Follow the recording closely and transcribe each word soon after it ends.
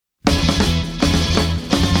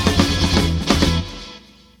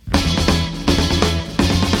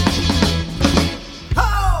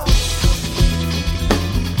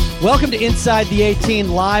Welcome to Inside the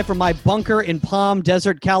 18, live from my bunker in Palm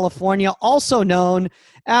Desert, California, also known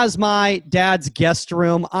as my dad's guest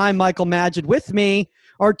room. I'm Michael Magid. With me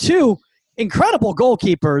are two incredible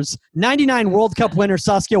goalkeepers, 99 World Cup winner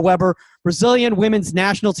Saskia Weber, Brazilian women's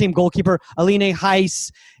national team goalkeeper Aline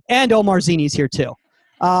Heiss, and Omar Zini's here too.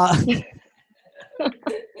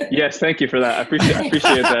 Yes, thank you for that. I appreciate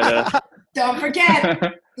that. Don't forget,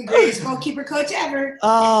 the greatest goalkeeper coach ever.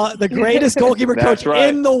 The greatest goalkeeper coach right.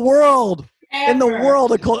 in the world. Ever. In the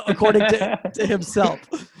world, according to himself.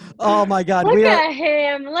 Oh, my God. Look at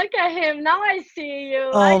him. Now I see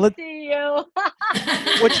you. I see you.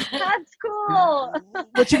 That's cool.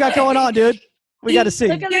 What you got going on, dude? We got to see.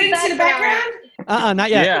 You didn't see the background? Not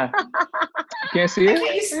yet. Yeah. Can't see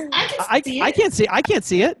it? I can't see. I can't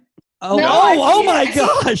see it. Oh, No, oh my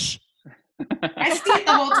gosh. I see it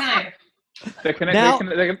the whole time. The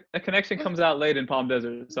connection comes out late in Palm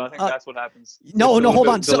Desert, so I think that's what happens. No, hold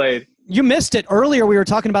on. Delayed. So you missed it earlier. We were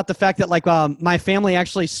talking about the fact that my family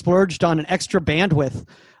actually splurged on an extra bandwidth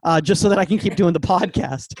just so that I can keep doing the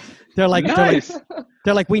podcast. They're like, nice.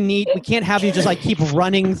 they're like, we can't have you just keep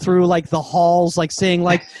running through the halls, saying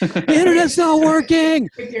the internet's not working.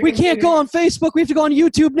 We can't go on Facebook. We have to go on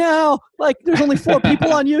YouTube now. There's only 4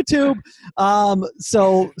 people on YouTube.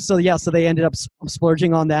 So they ended up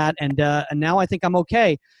splurging on that. And now I think I'm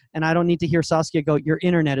okay. And I don't need to hear Saskia go, your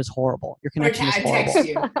internet is horrible. Your connection is horrible. I text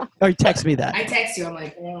you. Or you text me that. I text you. I'm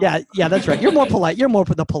like, oh. Yeah, that's right. You're more polite. You're more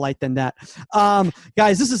polite than that.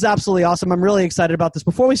 Guys, this is absolutely awesome. I'm really excited about this.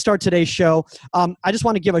 Before we start today's show, I just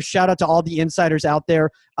want to give a shout out to all the insiders out there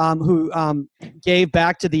who gave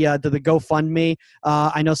back to the GoFundMe.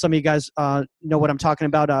 I know some of you guys know what I'm talking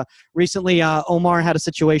about. Recently, Omar had a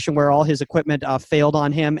situation where all his equipment failed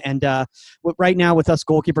on him. And right now with us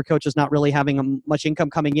goalkeeper coaches not really having much income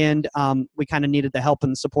coming in, we kind of needed the help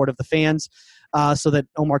and the support of the fans so that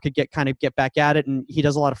Omar could get back at it. And he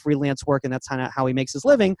does a lot of freelance work, and that's kind of how he makes his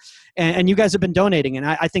living. And you guys have been donating, and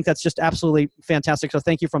I think that's just absolutely fantastic. So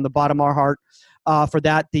thank you from the bottom of our heart for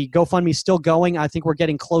that. The GoFundMe is still going. I think we're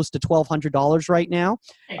getting close to $1,200 right now.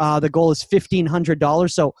 The goal is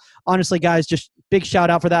 $1,500. So honestly, guys, just big shout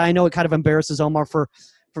out for that. I know it kind of embarrasses Omar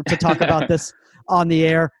to talk about this on the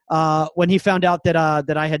air. When he found out that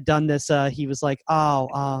I had done this, he was like,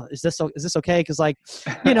 "Oh, is this okay?" Because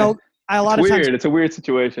It's a weird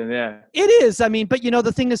situation. Yeah, it is. I mean, but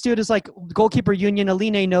the thing is, dude, is goalkeeper union.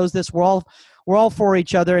 Aline knows this. We're all for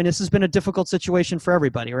each other, and this has been a difficult situation for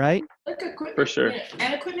everybody, right? For sure.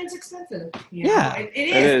 And equipment's expensive. Yeah, it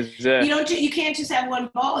is. It is. Yeah. You can't just have one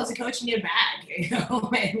ball as a coach. You need a bag,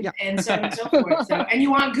 and so on and so forth. So, and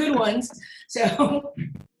you want good ones. So.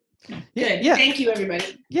 Good. Yeah. Thank you,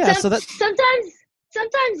 everybody. Yeah. Sometimes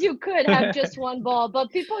you could have just one ball,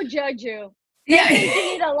 but people judge you. Yeah. You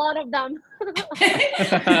need a lot of them.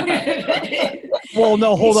 Well,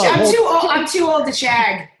 no, hold on. I'm too old to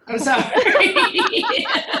shag. I'm sorry.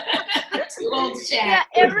 I'm too old to shag. Yeah,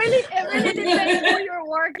 it really depends who you're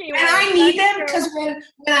working with. And I need them because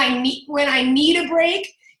when I need a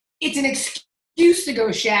break, it's an excuse to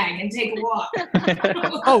go shag and take a walk.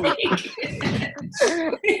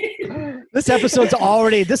 This episode's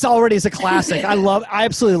already is a classic. I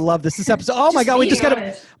absolutely love this episode. Oh my God, we just got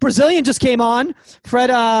a Brazilian just came on, Fred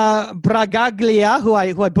Bragaglia, who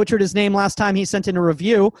I butchered his name last time. He sent in a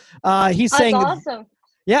review. He's saying, awesome.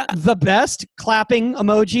 Yeah, the best, clapping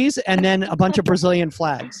emojis, and then a bunch of Brazilian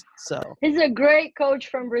flags. So he's a great coach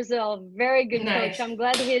from Brazil. Very good Nice. coach. I'm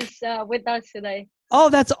glad he's with us today. Oh,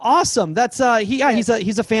 that's awesome. That's he's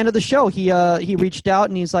a fan of the show. He reached out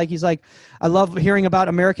and he's like, I love hearing about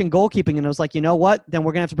American goalkeeping. And I was like, you know what? Then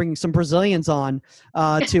we're gonna have to bring some Brazilians on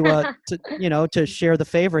to share the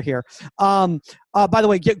favor here. By the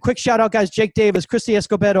way, quick shout out, guys. Jake Davis, Christy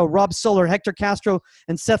Escobedo, Rob Soler, Hector Castro,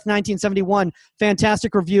 and Seth1971.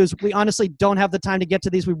 Fantastic reviews. We honestly don't have the time to get to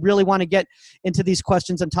these. We really want to get into these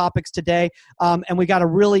questions and topics today. And we got a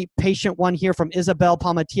really patient one here from Isabel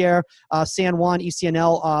Palmatier, San Juan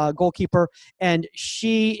ECNL goalkeeper. And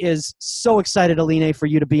she is so excited, Aline, for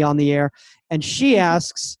you to be on the air. And she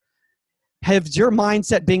asks, has your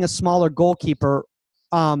mindset being a smaller goalkeeper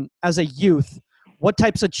as a youth, what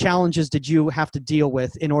types of challenges did you have to deal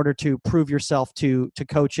with in order to prove yourself to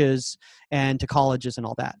coaches and to colleges and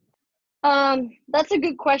all that? That's a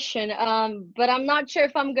good question. But I'm not sure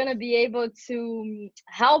if I'm going to be able to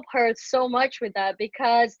help her so much with that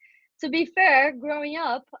because, to be fair, growing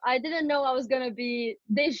up, I didn't know I was going to be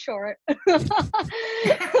this short. The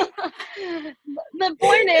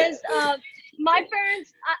point is,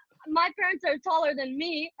 my parents are taller than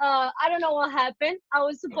me. I don't know what happened. I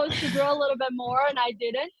was supposed to grow a little bit more and I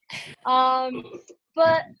didn't.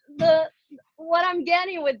 But what I'm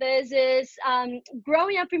getting with this is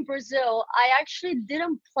growing up in Brazil, I actually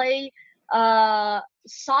didn't play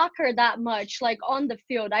soccer that much, like on the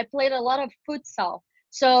field. I played a lot of futsal.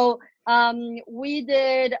 So I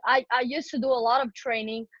used to do a lot of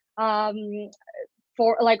training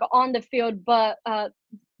for like on the field, but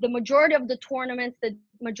the majority of the tournaments, the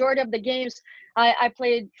majority of the games, I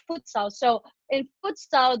played futsal. So in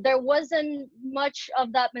futsal, there wasn't much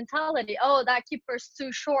of that mentality. Oh, that keeper's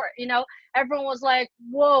too short. You know, everyone was like,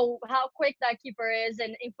 whoa, how quick that keeper is.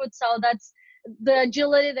 And in futsal, that's the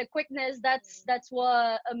agility, the quickness. That's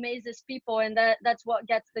what amazes people, and that's what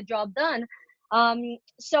gets the job done.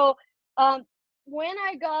 So when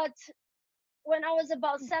I was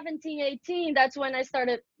about 17, 18, that's when I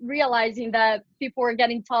started realizing that people were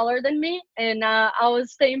getting taller than me, and I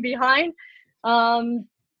was staying behind. And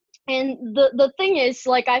the thing is,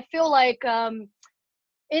 like, I feel like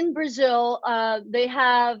in Brazil, they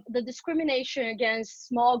have the discrimination against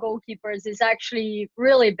small goalkeepers is actually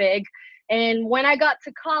really big. And when I got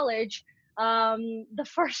to college, the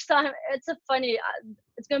first time, it's going to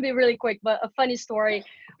be really quick, but a funny story.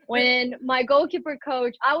 When my goalkeeper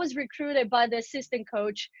coach, I was recruited by the assistant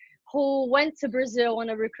coach who went to Brazil on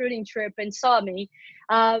a recruiting trip and saw me.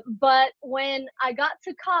 But when I got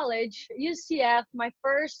to college, UCF, my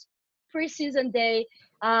first preseason day,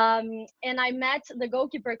 and I met the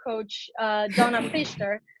goalkeeper coach, Donna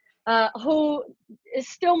Fischer, who is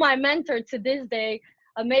still my mentor to this day.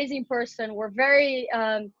 Amazing person. We're very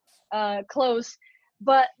close.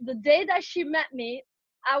 But the day that she met me,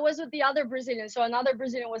 I was with the other Brazilian. So another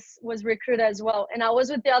Brazilian was recruited as well. And I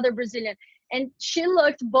was with the other Brazilian. And she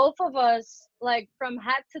looked both of us like from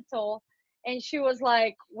head to toe. And she was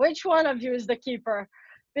like, which one of you is the keeper?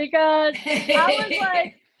 Because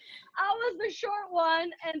I was the short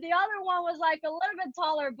one. And the other one was like a little bit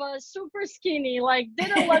taller, but super skinny. Like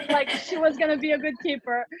didn't look like she was going to be a good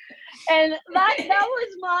keeper. And that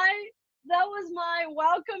was my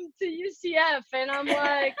welcome to UCF. And I'm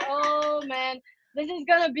like, oh man, this is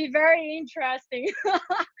going to be very interesting.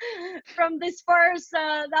 From this first,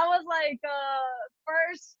 that was like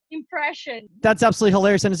first impression. That's absolutely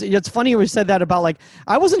hilarious. And it's funny you said that about, like,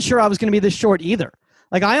 I wasn't sure I was going to be this short either.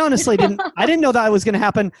 Like, I honestly I didn't know that was going to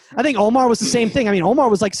happen. I think Omar was the same thing. I mean, Omar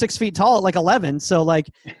was like 6 feet tall at like 11. So like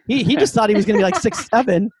he just thought he was going to be like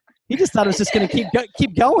 6'7". He just thought it was just going to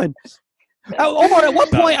keep going. Omar,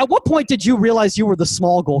 at what point did you realize you were the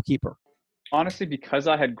small goalkeeper? Honestly, because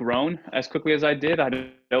I had grown as quickly as I did,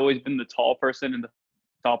 I'd always been the tall person in the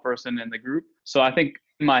group. So I think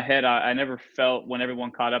in my head, I never felt when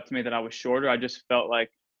everyone caught up to me that I was shorter. I just felt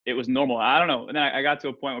like it was normal. I don't know. And then I got to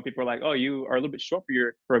a point where people were like, oh, you are a little bit short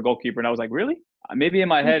for a goalkeeper. And I was like, really? Maybe in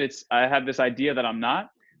my head, I have this idea that I'm not,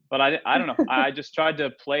 but I don't know. I just tried to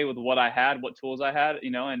play with what I had, what tools I had,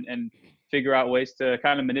 and figure out ways to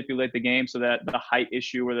kind of manipulate the game so that the height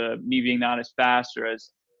issue or the me being not as fast or as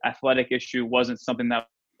athletic issue wasn't something that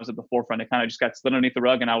was at the forefront. It kind of just got slid underneath the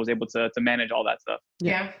rug, and I was able to manage all that stuff.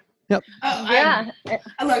 Yeah. Yep. Oh, yeah.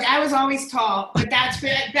 Look, I was always tall, but that's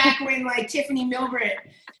back when like Tiffany Milbert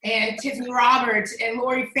and Tiffany Roberts and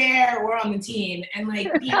Lori Fair were on the team, and like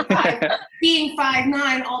being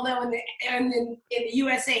 5'9", although in the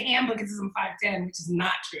USA handbook it says I'm 5'10", which is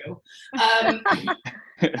not true.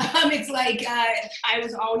 It's like I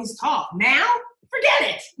was always tall. Now,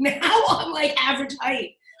 forget it. Now I'm like average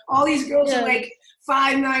height. All these girls are like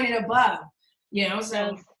 5'9" and above.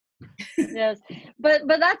 So. Yes, but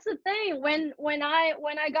that's the thing. When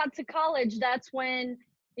I got to college, that's when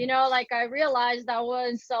like I realized I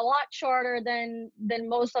was a lot shorter than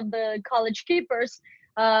most of the college keepers.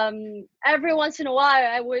 Every once in a while,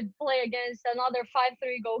 I would play against another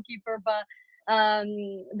 5'3" goalkeeper, but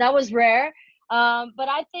that was rare. But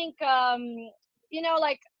I think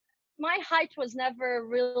like my height was never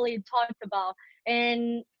really talked about,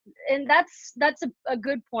 and that's a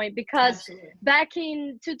good point, because Absolutely. Back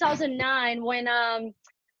in 2009 when I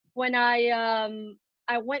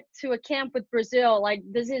went to a camp with Brazil, like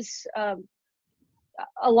this is a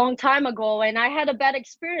long time ago, and I had a bad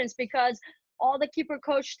experience because all the keeper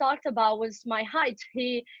coach talked about was my height.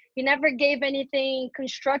 He never gave anything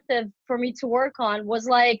constructive for me to work on. Was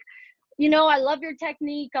like, I love your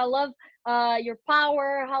technique, I love your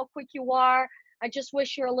power, how quick you are. I just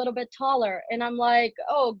wish you're a little bit taller. And I'm like,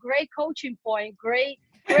 oh, great coaching point. Great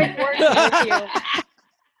working with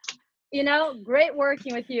you. Great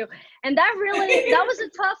working with you. And that was a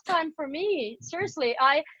tough time for me. Seriously,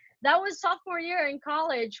 that was sophomore year in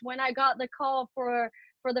college when I got the call for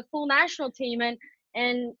the full national team.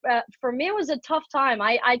 And for me, it was a tough time.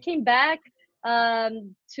 I came back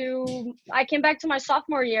to my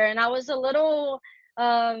sophomore year, and I was a little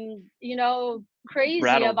crazy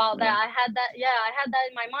Rattled, about that. yeah. I had that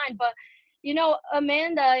in my mind. But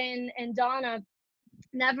Amanda and Donna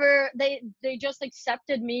never, they just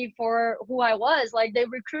accepted me for who I was. Like, they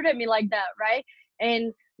recruited me like that, right?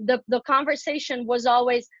 And the conversation was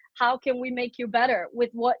always, how can we make you better with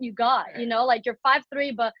what you got? Like, you're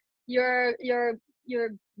 5'3", but you're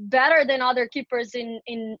better than other keepers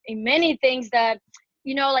in many things that,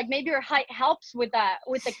 like maybe your height helps with that,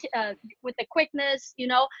 with the quickness,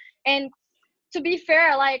 and to be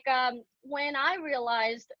fair, like, when I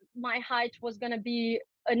realized my height was going to be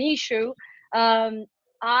an issue,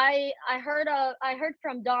 I heard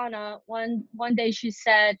from Donna one day. She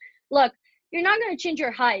said, look, you're not going to change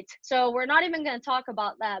your height, so we're not even going to talk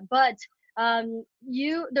about that, but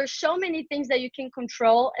there's so many things that you can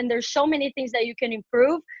control, and there's so many things that you can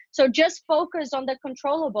improve. So just focus on the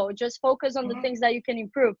controllable, just focus on the things that you can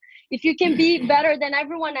improve. If you can be better than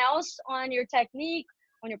everyone else on your technique,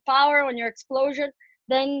 on your power, on your explosion,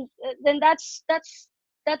 then that's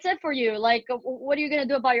it for you. Like, what are you going to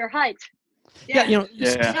do about your height? Yeah. No,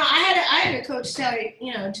 I had a coach tell me,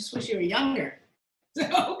 just wish you were younger.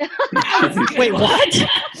 So that was a good Wait, one. what?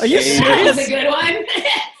 Are you That serious? was a good one.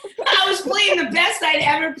 I was playing the best I'd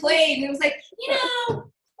ever played, and it was like,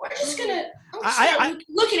 we're just gonna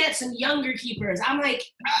looking at some younger keepers. I'm like,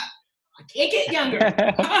 I can't get younger.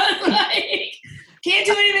 Like, can't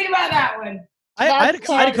do anything about that one. I had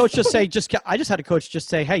a coach just say, I just had a coach just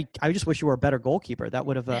say, hey, I just wish you were a better goalkeeper. That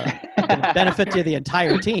would have been a benefit to the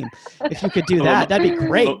entire team. If you could do that, that'd be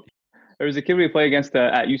great. There was a kid we played against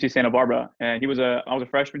at UC Santa Barbara, and I was a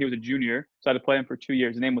freshman. He was a junior, so I had to play him for 2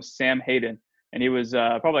 years. His name was Sam Hayden, and he was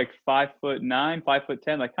probably like 5'9",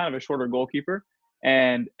 5'10", like kind of a shorter goalkeeper.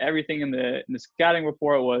 And everything in the scouting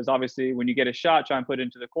report was obviously, when you get a shot, try and put it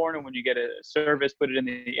into the corner. When you get a service, put it in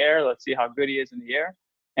the air. Let's see how good he is in the air.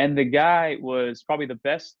 And the guy was probably the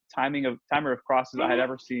best timer of crosses I had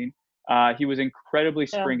ever seen. He was incredibly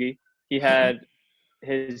springy. He had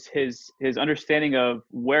his understanding of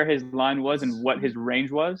where his line was and what his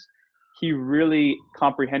range was. He really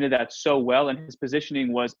comprehended that so well, and his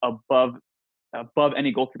positioning was above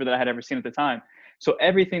any goalkeeper that I had ever seen at the time. So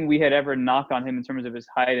everything we had ever knocked on him in terms of his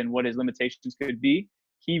height and what his limitations could be,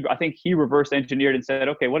 I think he reverse engineered and said,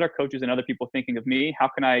 okay, what are coaches and other people thinking of me? How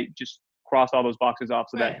can I just cross all those boxes off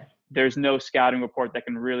so that there's no scouting report that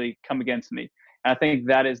can really come against me? And I think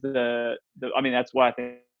that is that's why I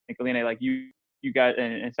think, Aline, like you guys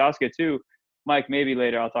and Saskia too, Mike, maybe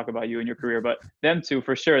later I'll talk about you and your career, but them two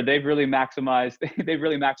for sure, they've really maximized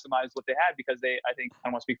what they had, because I think, I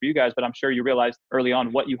don't want to speak for you guys, but I'm sure you realized early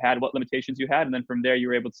on what you had, what limitations you had. And then from there, you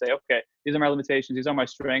were able to say, okay, these are my limitations. These are my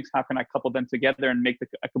strengths. How can I couple them together and make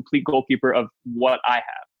a complete goalkeeper of what I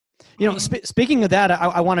have? Speaking of that,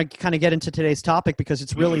 I want to kind of get into today's topic, because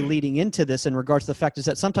it's really leading into this in regards to the fact is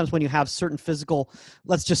that sometimes when you have certain physical,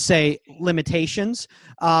 let's just say, limitations,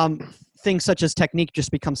 things such as technique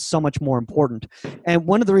just becomes so much more important. And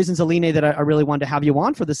one of the reasons, Aline, that I really wanted to have you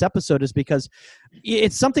on for this episode is because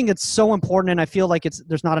it's something that's so important, and I feel like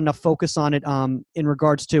there's not enough focus on it in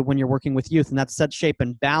regards to when you're working with youth, and that's set, shape,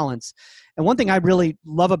 and balance. And one thing I really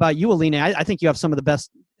love about you, Aline, I think you have some of the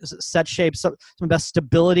best set shapes, some of the best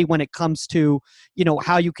stability when it comes to,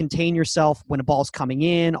 how you contain yourself when a ball's coming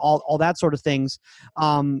in, all that sort of things.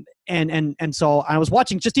 And so I was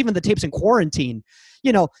watching just even the tapes in quarantine,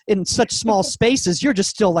 in such small spaces, you're just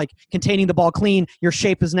still like containing the ball clean. Your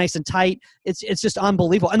shape is nice and tight. It's just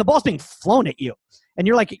unbelievable. And the ball's being flown at you, and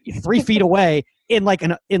you're like 3 feet away in like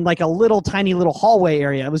a little tiny little hallway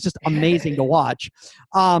area. It was just amazing to watch.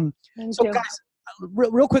 So guys,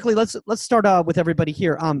 real quickly, let's start with everybody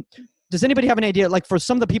here. Does anybody have an idea, like for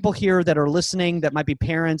some of the people here that are listening that might be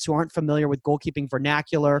parents who aren't familiar with goalkeeping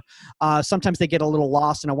vernacular, sometimes they get a little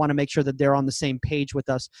lost, and I want to make sure that they're on the same page with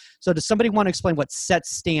us. So does somebody want to explain what set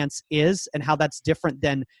stance is and how that's different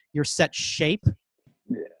than your set shape?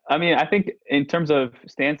 I mean, I think in terms of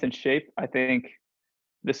stance and shape, I think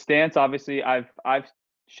the stance, obviously, I've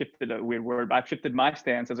shifted a weird word, but I've shifted my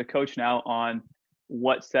stance as a coach now on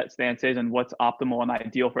what set stance is and what's optimal and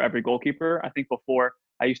ideal for every goalkeeper. I think before,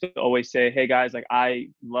 I used to always say, hey guys, like I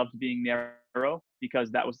loved being narrow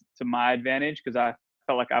because that was to my advantage, because I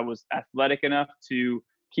felt like I was athletic enough to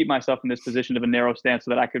keep myself in this position of a narrow stance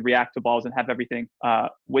so that I could react to balls and have everything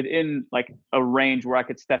within like a range where I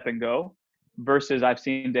could step and go. Versus I've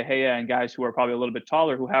seen De Gea and guys who are probably a little bit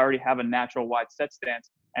taller who already have a natural wide set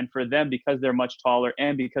stance. And for them, because they're much taller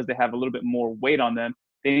and because they have a little bit more weight on them,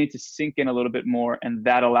 they need to sink in a little bit more. And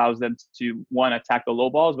that allows them to, one, attack the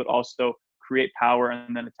low balls, but also create power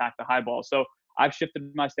and then attack the high balls. So I've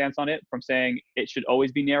shifted my stance on it from saying it should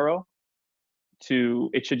always be narrow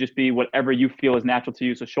it should just be whatever you feel is natural to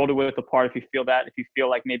you. So shoulder width apart if you feel that. If you feel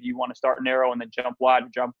like maybe you want to start narrow and then jump wide,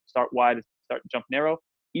 start wide and jump narrow.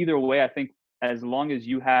 Either way, I think as long as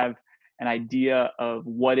you have an idea of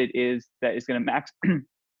what it is that is going to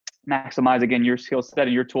maximize, again, your skill set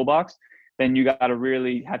and your toolbox, then you got to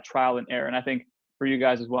really have trial and error. And I think for you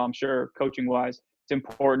guys as well, I'm sure coaching wise, it's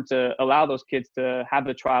important to allow those kids to have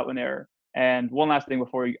the trial and error. And one last thing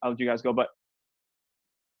before I'll let you guys go, but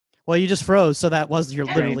well, you just froze, so that was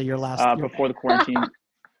literally your last. Before the quarantine.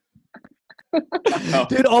 Oh.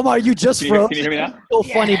 Dude, Omar, you just froze. Can you hear me now? So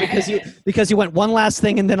funny because you went one last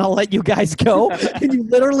thing and then I'll let you guys go, and you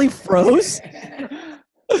literally froze,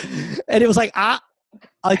 and it was like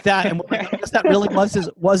like that, and I guess that really was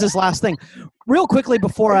his last thing. Real quickly,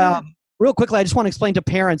 I just want to explain to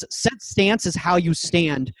parents: set stance is how you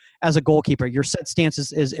stand as a goalkeeper. Your set stance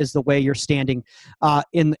is the way you're standing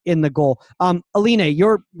in the goal. Aline,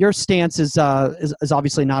 your stance is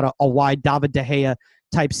obviously not a wide David De Gea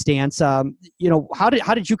type stance. How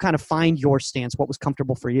did you kind of find your stance? What was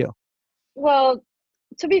comfortable for you? Well,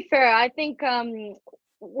 to be fair, I think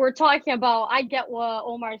we're talking about, I get what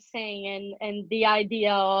Omar's saying and the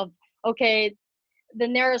idea of, okay, the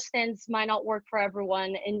narrow stance might not work for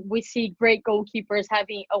everyone, and we see great goalkeepers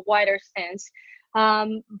having a wider stance.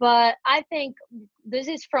 But I think this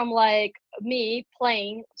is from like me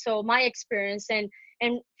playing, so my experience and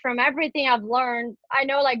from everything I've learned. I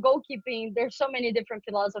know like goalkeeping, there's so many different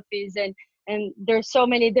philosophies and there's so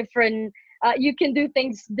many different, you can do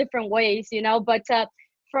things different ways, but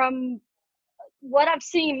from what I've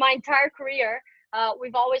seen my entire career,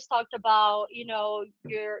 we've always talked about,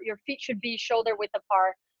 your feet should be shoulder width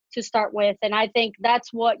apart to start with. And I think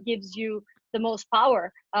that's what gives you the most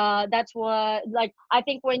power. That's what, I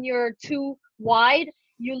think when you're too wide,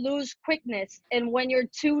 you lose quickness. And when you're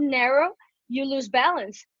too narrow, you lose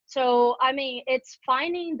balance. So, I mean, it's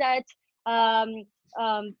finding that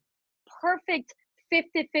perfect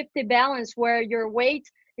 50-50 balance where your weight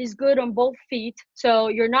is good on both feet. So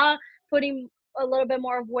you're not putting a little bit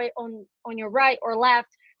more of weight on your right or left.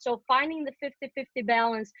 So finding the 50-50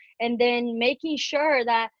 balance, and then making sure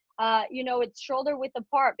that it's shoulder width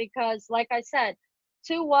apart, because like I said,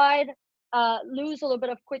 too wide, lose a little bit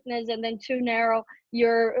of quickness, and then too narrow,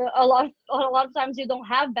 you're a lot of times you don't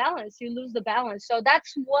have balance, you lose the balance. So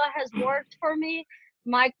that's what has worked for me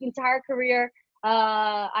my entire career.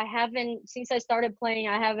 I haven't, since I started playing,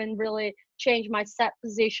 I haven't really changed my set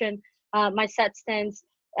position, my set stance.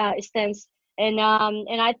 And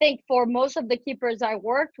I think for most of the keepers I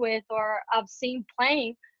worked with or I've seen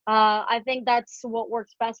playing, I think that's what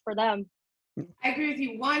works best for them. I agree with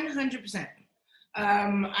you 100%.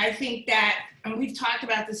 I think that, and we've talked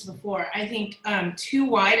about this before, I think too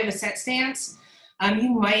wide of a set stance, you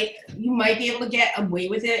might be able to get away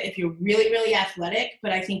with it if you're really, really athletic,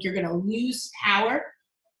 but I think you're going to lose power.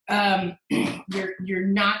 You're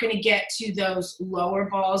not going to get to those lower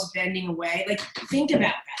balls bending away. Like, think about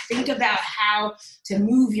that. Think about how to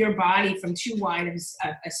move your body from too wide of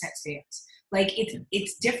a set stance. Like,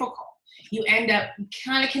 it's difficult. You kind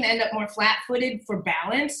of can end up more flat-footed for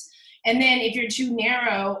balance. And then if you're too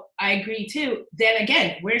narrow, I agree too. Then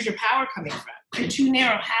again, where's your power coming from? If you're too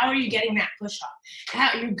narrow, how are you getting that push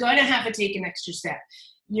off? You're going to have to take an extra step.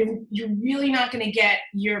 You're really not going to get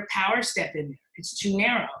your power step in there. It's too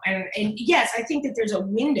narrow. And yes, I think that there's a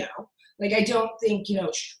window. Like, I don't think,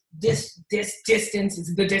 this distance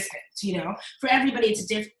is the distance, For everybody, it's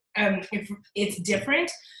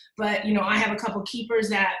different. But, I have a couple keepers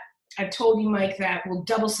that I've told you, Mike, that will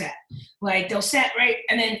double set. Like, they'll set right,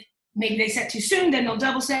 and then maybe they set too soon, then they'll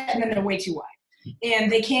double set, and then they're way too wide.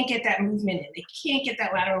 And they can't get that movement in. They can't get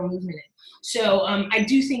that lateral movement in. So I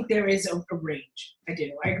do think there is a range. I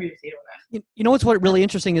do. I agree with you on that. You know what's really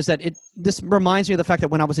interesting is that this reminds me of the fact that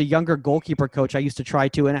when I was a younger goalkeeper coach, I used to try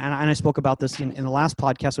to, and I spoke about this in the last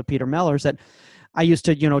podcast with Peter Mellors, that I used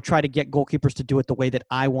to, try to get goalkeepers to do it the way that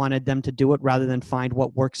I wanted them to do it rather than find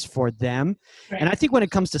what works for them. Right. And I think when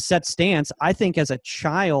it comes to set stance, I think as a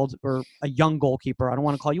child or a young goalkeeper, I don't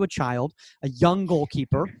want to call you a child, a young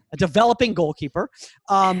goalkeeper, a developing goalkeeper,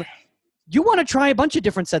 you want to try a bunch of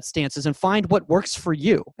different set stances and find what works for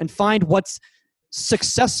you and find what's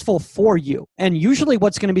successful for you. And usually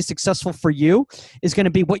what's going to be successful for you is going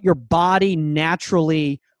to be what your body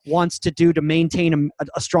naturally wants to do to maintain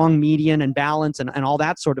a strong median and balance and all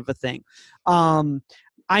that sort of a thing.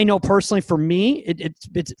 I know personally for me,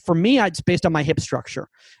 it's based on my hip structure.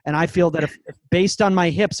 And I feel that if based on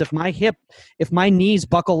my hips, if my knees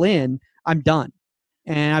buckle in, I'm done.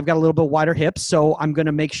 and I've got a little bit wider hips. So I'm going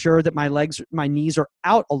to make sure that my knees are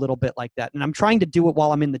out a little bit like that. And I'm trying to do it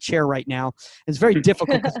while I'm in the chair right now. It's very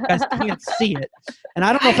difficult because you guys can't see it. And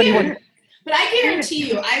I don't know if anyone... But I guarantee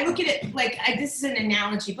you, I look at it like, this is an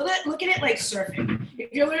analogy, but look at it like surfing.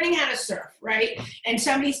 If you're learning how to surf, right, and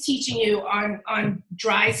somebody's teaching you on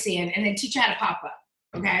dry sand and they teach you how to pop up,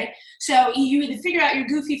 okay? So you either figure out your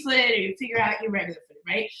goofy foot or you figure out your regular foot,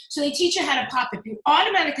 right? So they teach you how to pop up. You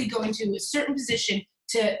automatically go into a certain position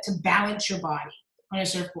to balance your body on a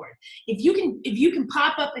surfboard. If you can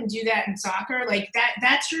pop up and do that in soccer, like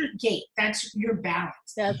that's your gait, that's your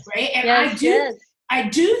balance, right? And I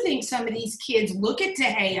do think some of these kids look at De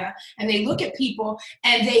Gea and they look at people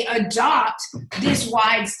and they adopt this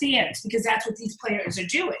wide stance because that's what these players are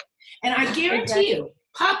doing. And I guarantee you,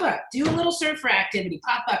 pop up, do a little surfer activity,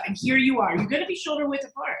 pop up, and here you are. You're going to be shoulder width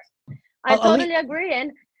apart. I totally agree.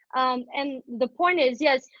 And the point is,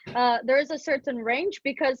 yes, there is a certain range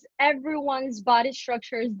because everyone's body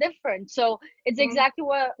structure is different. So it's exactly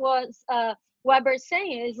what Weber's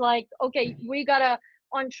saying is like, okay, we got to,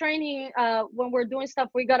 on training, when we're doing stuff,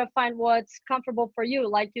 we got to find what's comfortable for you,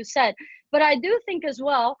 like you said. But I do think as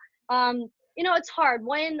well, it's hard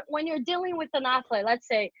when you're dealing with an athlete, let's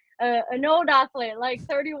say an old athlete, like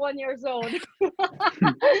 31 years old.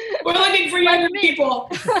 We're looking for younger people.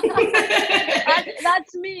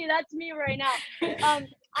 That's me right now.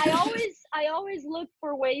 I always look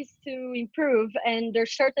for ways to improve, and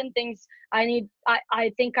there's certain things I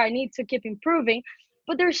think I need to keep improving.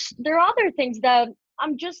 But there are other things that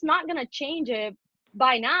I'm just not going to change it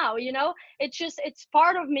by now, it's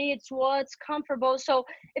part of me. It's what's comfortable. So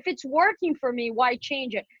if it's working for me, why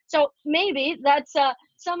change it? So maybe that's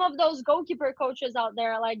some of those goalkeeper coaches out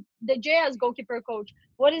there, like De Gea's goalkeeper coach.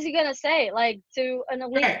 What is he going to say like to an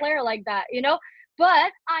elite player like that,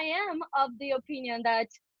 But I am of the opinion that,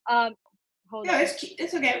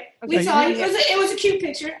 it's okay. We saw it. It was a cute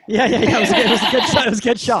picture. Yeah. It was a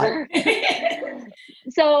good shot.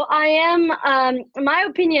 So I am, my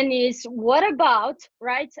opinion is, what about,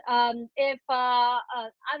 right, if, I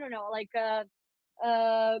don't know, like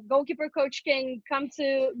goalkeeper coach can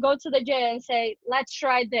go to the gym and say, let's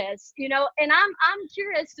try this, and I'm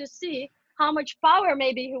curious to see how much power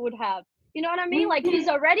maybe he would have. You know what I mean? Like he's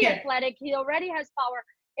already athletic. He already has power.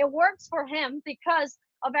 It works for him because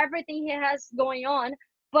of everything he has going on.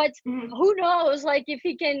 But who knows, like, if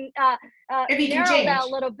he can narrow that a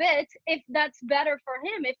little bit, if that's better for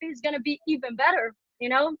him, if he's going to be even better,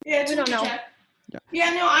 Yeah, we don't know.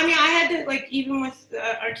 Yeah, no, I mean, I had to, like, even with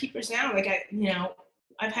our keepers now, like,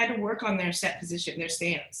 I've had to work on their set position, their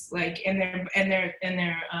stance, like, and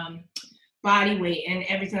their body weight and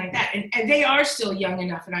everything like that. And they are still young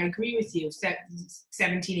enough, and I agree with you,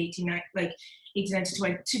 17, 18, 19 to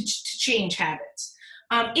 20, to change habits.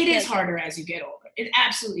 It is harder as you get older. It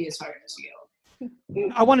absolutely is harder as you get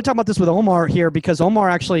older. I want to talk about this with Omar here because Omar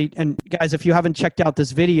actually, and guys, if you haven't checked out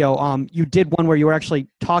this video, you did one where you were actually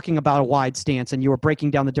talking about a wide stance and you were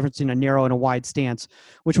breaking down the difference between a narrow and a wide stance,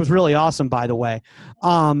 which was really awesome, by the way.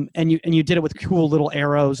 And you did it with cool little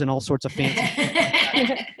arrows and all sorts of fancy.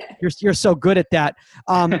 You're so good at that.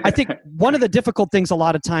 I think one of the difficult things a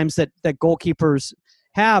lot of times that goalkeepers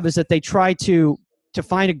have is that they try to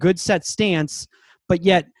find a good set stance, but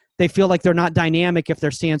yet they feel like they're not dynamic if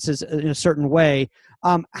their stance is in a certain way.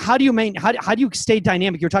 How do you stay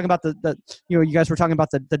dynamic? You're talking about you guys were talking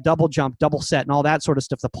about the double jump, double set, and all that sort of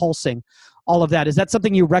stuff, the pulsing, all of that. Is that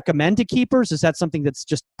something you recommend to keepers? Is that something that's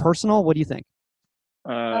just personal? What do you think?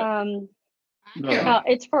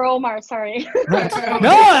 It's for Omar. Sorry.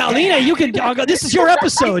 No, Alina, you can. This is your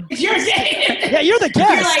episode. It's your day. Yeah, you're the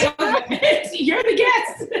guest. You're the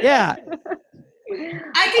guest. Yeah.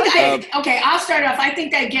 I think I'll start off. I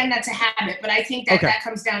think that, again, that's a habit, but I think that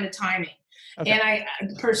comes down to timing. Okay. And I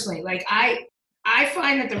personally, like, I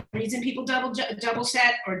find that the reason people double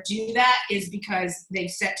set or do that is because they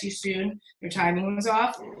set too soon, their timing was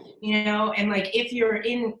off, and like if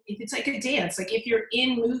it's like a dance, like if you're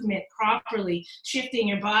in movement properly, shifting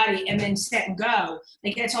your body and then set and go,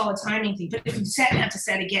 like that's all a timing thing. But if you set and have to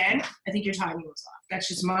set again, I think your timing was off. That's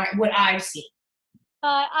just what I've seen.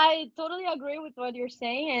 I totally agree with what you're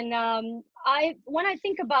saying. And I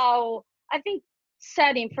think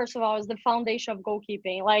setting, first of all, is the foundation of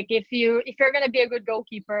goalkeeping. Like if you're going to be a good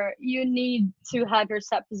goalkeeper, you need to have your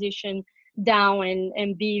set position down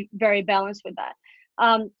and be very balanced with that.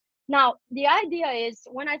 Now, the idea is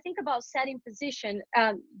when I think about setting position,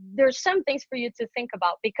 there's some things for you to think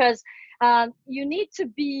about because you need to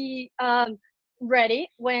be ready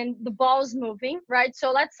when the ball's moving, right?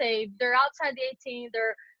 So let's say they're outside the 18,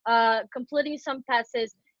 they're completing some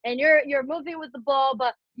passes. and you're moving with the ball,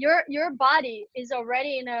 but your body is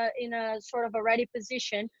already in a sort of a ready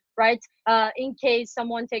position, right? In case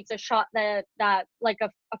someone takes a shot that like a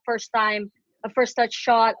first touch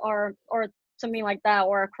shot or something like that,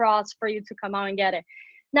 or a cross for you to come out and get it.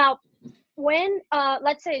 Now, when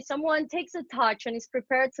let's say someone takes a touch and is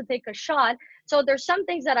prepared to take a shot, so there's some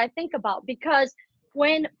things that I think about, because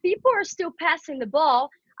when people are still passing the ball,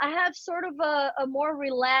 I have sort of a more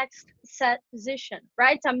relaxed set position,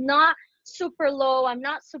 right? I'm not super low, I'm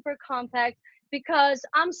not super compact, because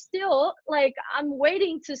I'm still like, I'm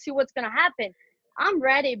waiting to see what's gonna happen. I'm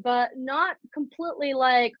ready, but not completely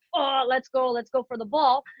like, oh, let's go for the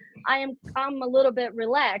ball. I'm a little bit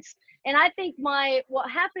relaxed. And I think what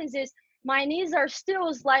happens is my knees are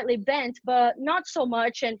still slightly bent, but not so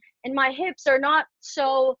much. And my hips are not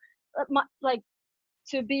so, like,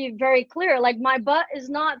 to be very clear, like my butt is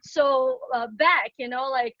not so back,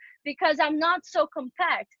 like, because I'm not so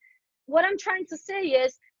compact. What I'm trying to say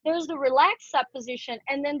is there's the relaxed set position,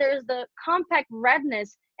 and then there's the compact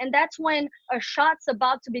readiness. And that's when a shot's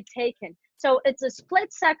about to be taken. So it's a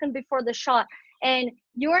split second before the shot, and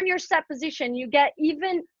you're in your set position. You get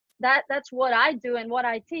even, that's what I do and what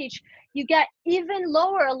I teach. You get even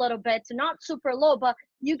lower a little bit, not super low, but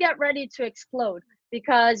you get ready to explode,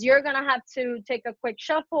 because you're going to have to take a quick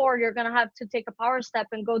shuffle, or you're going to have to take a power step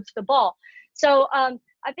and go to the ball. So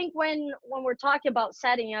I think when we're talking about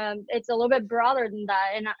setting, it's a little bit broader than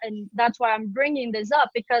that. And that's why I'm bringing this up,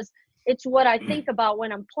 because it's what I think about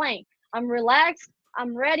when I'm playing. I'm relaxed,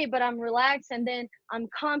 I'm ready, but I'm relaxed, and then I'm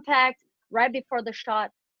compact right before the shot,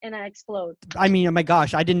 and I explode. I mean, oh my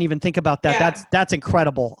gosh, I didn't even think about that. Yeah. That's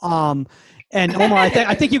incredible. And Omar,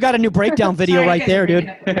 I think you got a new breakdown video right there,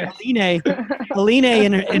 dude. Aline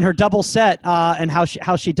in her double set and how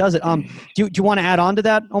she does it. Do you want to add on to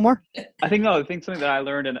that, Omar? I think something that I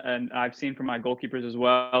learned and I've seen from my goalkeepers as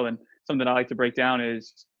well, and something that I like to break down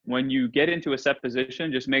is when you get into a set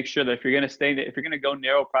position, just make sure that if you're going to go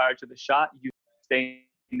narrow prior to the shot, you stay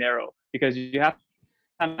narrow, because you have to,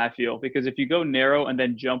 I feel, because if you go narrow and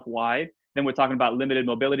then jump wide, then we're talking about limited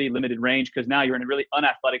mobility, limited range, because now you're in a really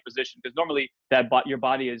unathletic position. Because normally your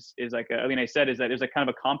body is like Aline said, is that there's a kind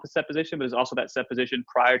of a composite position, but there's also that set position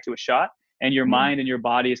prior to a shot, and your mind and your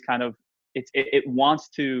body is kind of it wants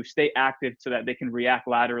to stay active so that they can react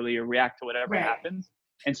laterally or react to whatever happens.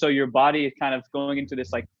 And so your body is kind of going into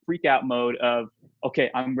this like freak out mode of,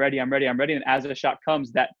 okay, I'm ready. And as a shot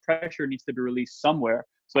comes, that pressure needs to be released somewhere.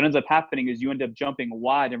 So what ends up happening is you end up jumping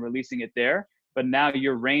wide and releasing it there. But now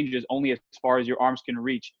your range is only as far as your arms can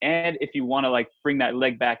reach. And if you want to like bring that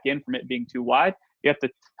leg back in from it being too wide, you have to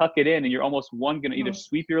tuck it in, and you're almost going to either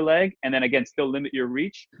sweep your leg and then again still limit your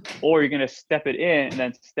reach, or you're going to step it in and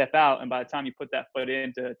then step out. And by the time you put that foot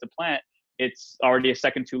in to plant, it's already a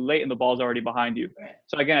second too late and the ball's already behind you.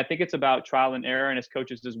 So again, I think it's about trial and error, and as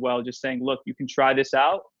coaches as well, just saying, look, you can try this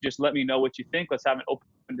out. Just let me know what you think. Let's have an open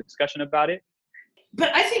discussion about it.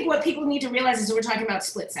 But I think what people need to realize is we're talking about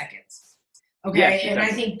split seconds. Okay. Yes, and I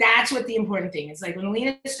think that's what the important thing is. Like when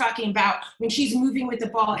Alina is talking about when she's moving with the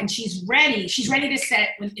ball and she's ready to set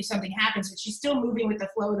if something happens, but she's still moving with the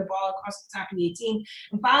flow of the ball across the top of the 18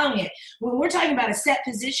 and following it. When we're talking about a set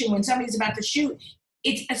position, when somebody's about to shoot,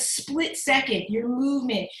 it's a split second. Your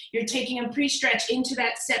movement, you're taking a pre-stretch into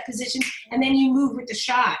that set position, and then you move with the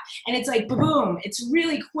shot. And it's like, boom, it's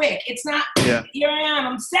really quick. It's not, here I am,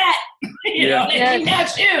 I'm set. you know what I mean? Now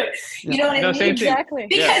shoot. You know what I mean? Exactly.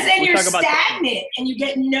 Because then you're stagnant and you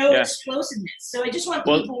get no explosiveness. So I just want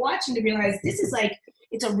people watching to realize this is like,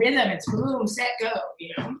 it's a rhythm. It's boom, set, go.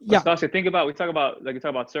 You know. Yeah. So we talk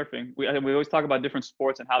about surfing. We always talk about different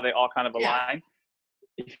sports and how they all kind of align.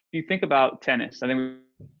 If you think about tennis, I think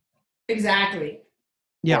exactly.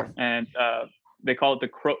 Yeah. And they call it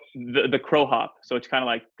the crow hop. So it's kind of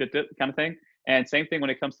like the kind of thing. And same thing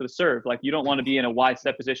when it comes to the serve. Like you don't want to be in a wide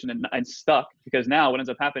set position and stuck, because now what ends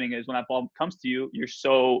up happening is when that ball comes to you, it's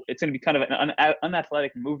going to be kind of an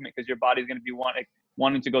unathletic movement, because your body's going to be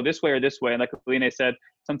wanting to go this way or this way. And like Aline said,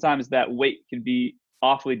 sometimes that weight can be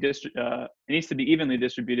awfully it needs to be evenly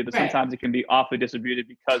distributed, but sometimes it can be awfully distributed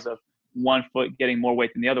because of one foot getting more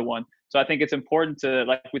weight than the other one. So I think it's important to,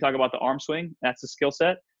 like we talk about the arm swing, that's a skill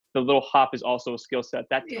set. The little hop is also a skill set.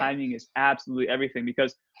 That timing is absolutely everything,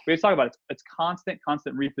 because we talk about it's constant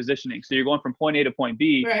repositioning. So you're going from point A to point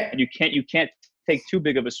B, and you can't take too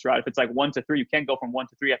big of a stride. If it's like 1 to 3, you can't go from 1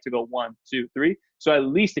 to 3. You have to go 1, 2, 3. So at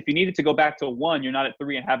least if you needed to go back to 1, you're not at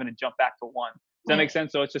 3 and having to jump back to 1. Does that make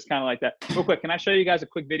sense? So it's just kind of like that. Real quick, can I show you guys a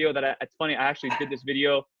quick video that it's funny. I actually did this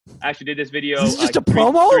video. Is this just a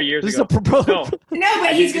promo? 3 years ago. No,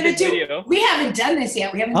 but he's going to do video. We haven't done this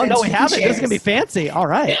yet. We haven't done we haven't. This is going to be fancy. All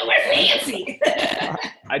right. We're fancy.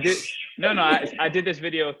 I did. No, I did this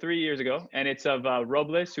video 3 years ago, and it's of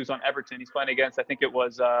Robles, who's on Everton. He's playing against, I think it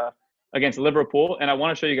was against Liverpool, and I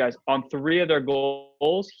want to show you guys on 3 of their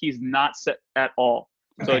goals, he's not set at all.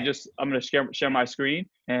 Okay. So I'm going to share my screen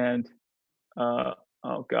and.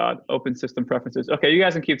 Oh God! Open system preferences. Okay, you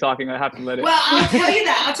guys can keep talking. I have to let it. Well, I'll tell you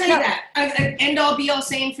that. An end all be all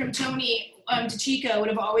saying from Tony to Chico would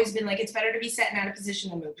have always been like, it's better to be set and out of position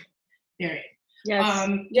than moving. Period. Yes.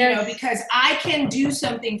 You know, because I can do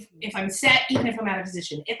something if I'm set, even if I'm out of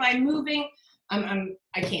position. If I'm moving, I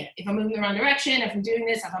can't. If I'm moving the wrong direction, if I'm doing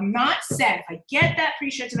this, if I'm not set, if I get that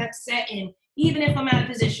pre-stretch and that set in, even if I'm out of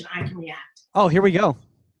position, I can react. Oh, here we go.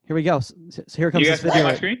 Here we go. So here comes You guys this can see video.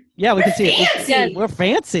 my screen? Yeah, we can see it. Fancy. We're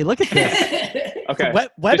fancy. Look at this. Okay.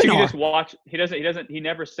 Webinar. Just, you can just watch. He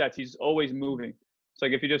never sets. He's always moving. So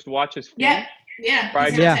like if you just watch his feet, Yeah.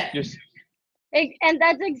 right? Yeah. Just And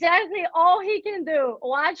that's exactly all he can do.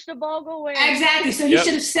 Watch the ball go in. Exactly. So he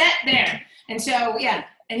should have set there. And so, yeah.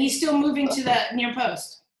 And he's still moving to the near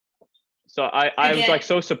post. so I was like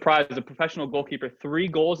so surprised as a professional goalkeeper, 3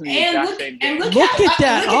 goals in the exact same game. And look Look at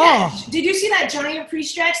that. that. Did you see that giant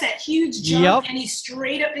pre-stretch, that huge jump, Yep. and he's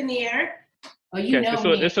straight up in the air? Oh, you Okay,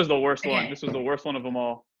 know this was the worst one. Okay. This was the worst one of them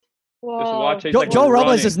all. Whoa. Just watch it. Joe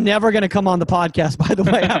Robles is never going to come on the podcast, by the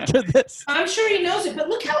way, after this. I'm sure he knows it, but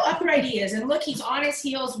look how upright he is. And look, he's on his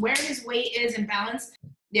heels, where his weight is and balance.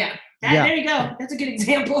 Yeah. Yeah. There you go. That's a good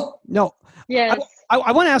example. No, Yes.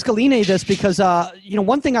 I want to ask Aline this because,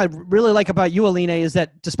 one thing I really like about you, Aline, is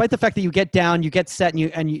that despite the fact that you get down, you get set,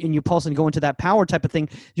 and you pulse and go into that power type of thing,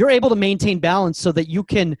 you're able to maintain balance so that you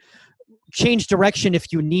can change direction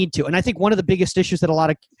if you need to. And I think one of the biggest issues that a lot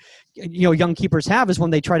of young keepers have is when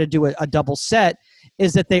they try to do a double set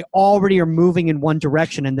is that they already are moving in one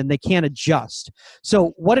direction and then they can't adjust.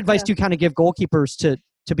 So what advice do you kind of give goalkeepers to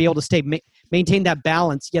be able to maintain that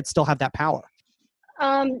balance yet still have that power?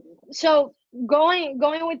 So going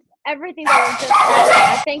with everything that we just said,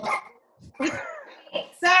 I think.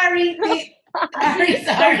 Sorry.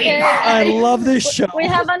 Sorry. Okay. I love this show. We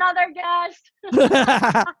have another guest.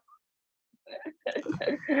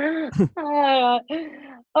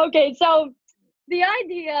 Okay, so the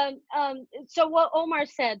idea, so what Omar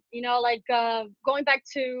said, going back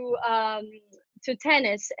to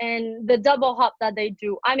tennis and the double hop that they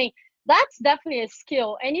do. I mean, that's definitely a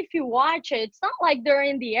skill. And if you watch it, it's not like they're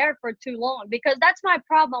in the air for too long, because that's my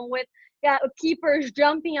problem with keepers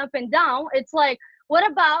jumping up and down. It's like, what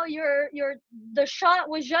about the shot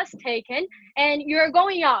was just taken and you're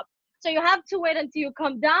going up? So you have to wait until you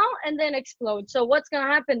come down and then explode. So what's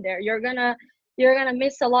gonna happen there? You're gonna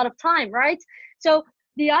miss a lot of time, right? So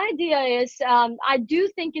the idea is, I do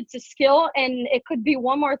think it's a skill, and it could be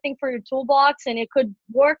one more thing for your toolbox, and it could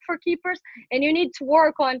work for keepers. And you need to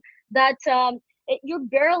work on that. You're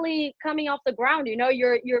barely coming off the ground.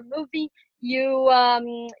 You're moving. You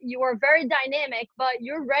are very dynamic, but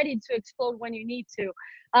you're ready to explode when you need to.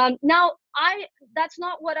 Now, that's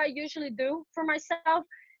not what I usually do for myself.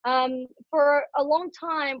 For a long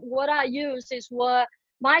time, what I use is what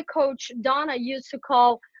my coach Donna used to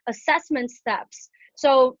call assessment steps.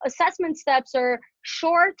 So assessment steps are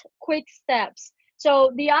short, quick steps.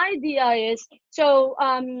 So the idea is,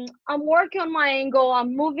 I'm working on my angle,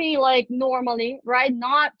 I'm moving like normally, right?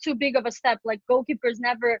 Not too big of a step. Like goalkeepers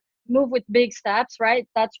never move with big steps, right?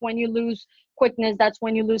 That's when you lose quickness, that's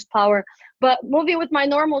when you lose power. But moving with my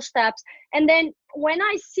normal steps. And then when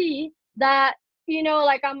I see that,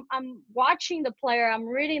 I'm watching the player, I'm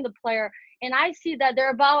reading the player, and I see that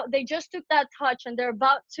they just took that touch and they're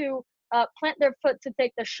about to plant their foot to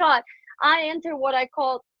take the shot, I enter what I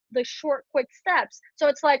call the short, quick steps. So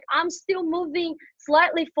it's like I'm still moving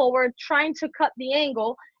slightly forward, trying to cut the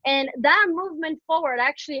angle. And that movement forward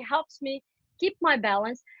actually helps me keep my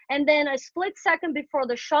balance. And then a split second before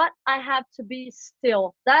the shot, I have to be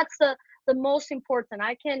still. That's the most important.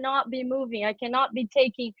 I cannot be moving. I cannot be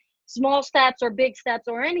taking small steps or big steps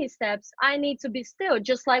or any steps. I need to be still,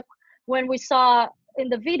 just like when we saw in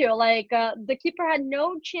the video, the keeper had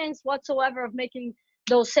no chance whatsoever of making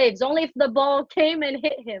those saves, only if the ball came and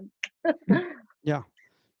hit him. Yeah.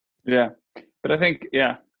 But I think,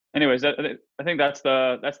 anyways, I think that's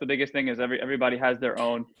the biggest thing is everybody has their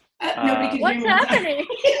own. Nobody could What's hear me. happening?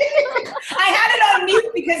 I had it on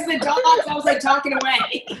mute because of the dogs. I was like talking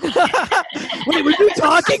away. Wait, were you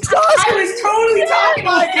talking, Sauce? I was totally talking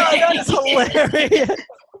Oh my away. God, that is hilarious.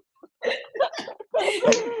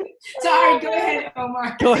 Sorry, go ahead,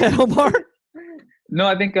 Omar. Go ahead, Omar. No,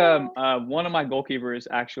 I think one of my goalkeepers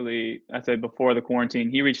actually, I said before the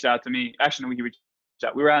quarantine, he reached out to me. Actually, no, he reached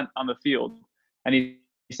out. We were on the field, and he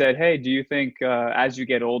said, hey, do you think as you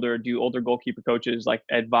get older, do older goalkeeper coaches like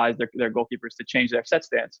advise their goalkeepers to change their set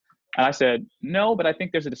stance? And I said, no, but I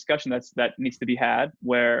think there's a discussion that needs to be had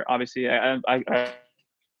where obviously I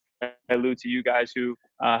allude to you guys who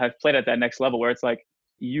have played at that next level where it's like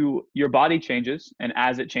your body changes, and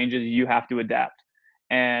as it changes, you have to adapt.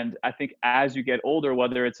 And I think as you get older,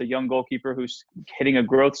 whether it's a young goalkeeper who's hitting a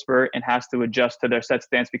growth spurt and has to adjust to their set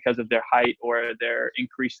stance because of their height or their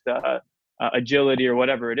increased agility or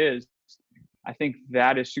whatever it is, I think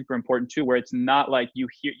that is super important too, where it's not like you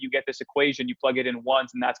get this equation, you plug it in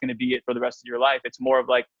once and that's going to be it for the rest of your life. It's more of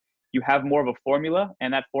like you have more of a formula,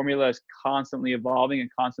 and that formula is constantly evolving and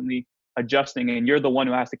constantly adjusting, and you're the one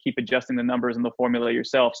who has to keep adjusting the numbers and the formula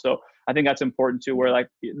yourself. So I think that's important too, where like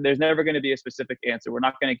there's never going to be a specific answer. We're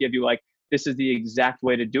not going to give you like this is the exact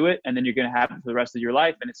way to do it and then you're going to have it for the rest of your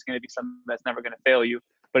life and it's going to be something that's never going to fail you.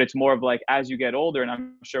 But it's more of like as you get older, and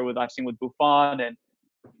I'm sure I've seen with Buffon and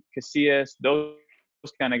Casillas, those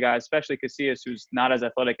kind of guys, especially Casillas, who's not as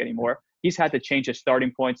athletic anymore, he's had to change his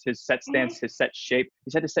starting points, his set stance, his set shape.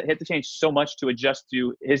 He's had to change so much to adjust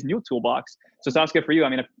to his new toolbox. So it sounds good for you. I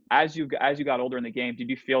mean, as you got older in the game, did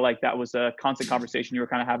you feel like that was a constant conversation you were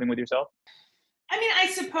kind of having with yourself? I mean, I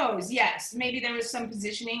suppose, yes. Maybe there was some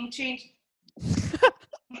positioning change.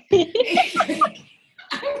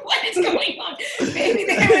 What is going on? Maybe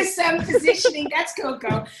there was some positioning. That's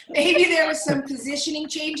Coco. Maybe there was some positioning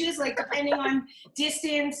changes, like depending on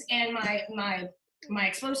distance, and my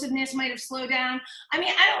explosiveness might have slowed down. I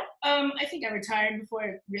mean, I think I retired before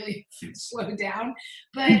I really slowed down.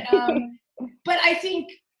 But I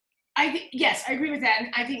think yes, I agree with that. And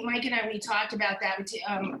I think Mike and we talked about that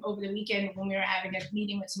over the weekend when we were having a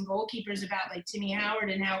meeting with some goalkeepers about like Timmy Howard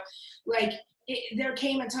and how like there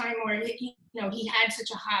came a time where he had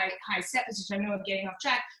such a high set position. I know I'm getting off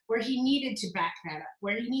track, where he needed to back that up,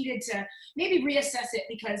 where he needed to maybe reassess it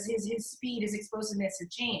because his speed, his explosiveness had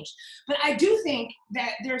changed. But I do think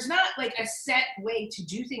that there's not like a set way to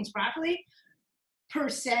do things properly per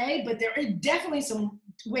se, but there are definitely some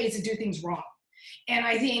ways to do things wrong. And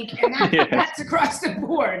I think, that's across the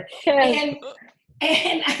board. And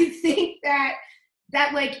I think that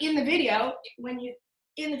like in the video, when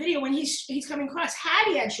he's coming across, had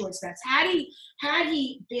he had short steps, had he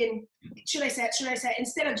been, should I set,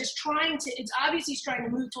 instead of just trying to, it's obvious he's trying to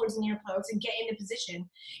move towards the near post and get into position.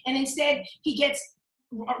 And instead he gets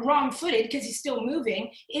wrong-footed because he's still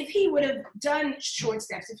moving. If he would have done short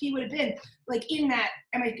steps, if he would have been like in that,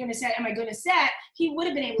 am I going to set, he would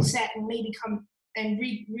have been able to set and maybe come and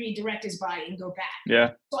redirect his body and go back. Yeah.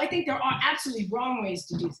 So I think there are absolutely wrong ways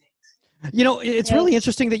to do things. You know, it's really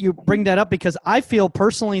interesting that you bring that up, because I feel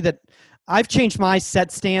personally that I've changed my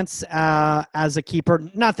set stance as a keeper.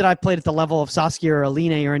 Not that I've played at the level of Saskia or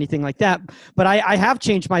Aline or anything like that, but I have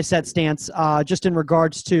changed my set stance just in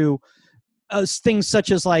regards to things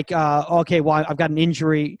such as like, okay, well, I've got an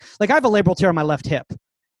injury. Like I have a labral tear on my left hip.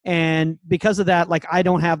 And because of that, like I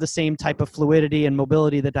don't have the same type of fluidity and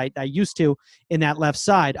mobility that I used to in that left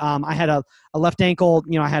side. I had a left ankle,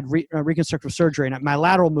 I had reconstructive surgery, and my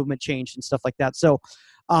lateral movement changed and stuff like that. So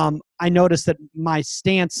I noticed that my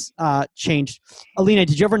stance changed. Aline,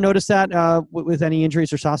 did you ever notice that with any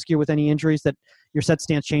injuries, or Saskia with any injuries, that your set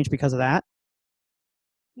stance changed because of that?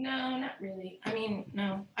 No, not really. I mean,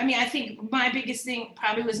 no. I mean, I think my biggest thing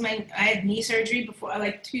probably was I had knee surgery before,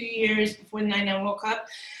 like 2 years before the 99 World Cup.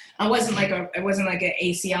 It wasn't like an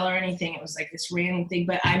ACL or anything. It was like this random thing.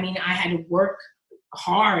 But I mean, I had to work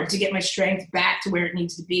hard to get my strength back to where it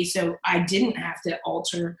needs to be. So I didn't have to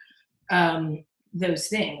alter those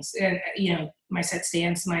things. And, my set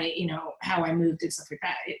stance, my, how I moved and stuff like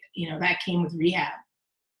that. That came with rehab.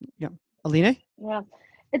 Yeah. Aline? Yeah.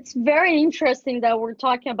 It's very interesting that we're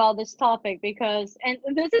talking about this topic because, and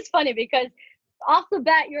this is funny because off the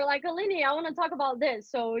bat, you're like, Aline, I want to talk about this.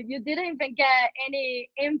 So you didn't even get any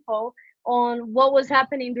info on what was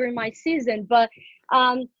happening during my season. But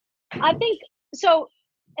I think, so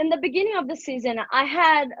in the beginning of the season, I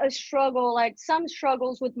had a struggle, like some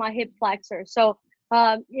struggles with my hip flexor. So,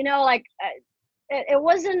 it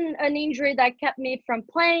wasn't an injury that kept me from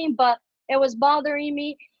playing, but it was bothering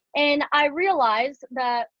me. And I realized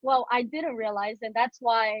that, I didn't realize, and that's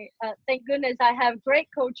why, thank goodness, I have great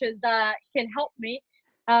coaches that can help me.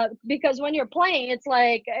 Because when you're playing, it's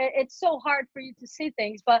like, it's so hard for you to see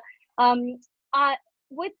things. But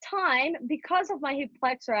with time, because of my hip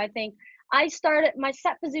flexor, I think my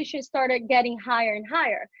set position started getting higher and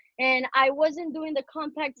higher. And I wasn't doing the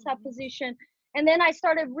compact set position. And then I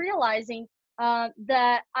started realizing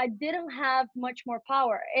that I didn't have much more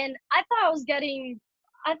power. And I thought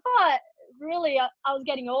really I was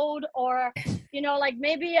getting old, or you know, like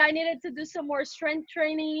maybe I needed to do some more strength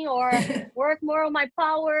training or work more on my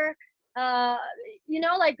power. You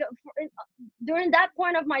know, like during that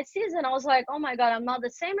point of my season, I was like, oh my God, I'm not the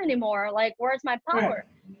same anymore. Like, where's my power?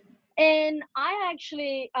 And I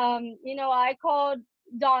actually, you know, I called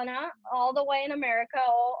Donna all the way in America,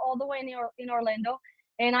 all the way in Orlando.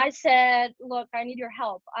 And I said, look, I need your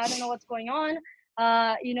help. I don't know what's going on.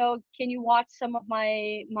 You know, can you watch some of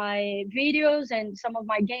my videos and some of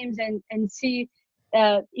my games and see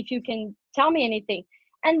if you can tell me anything?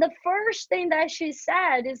 And the first thing that she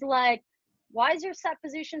said is like, why is your set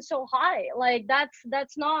position so high? Like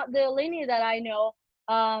that's not the linear that I know.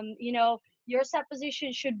 You know, your set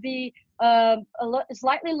position should be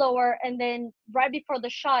slightly lower, and then right before the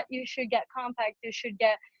shot, you should get compact. You should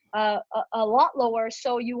get a lot lower,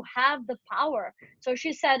 so you have the power. So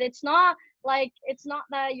she said, it's not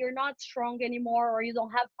that you're not strong anymore or you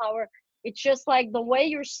don't have power. It's just like the way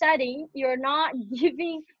you're setting, you're not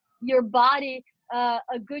giving your body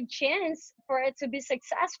a good chance for it to be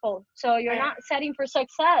successful. So you're not setting for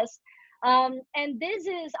success. And this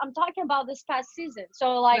is, I'm talking about this past season.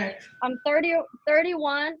 So like I'm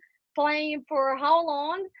 31, playing for how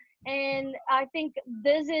long? And I think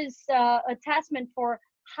this is a testament for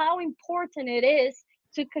how important it is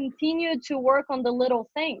to continue to work on the little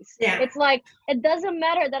things. It's like, it doesn't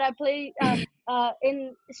matter that I play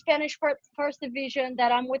in Spanish first division,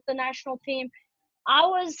 that I'm with the national team.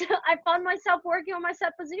 I found myself working on my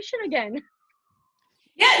set position again.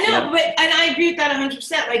 But and I agree with that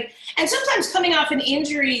 100%. Like, and sometimes coming off an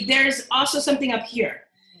injury, there's also something up here.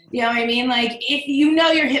 You know what I mean? Like, if you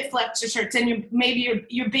know your hip flexor hurts and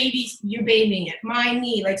you're babying it, my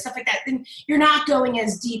knee, like stuff like that, then you're not going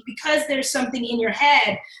as deep because there's something in your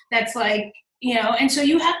head that's like, you know, and so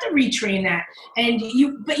you have to retrain that.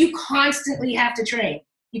 But you constantly have to train.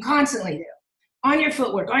 You constantly do. On your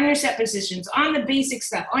footwork, on your set positions, on the basic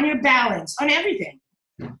stuff, on your balance, on everything.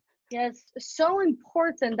 Yes, so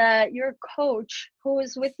important that your coach, who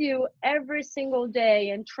is with you every single day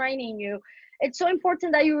and training you, it's so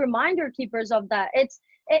important that you remind your keepers of that.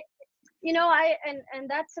 You know, and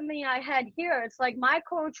that's something I had here. It's like my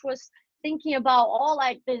coach was thinking about all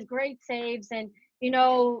like these great saves and, you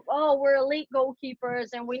know, oh, we're elite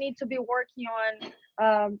goalkeepers and we need to be working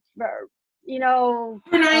on, you know,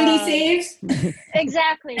 90 saves.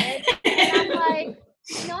 Exactly. And I'm like,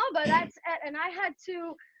 no, but that's, and I had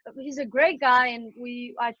to. He's a great guy, and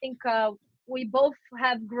I think we both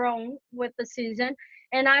have grown with the season.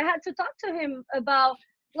 And I had to talk to him about,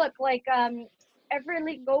 look, like every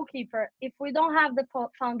elite goalkeeper, if we don't have the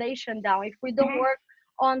foundation down, if we don't work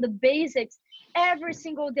on the basics every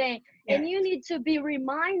single day, and you need to be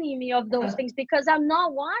reminding me of those things because I'm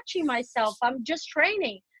not watching myself, I'm just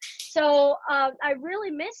training. So I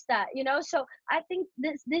really miss that, you know. So I think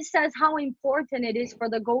this says how important it is for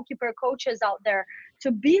the goalkeeper coaches out there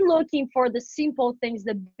to be looking for the simple things,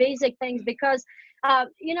 the basic things, because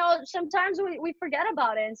you know, sometimes we forget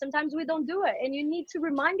about it and sometimes we don't do it, and you need to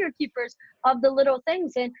remind your keepers of the little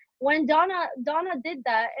things. And when Donna did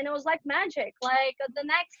that, and it was like magic. Like the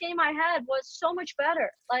next game I had was so much better.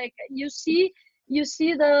 Like you see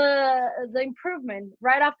the improvement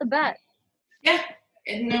right off the bat.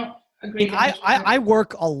 No, agreed. I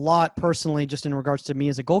work a lot personally, just in regards to me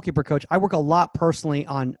as a goalkeeper coach. I work a lot personally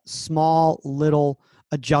on small little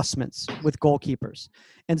adjustments with goalkeepers.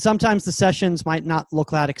 And sometimes the sessions might not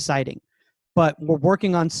look that exciting, but we're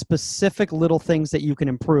working on specific little things that you can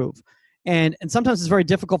improve. And sometimes it's very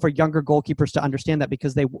difficult for younger goalkeepers to understand that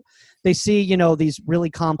because they see, you know, these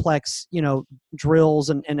really complex, you know, drills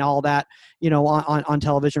and all that, you know, on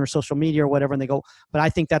television or social media or whatever. And they go, but I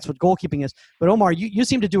think that's what goalkeeping is. But Omar, you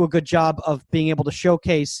seem to do a good job of being able to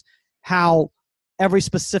showcase how every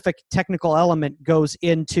specific technical element goes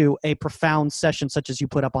into a profound session such as you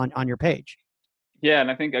put up on your page. Yeah,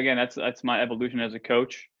 and I think, again, that's my evolution as a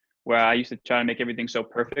coach, where I used to try to make everything so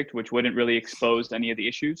perfect, which wouldn't really expose any of the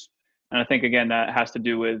issues. And I think, again, that has to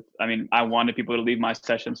do with, I mean, I wanted people to leave my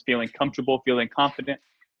sessions feeling comfortable, feeling confident,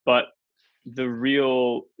 but the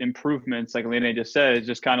real improvements, like Elena just said, is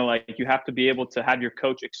just kind of like you have to be able to have your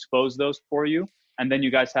coach expose those for you. And then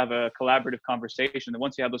you guys have a collaborative conversation. And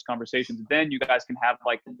once you have those conversations, then you guys can have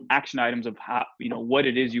like action items of how, you know, what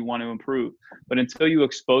it is you want to improve. But until you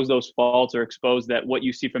expose those faults or expose that what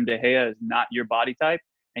you see from De Gea is not your body type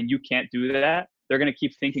and you can't do that, they're going to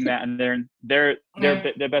keep thinking that, and their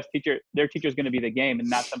best teacher, their teacher is going to be the game and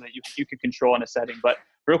not something that you can control in a setting. But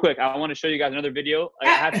real quick, I want to show you guys another video. I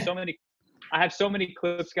have so many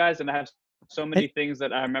clips, guys, and I have so many things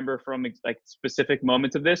that I remember from like specific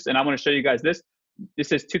moments of this, and I want to show you guys this.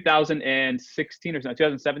 This is 2016 or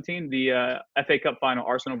 2017, the FA Cup final,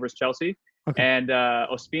 Arsenal versus Chelsea. Okay. And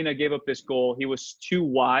Ospina gave up this goal. He was too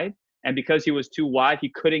wide. And because he was too wide, he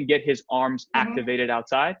couldn't get his arms activated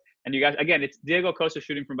outside. And you guys, again, it's Diego Costa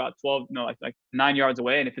shooting from about 9 yards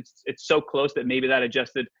away. And if it's so close that maybe that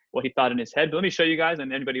adjusted what he thought in his head. But let me show you guys,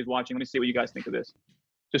 and anybody who's watching, let me see what you guys think of this.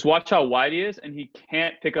 Just watch how wide he is, and he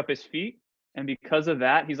can't pick up his feet. And because of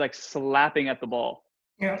that, he's like slapping at the ball.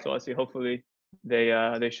 Yeah. So let's see. Hopefully they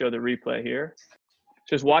show the replay here.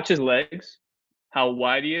 Just watch his legs, how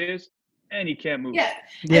wide he is, and he can't move. Yeah.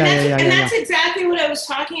 Yeah, And that's exactly what I was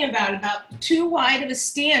talking about too wide of a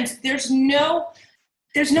stance. There's no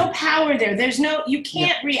power there. You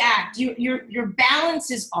can't react. Your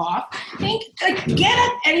balance is off. Get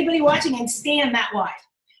up, anybody watching, and stand that wide.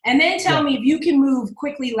 And then tell me if you can move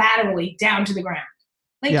quickly laterally down to the ground.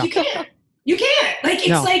 You can't. You can't.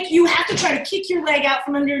 It's like you have to try to kick your leg out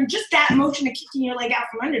from under, and just that motion of kicking your leg out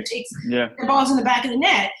from under takes the balls in the back of the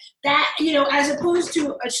net. That, as opposed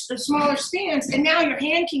to a smaller stance, and now your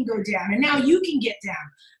hand can go down, and now you can get down.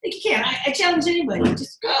 You can't. I challenge anybody.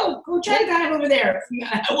 Just go try to dive over there if you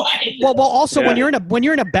got wide. Well, also when you're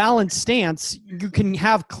in a balanced stance, you can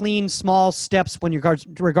have clean, small steps when you're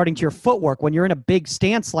regarding to your footwork. When you're in a big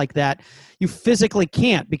stance like that, you physically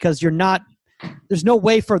can't, because you're not. There's no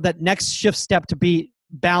way for that next shift step to be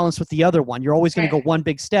balanced with the other one. You're always going to go one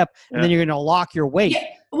big step, and then you're going to lock your weight. Yeah.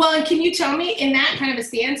 Well, and can you tell me, in that kind of a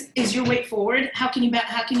stance, is your weight forward? How can you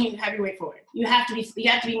have your weight forward? You have to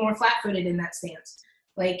be more flat-footed in that stance,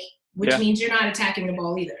 which means you're not attacking the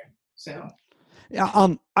ball either. So.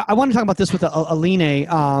 I want to talk about this with Aline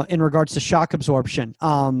in regards to shock absorption.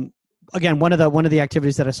 Again, one of the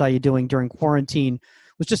activities that I saw you doing during quarantine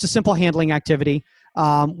was just a simple handling activity.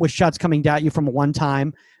 With shots coming at you from one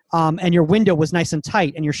time, and your window was nice and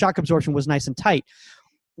tight, and your shock absorption was nice and tight.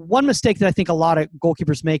 One mistake that I think a lot of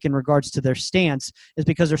goalkeepers make in regards to their stance is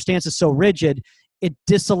because their stance is so rigid, it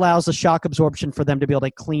disallows the shock absorption for them to be able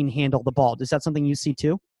to clean handle the ball. Is that something you see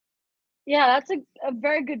too? Yeah, that's a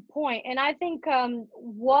very good point. And I think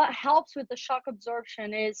what helps with the shock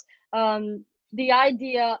absorption is the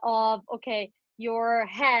idea of, okay, your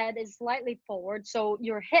head is slightly forward, so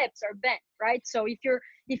your hips are bent, right? So if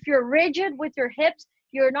you're rigid with your hips,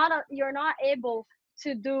 you're not able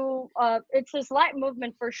to do it's a slight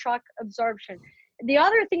movement for shock absorption. The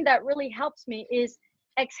other thing that really helps me is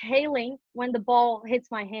exhaling when the ball hits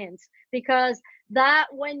my hands, because that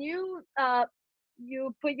when you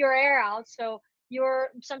put your air out, so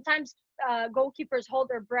sometimes goalkeepers hold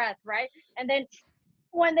their breath, right? And then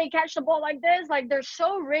when they catch the ball like this, they're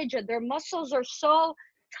so rigid, their muscles are so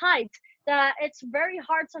tight that it's very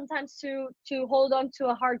hard sometimes to hold on to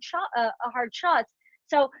a hard shot.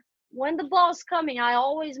 So when the ball's coming, I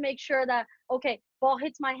always make sure that, okay, ball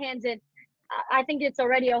hits my hands, and I think it's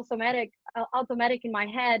already automatic in my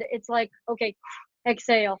head. It's like, okay,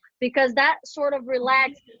 exhale, because that sort of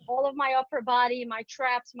relaxes all of my upper body, my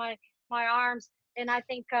traps, my arms, and I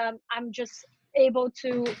think I'm just able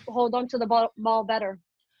to hold on to the ball better.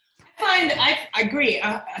 I agree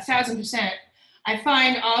 1,000%. I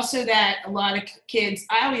find also that a lot of kids,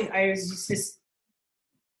 I always use this,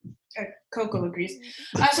 Coco agrees.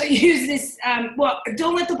 I also use this,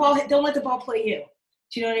 don't let the ball play you.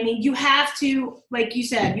 Do you know what I mean? You have to, like you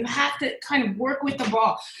said, you have to kind of work with the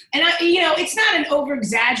ball. And, it's not an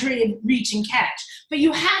over-exaggerated reach and catch, but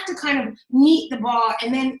you have to kind of meet the ball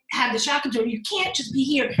and then have the shock absorber. You can't just be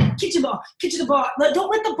here, get to the ball. Don't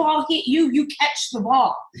let the ball hit you. You catch the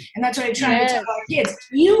ball. And that's what I try to tell our kids.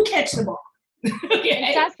 You catch the ball.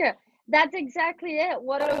 Okay? Saskia, that's exactly it.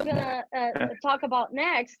 What I was going to talk about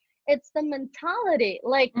next, it's the mentality.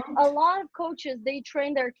 A lot of coaches, they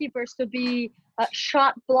train their keepers to be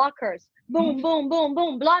shot blockers. Boom, boom, boom,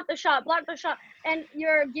 boom. Block the shot. And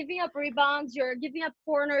you're giving up rebounds. You're giving up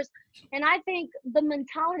corners. And I think the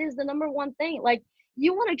mentality is the number one thing.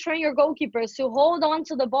 You want to train your goalkeepers to hold on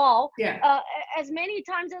to the ball as many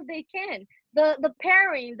times as they can. The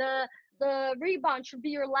pairing, the rebound should be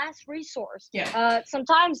your last resource.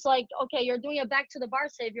 Sometimes, okay, you're doing a back to the bar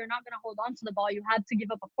save. You're not going to hold on to the ball. You have to give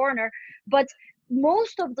up a corner. But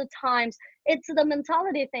most of the times, it's the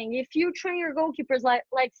mentality thing. If you train your goalkeepers like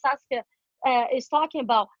Saskia is talking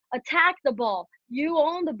about, attack the ball. You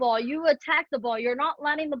own the ball. You attack the ball. You're not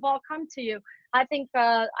letting the ball come to you. I think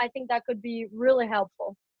that could be really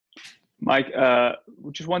helpful. Mike,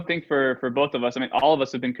 just one thing for both of us. I mean, all of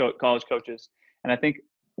us have been college coaches, and I think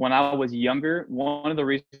when I was younger, one of the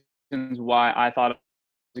reasons why I thought I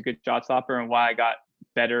was a good shot stopper and why I got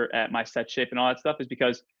better at my set shape and all that stuff is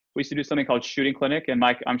because we used to do something called shooting clinic. And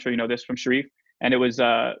Mike, I'm sure you know this from Sharif. And it was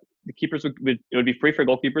the keepers it would be free for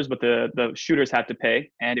goalkeepers, but the shooters had to pay,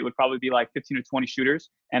 and it would probably be like 15 or 20 shooters,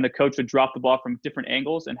 and the coach would drop the ball from different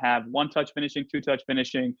angles and have 1-touch finishing, 2-touch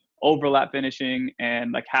finishing, overlap finishing,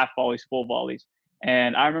 and like half volleys, full volleys.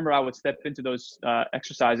 And I remember I would step into those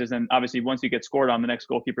exercises, and obviously once you get scored on, the next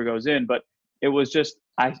goalkeeper goes in. But it was just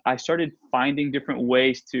I started finding different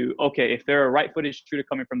ways to, okay, if they're a right-footed shooter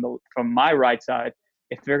coming from my right side,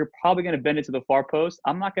 if they're probably going to bend it to the far post,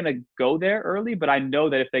 I'm not going to go there early, but I know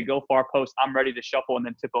that if they go far post, I'm ready to shuffle and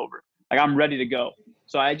then tip over. Like, I'm ready to go.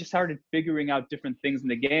 So I just started figuring out different things in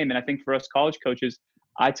the game. And I think for us college coaches,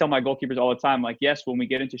 I tell my goalkeepers all the time, like, yes, when we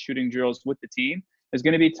get into shooting drills with the team, there's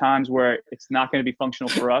going to be times where it's not going to be functional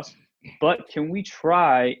for us, but can we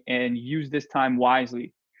try and use this time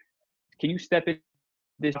wisely? Can you step in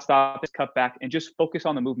this, stop, this, cut back, and just focus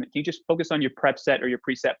on the movement? Can you just focus on your prep set or your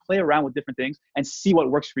preset, play around with different things and see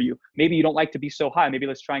what works for you? Maybe you don't like to be so high. Maybe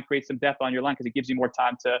let's try and create some depth on your line because it gives you more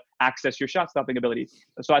time to access your shot stopping ability.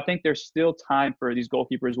 So I think there's still time for these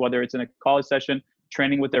goalkeepers, whether it's in a college session,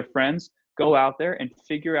 training with their friends, go out there and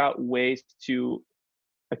figure out ways to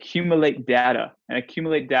accumulate data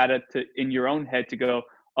to in your own head to go,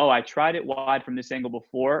 oh, I tried it wide from this angle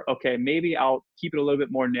before. Okay, maybe I'll keep it a little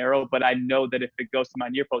bit more narrow, but I know that if it goes to my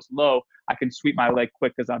near post low, I can sweep my leg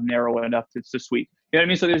quick because I'm narrow enough to sweep. You know what I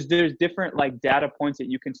mean? So there's different like data points that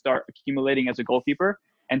you can start accumulating as a goalkeeper.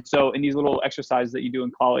 And so in these little exercises that you do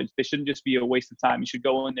in college, they shouldn't just be a waste of time. You should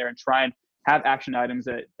go in there and try and have action items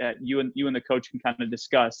that you and the coach can kind of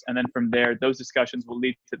discuss. And then from there, those discussions will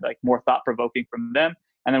lead to like more thought-provoking from them.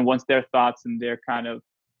 And then once their thoughts and their kind of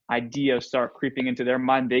ideas start creeping into their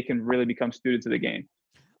mind, they can really become students of the game.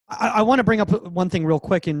 I want to bring up one thing real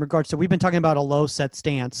quick in regards to, we've been talking about a low set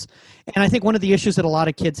stance. And I think one of the issues that a lot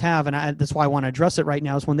of kids have, and that's why I want to address it right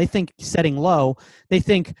now, is when they think setting low, they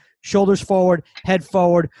think shoulders forward, head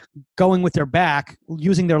forward, going with their back,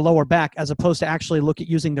 using their lower back, as opposed to actually look at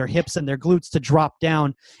using their hips and their glutes to drop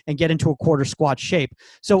down and get into a quarter squat shape.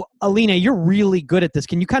 So Alina, you're really good at this.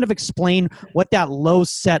 Can you kind of explain what that low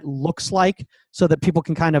set looks like so that people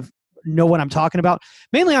can kind of know what I'm talking about?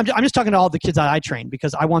 Mainly, I'm just talking to all the kids that I train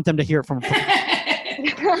because I want them to hear it from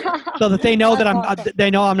so that they know that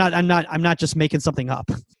I'm not just making something up.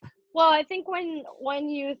 Well, I think when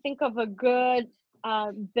you think of a good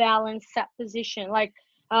balanced set position, like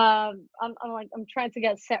I'm trying to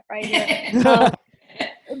get set right here.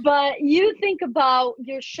 But you think about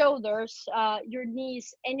your shoulders, your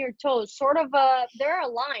knees, and your toes. Sort of they're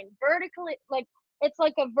aligned vertically, like. It's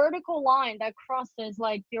like a vertical line that crosses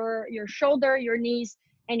like your shoulder, your knees,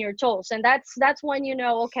 and your toes. And that's when you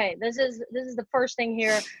know, okay, this is the first thing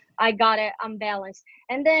here. I got it. I'm balanced.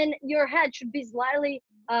 And then your head should be slightly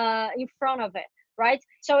in front of it, right?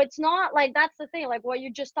 So it's not like, that's the thing, like what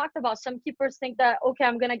you just talked about. Some keepers think that, okay,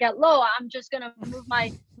 I'm gonna get low, I'm just gonna move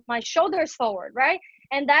my shoulders forward, right?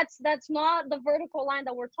 And that's not the vertical line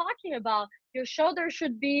that we're talking about. Your shoulders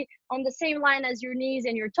should be on the same line as your knees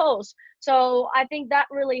and your toes. So I think that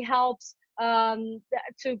really helps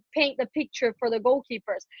to paint the picture for the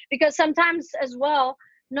goalkeepers. Because sometimes as well,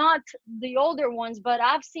 not the older ones, but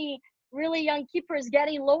I've seen really young keepers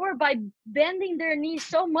getting lower by bending their knees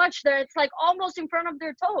so much that it's like almost in front of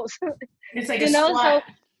their toes. It's like squat.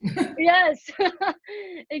 So yes,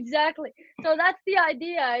 exactly. So that's the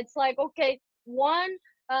idea. It's like, okay, one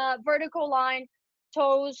vertical line,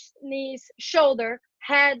 toes, knees, shoulder,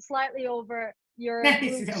 head slightly over, your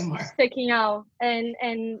glutes sticking out, and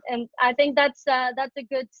I think that's a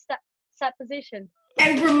good set position.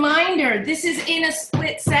 And reminder, this is in a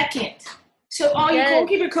split second. So all you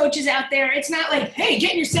goalkeeper coaches out there, it's not like, hey,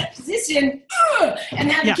 get in your set position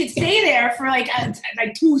and have the kids stay there for like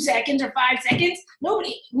 2 seconds or 5 seconds.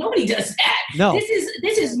 Nobody does that. No.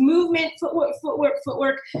 This is movement,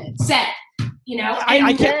 footwork, set. You know,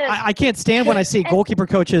 I can't stand when I see goalkeeper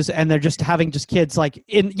coaches and they're just having kids like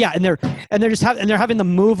and they're having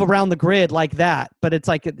them move around the grid like that, but it's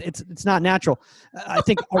like it's not natural. I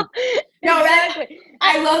think exactly.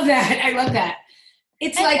 I love that.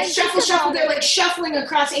 It's like shuffle. They're like shuffling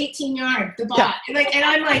across 18 yards, the ball. Yeah. And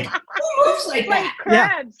I'm like, who moves like that?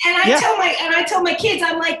 Crabs. And I tell my kids,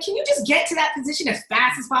 I'm like, can you just get to that position as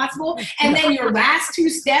fast as possible? And then your last 2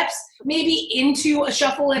 steps, maybe into a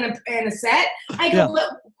shuffle and a set. I go,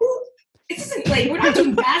 this isn't like, we're not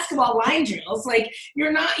doing basketball line drills. Like,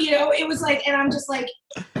 you're not, it was like, and I'm just like,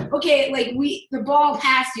 okay, like the ball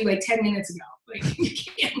passed you like 10 minutes ago. Like, you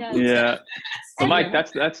can't move so fast. So Mike,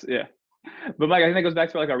 that's yeah. But Mike, I think that goes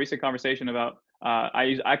back to like our recent conversation about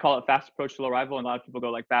I call it fast approach, slow arrival, and a lot of people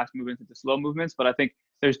go like fast movements into slow movements. But I think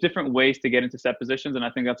there's different ways to get into set positions. And I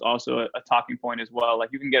think that's also a talking point as well. Like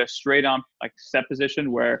you can get a straight on like set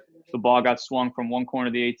position where the ball got swung from one corner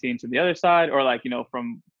of the 18 to the other side, or like,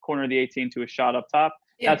 from corner of the 18 to a shot up top.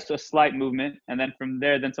 Yeah. That's a slight movement. And then from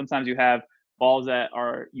there, then sometimes you have balls that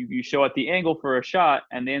are, you show at the angle for a shot,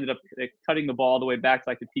 and they ended up cutting the ball all the way back to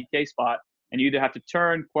like the PK spot. And you either have to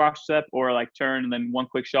turn, cross step, or like turn and then one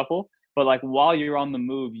quick shuffle. But like while you're on the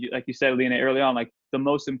move, like you said, Lena, early on, like the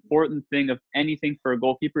most important thing of anything for a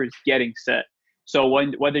goalkeeper is getting set. So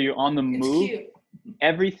whether you're on the move,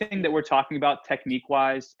 everything that we're talking about technique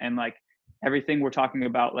wise, and like everything we're talking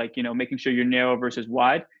about, like, making sure you're narrow versus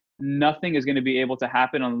wide, nothing is going to be able to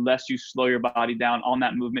happen unless you slow your body down on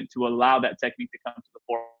that movement to allow that technique to come to the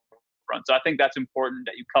forefront. So I think that's important,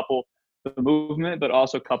 that you couple the movement, but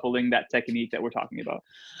also coupling that technique that we're talking about.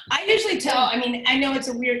 I usually tell, I know it's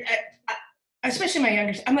a weird, especially my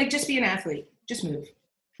younger, I'm like, just be an athlete, just move,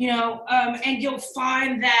 and you'll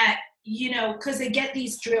find that, because they get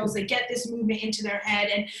these drills, they get this movement into their head,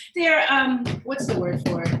 and they're, what's the word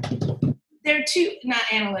for it? They're too, not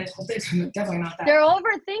analytical, they're definitely not that. They're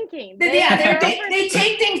overthinking.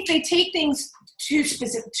 They take things too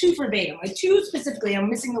specific, too verbatim, like too specifically. I'm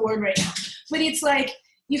missing the word right now, but it's like,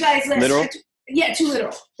 you guys, literal? Yeah, too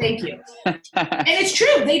literal. Thank you. And it's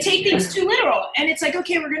true. They take things too literal, and it's like,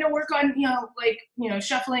 okay, we're gonna work on,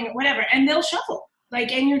 shuffling or whatever, and they'll shuffle.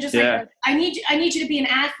 Like, and you're just like, I need you to be an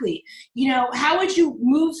athlete. How would you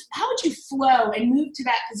move? How would you flow and move to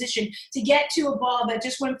that position to get to a ball that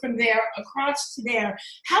just went from there across to there?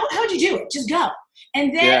 How would you do it? Just go.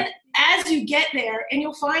 And then as you get there, and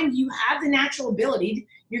you'll find you have the natural ability,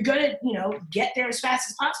 you're going to, get there as fast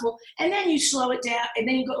as possible. And then you slow it down, and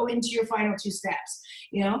then you go into your final two steps,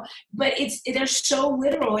 But they're so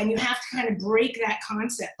literal, and you have to kind of break that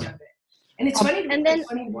concept of it. And it's funny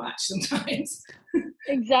to watch sometimes.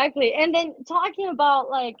 Exactly. And then talking about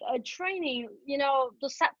like training, the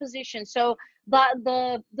set position. So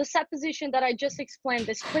the set position that I just explained,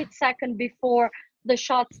 the split second before the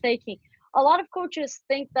shot's taking. A lot of coaches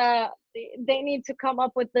think that they need to come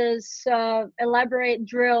up with this elaborate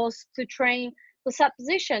drills to train the set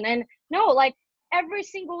position. And no, like every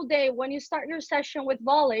single day when you start your session with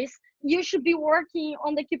volleys, you should be working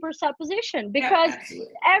on the keeper set position, because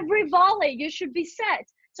every volley you should be set.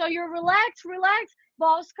 So you're relaxed,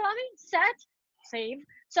 ball's coming, set, save.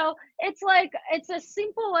 So it's as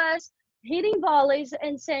simple as hitting volleys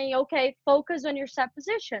and saying, okay, focus on your set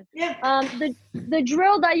position. Yeah. The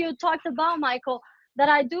drill that you talked about, Michael, that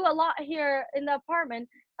I do a lot here in the apartment.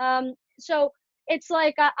 So it's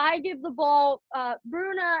like I give the ball,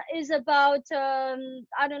 Bruna is about,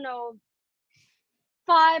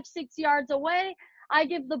 5-6 yards away. I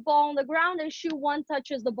give the ball on the ground and she one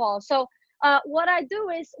touches the ball. So what I do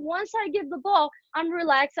is once I give the ball, I'm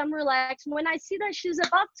relaxed. When I see that she's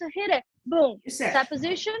about to hit it, boom, set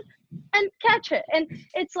position and catch it. And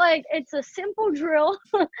it's like, it's a simple drill.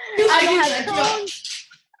 I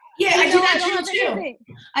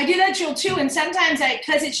do that drill too. And sometimes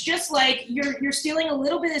because it's just like you're stealing a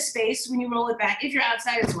little bit of space when you roll it back, if you're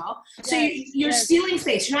outside as well. So you're stealing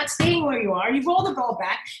space. You're not staying where you are. You roll the ball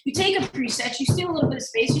back. You take a preset. You steal a little bit of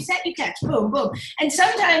space. You set, you catch. Boom, boom. And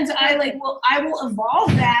sometimes I will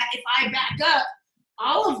evolve that. If I back up,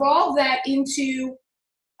 I'll evolve that into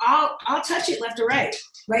I'll touch it left or right.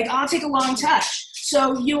 Like I'll take a long touch.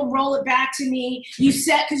 So you'll roll it back to me. You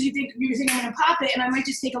set because you think I'm gonna pop it, and I might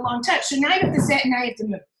just take a long touch. So now you have to set, and now you have to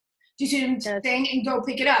move. Do you see what I'm saying? And go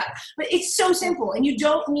pick it up. But it's so simple, and you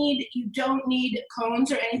don't need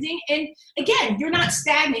cones or anything. And again, you're not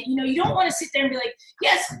stagnant. You don't want to sit there and be like,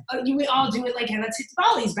 yes, we all do it. Like, hey, let's hit the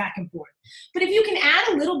volleys back and forth. But if you can add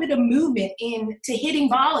a little bit of movement into hitting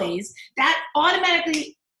volleys, that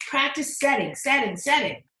automatically practice setting.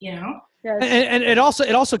 Yes. And it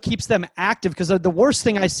also keeps them active, because the worst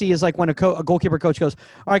thing I see is like when a goalkeeper coach goes,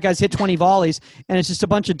 all right, guys, hit 20 volleys, and it's just a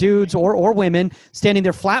bunch of dudes or women standing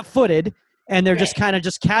there flat-footed, and they're just kind of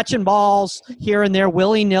just catching balls here and there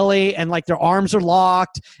willy-nilly, and like their arms are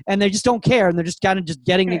locked, and they just don't care, and they're just kind of just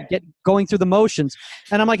going through the motions.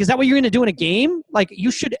 And I'm like, is that what you're going to do in a game? Like,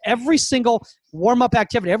 you should, every single warm-up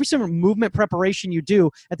activity, every single movement preparation you do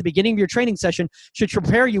at the beginning of your training session should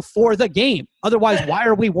prepare you for the game. Otherwise, why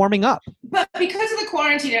are we warming up? But because of the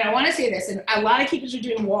quarantine, and I want to say this, and a lot of keepers are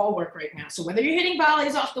doing wall work right now. So whether you're hitting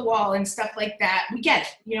volleys off the wall and stuff like that, we get it.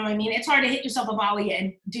 You know what I mean? It's hard to hit yourself a volley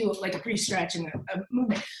and do like a pre-stretch and a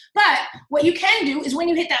movement. But what you can do is when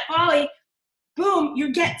you hit that volley, boom,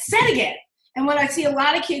 you get set again. And what I see a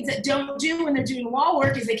lot of kids that don't do when they're doing wall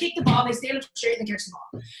work is they kick the ball, they stand up straight, and they catch the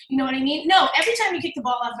ball. You know what I mean? No, every time you kick the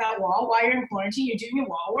ball off that wall while you're in quarantine, you're doing your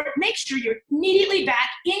wall work, make sure you're immediately back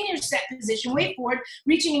in your set position, way forward,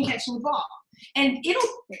 reaching and catching the ball. And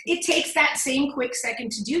it takes that same quick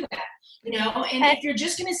second to do that, you know? And if you're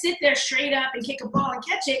just going to sit there straight up and kick a ball and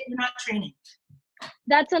catch it, you're not training.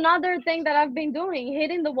 That's another thing that I've been doing,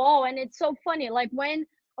 hitting the wall. And it's so funny. Like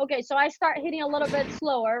so I start hitting a little bit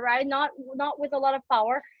slower, right? Not with a lot of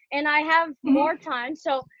power. And I have more time.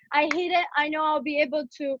 So I hit it. I know I'll be able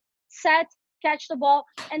to catch the ball.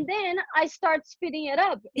 And then I start speeding it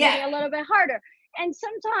up, hitting a little bit harder. And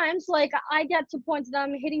sometimes, like, I get to points that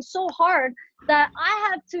I'm hitting so hard that I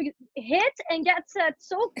have to hit and get set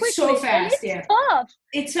so quickly. So fast, and it's tough.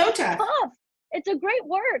 It's so tough. It's a great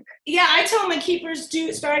work. Yeah, I tell my keepers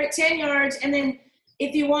do start at 10 yards, and then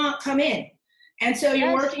if you want, come in. And so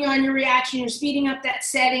you're working on your reaction, you're speeding up that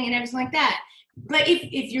setting and everything like that. But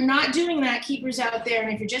if you're not doing that, keepers out there,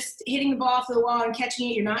 and if you're just hitting the ball off the wall and catching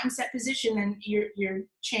it, you're not in set position, then you're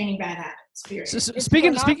chaining bad habits. Period. So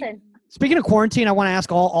speaking of quarantine, I want to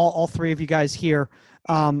ask all three of you guys here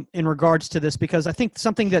in regards to this, because I think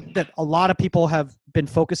something that a lot of people have been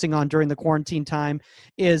focusing on during the quarantine time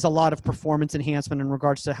is a lot of performance enhancement in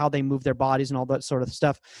regards to how they move their bodies and all that sort of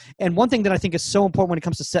stuff. And one thing that I think is so important when it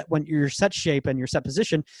comes to when your set shape and your set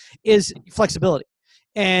position is flexibility.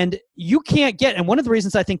 And you can't and one of the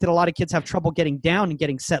reasons I think that a lot of kids have trouble getting down and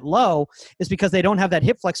getting set low is because they don't have that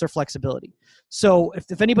hip flexor flexibility. So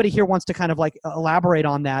if anybody here wants to kind of like elaborate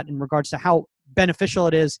on that in regards to how beneficial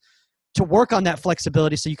it is to work on that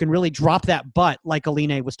flexibility so you can really drop that butt like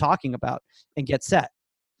Aline was talking about and get set.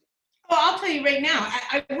 Well, I'll tell you right now,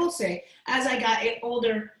 I will say, as I got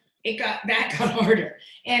older, that got harder.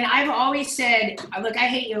 And I've always said, look, I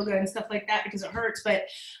hate yoga and stuff like that because it hurts, but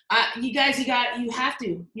you guys, you have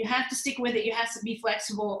to stick with it. You have to be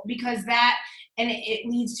flexible, because it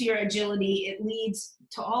leads to your agility. It leads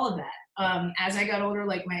to all of that. As I got older,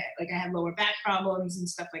 I had lower back problems and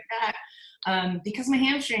stuff like that, because my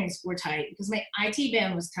hamstrings were tight, because my IT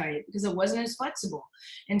band was tight, because it wasn't as flexible.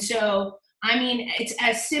 And so, I mean, it's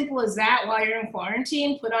as simple as that. While you're in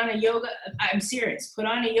quarantine, I'm serious, put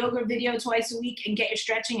on a yoga video twice a week and get your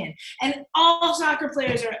stretching in. And all soccer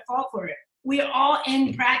players are at fault for it. We all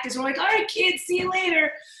end practice. We're like, all right, kids, see you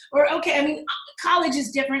later. Or, okay, I mean, college is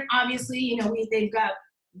different, obviously. You know,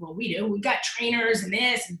 we've got trainers and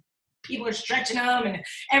this, and people are stretching them, and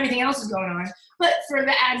everything else is going on. But for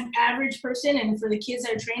the average person and for the kids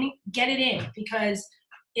that are training, get it in, because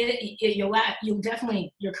you'll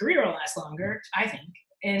definitely, your career will last longer, I think.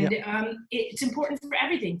 And it's important for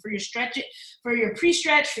everything, for your stretch, for your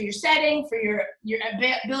pre-stretch, for your setting, for your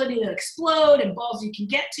ability to explode and balls you can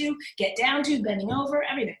get down to, bending over,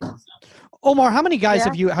 everything. So. Omar, how many guys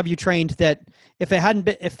have you trained that if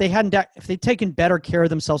they'd taken better care of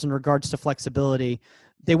themselves in regards to flexibility,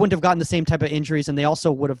 they wouldn't have gotten the same type of injuries, and they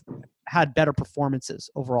also would have had better performances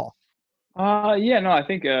overall? I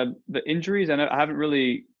think the injuries, and I haven't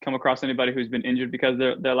really come across anybody who's been injured because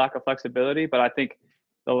their lack of flexibility, but I think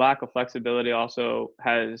the lack of flexibility also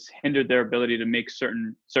has hindered their ability to make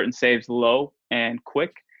certain saves low and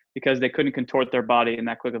quick, because they couldn't contort their body in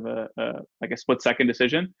that quick of a split second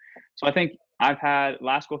decision. So I think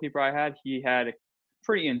last goalkeeper I had, he had a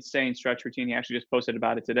pretty insane stretch routine. He actually just posted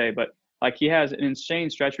about it today, but he has an insane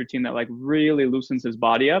stretch routine that really loosens his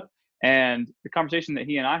body up. And the conversation that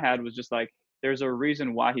he and I had was just there's a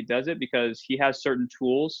reason why he does it, because he has certain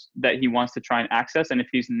tools that he wants to try and access. And if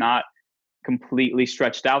he's not completely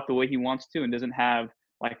stretched out the way he wants to and doesn't have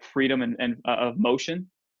freedom and of motion,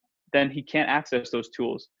 then he can't access those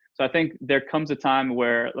tools. So I think there comes a time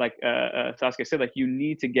where, Saskia said, you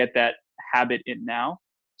need to get that habit in now.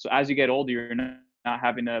 So as you get older, you're not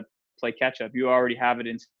having to play catch up. You already have it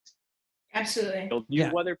in. Absolutely.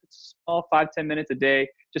 Whether it's small, 5-10 minutes a day,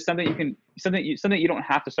 just something you don't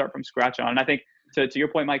have to start from scratch on. And I think to your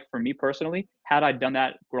point, Mike, for me personally, had I done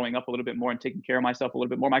that growing up a little bit more and taking care of myself a little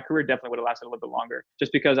bit more, my career definitely would have lasted a little bit longer.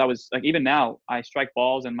 Just because I was even now, I strike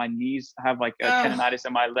balls and my knees have a tendonitis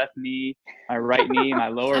in my left knee, my right knee, my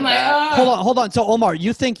lower back. Hold on. So Omar,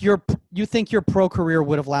 you think your pro career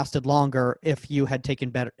would have lasted longer if you had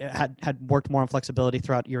had worked more on flexibility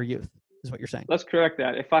throughout your youth? Is what you're saying. Let's correct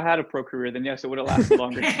that. If I had a pro career, then yes, it would have lasted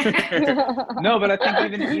longer. No, but I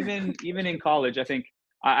think even in college, I think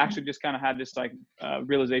I actually just kind of had this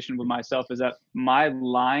realization with myself, is that my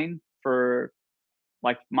line for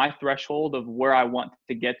my threshold of where I want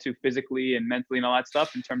to get to physically and mentally and all that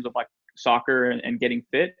stuff in terms of soccer and getting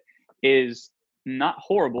fit is not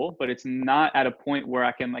horrible, but it's not at a point where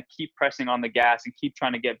I can keep pressing on the gas and keep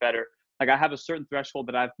trying to get better. Like I have a certain threshold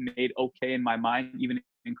that I've made okay in my mind, even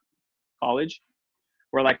in college,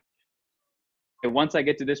 where like once I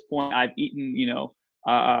get to this point, I've eaten,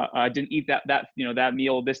 I didn't eat that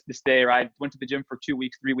meal this day, or I went to the gym for 2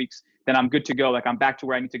 weeks, 3 weeks, then I'm good to go. Like I'm back to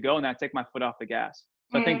where I need to go, and I take my foot off the gas.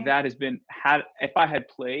 So I think that has been if I had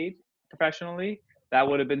played professionally, that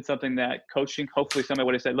would have been something that coaching, hopefully somebody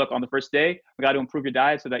would have said, look, on the first day, we got to improve your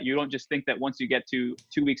diet so that you don't just think that once you get to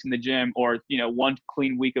 2 weeks in the gym or, 1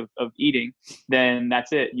 clean week of eating, then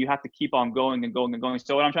that's it. You have to keep on going and going and going.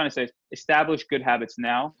 So what I'm trying to say is establish good habits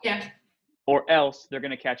now, or else they're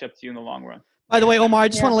going to catch up to you in the long run. By the way, Omar, I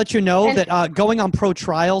just want to let you know that going on pro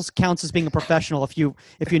trials counts as being a professional if you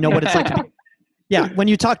know what it's like to be. Yeah, when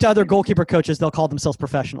you talk to other goalkeeper coaches, they'll call themselves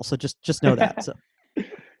professionals. So just know that. So.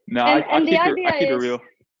 No, I keep it real.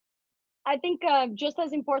 I think just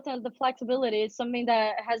as important as the flexibility is something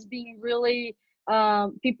that has been really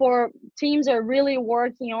teams are really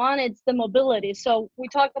working on. It's the mobility. So we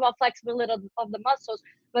talk about flexibility of the muscles,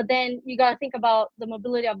 but then you got to think about the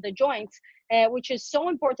mobility of the joints, which is so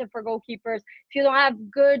important for goalkeepers. If you don't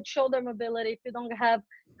have good shoulder mobility, if you don't have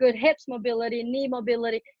good hips mobility, knee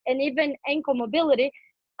mobility, and even ankle mobility,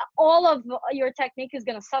 all of your technique is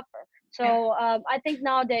going to suffer. So I think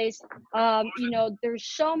nowadays, there's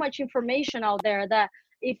so much information out there that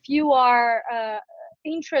if you are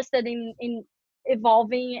interested in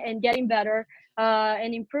evolving and getting better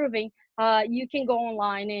and improving, you can go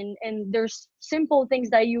online and there's simple things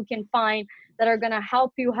that you can find that are going to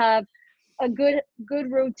help you have a good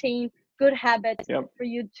routine, good habits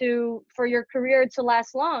for your career to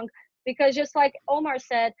last long. Because just like Omar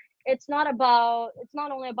said, it's not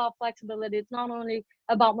only about flexibility, it's not only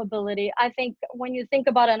about mobility. I think when you think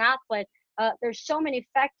about an athlete, there's so many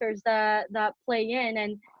factors that play in,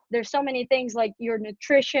 and there's so many things like your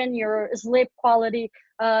nutrition, your sleep quality,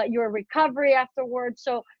 your recovery afterwards.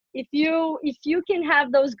 So if you can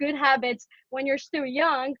have those good habits when you're still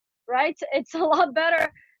young, right, it's a lot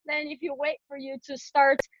better than if you wait for you to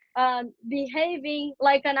start behaving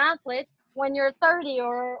like an athlete when you're 30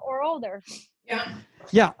 or older.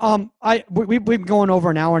 Yeah. We've been going over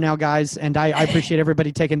an hour now, guys, and I appreciate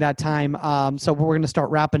everybody taking that time. So we're going to start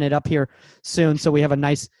wrapping it up here soon, so we have a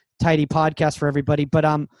nice, tidy podcast for everybody. But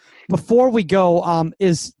before we go,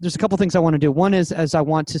 there's a couple things I want to do. One is I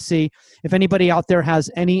want to see if anybody out there has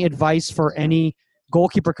any advice for any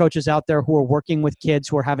goalkeeper coaches out there who are working with kids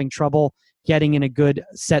who are having trouble getting in a good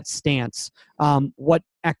set stance. What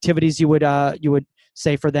activities you would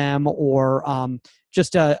say for them, or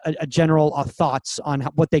just a general thoughts on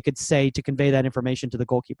what they could say to convey that information to the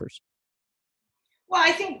goalkeepers. Well,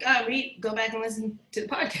 I think go back and listen to the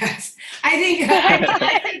podcast. I think that's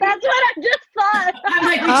what I just thought. I'm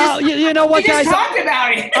like, you know what, guys? We just talked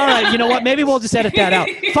about it. All right, you know what? Maybe we'll just edit that out.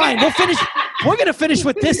 Fine, we'll finish. We're going to finish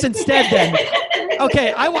with this instead then.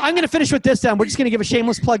 Okay, I'm going to finish with this then. We're just going to give a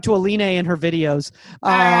shameless plug to Aline and her videos.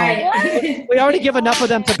 All right. We already give enough of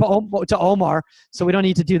them to Omar, so we don't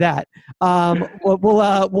need to do that. We'll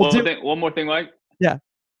do one more thing, Mike. Yeah.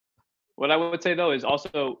 What I would say though is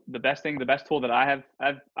also the best tool that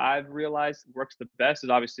I've realized works the best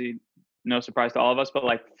is obviously no surprise to all of us, but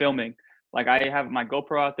like filming. Like I have my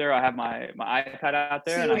GoPro out there, I have my iPad out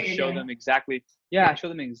there, and I show them exactly. Yeah, I show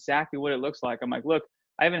them exactly what it looks like. I'm like, look,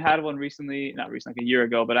 I haven't had one not recently, like a year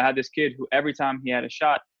ago, but I had this kid who every time he had a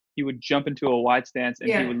shot, he would jump into a wide stance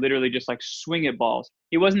and he would literally just like swing at balls.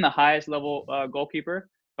 He wasn't the highest level goalkeeper,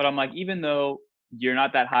 but I'm like, even though you're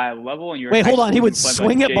not that high level and you're wait, hold on, he would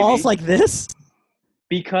swing at balls like this?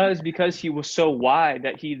 Because he was so wide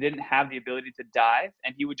that he didn't have the ability to dive,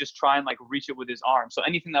 and he would just try and like reach it with his arm. So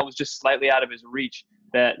anything that was just slightly out of his reach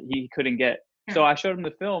that he couldn't get. So I showed him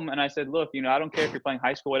the film and I said, look, I don't care if you're playing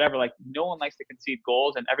high school, whatever, like no one likes to concede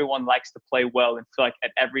goals and everyone likes to play well and feel like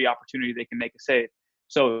at every opportunity they can make a save.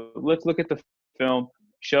 So let's look at the film.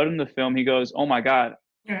 Showed him the film. He goes, oh my God,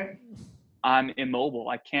 I'm immobile.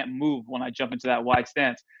 I can't move when I jump into that wide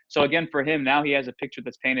stance. So again, for him, now he has a picture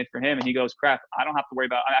that's painted for him and he goes, crap, I have to worry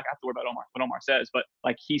about Omar, what Omar says, but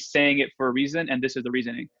like he's saying it for a reason and this is the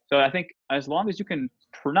reasoning. So I think as long as you can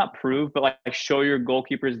not prove, but like show your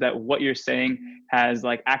goalkeepers that what you're saying has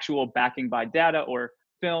like actual backing by data or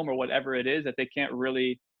film or whatever it is that they can't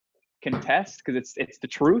really contest because it's the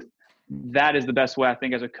truth. That is the best way I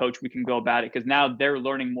think as a coach we can go about it, because now they're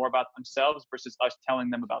learning more about themselves versus us telling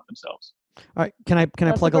them about themselves. All right, can I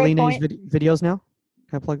plug Aline's videos now?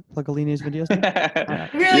 Can I plug Aline's videos now?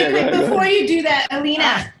 Right. Really quick before you do that,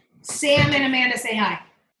 Alina, Sam and Amanda say hi.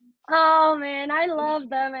 Oh man, I love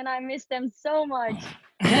them and I miss them so much.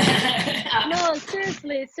 No,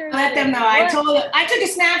 seriously. Let them know. I took a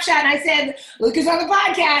snapshot and I said, Luca's on the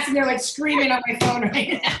podcast, and they're like screaming on my phone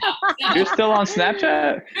right now. You're still on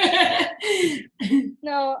Snapchat?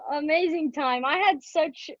 No, amazing time. I had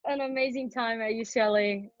such an amazing time at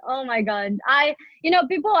UCLA. Oh my God.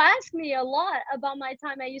 People ask me a lot about my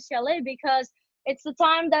time at UCLA because it's the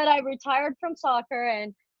time that I retired from soccer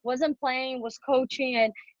and wasn't playing, was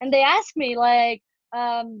coaching, and they ask me like,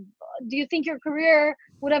 do you think your career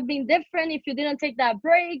would have been different if you didn't take that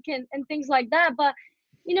break and things like that? But,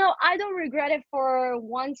 I don't regret it for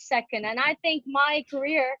 1 second. And I think my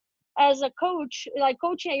career as a coach, like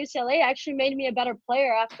coaching at UCLA, actually made me a better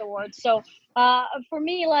player afterwards. So for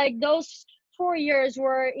me, like those 4 years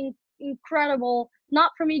were incredible,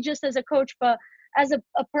 not for me just as a coach, but as a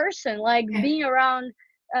person, like being around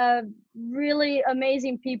really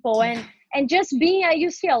amazing people and just being at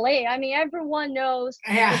UCLA. I mean, everyone knows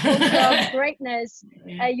the culture of greatness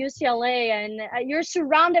at UCLA, and you're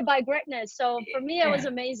surrounded by greatness. So for me, it was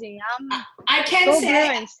amazing. I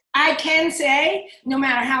can say, no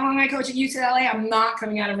matter how long I coach at UCLA, I'm not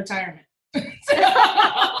coming out of retirement.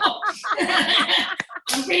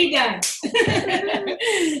 I'm pretty done.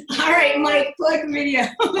 All right, Mike, plug the video.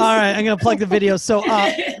 All right, I'm going to plug the video. So,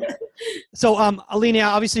 Alina,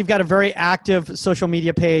 obviously you've got a very active social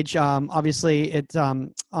media page. Obviously it's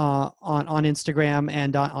on Instagram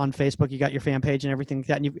and on Facebook. You got your fan page and everything like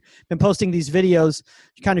that. And you've been posting these videos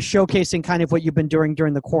kind of showcasing kind of what you've been doing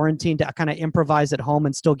during the quarantine to kind of improvise at home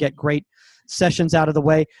and still get great sessions out of the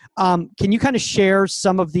way. Can you kind of share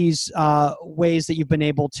some of these ways that you've been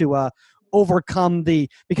able to overcome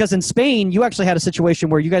because in Spain, you actually had a situation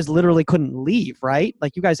where you guys literally couldn't leave, right?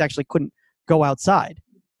 Like you guys actually couldn't go outside.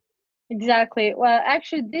 Exactly. Well,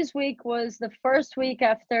 actually, this week was the first week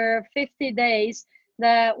after 50 days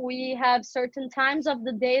that we have certain times of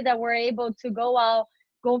the day that we're able to go out,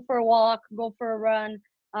 go for a walk, go for a run.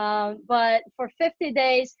 But for 50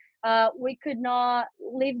 days, we could not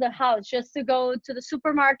leave the house just to go to the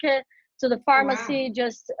supermarket, to the pharmacy,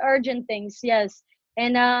 just urgent things. Yes.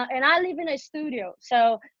 And I live in a studio.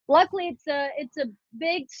 So luckily it's a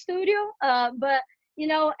big studio, but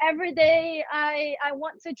every day I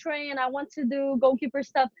want to train, I want to do goalkeeper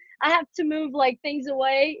stuff. I have to move like things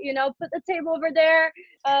away, put the table over there,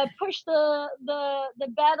 push the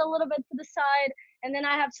bed a little bit to the side, and then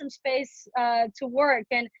I have some space to work.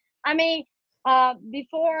 And I mean,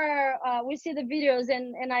 before we see the videos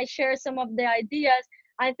and I share some of the ideas,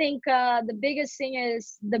 I think the biggest thing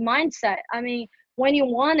is the mindset. I mean, when you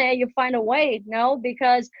want it, you find a way,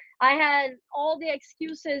 because I had all the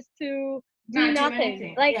excuses to do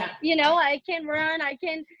nothing. Like, I can run,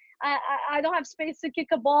 I don't have space to kick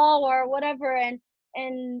a ball or whatever.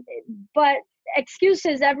 But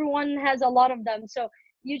excuses, everyone has a lot of them. So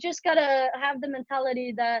you just gotta have the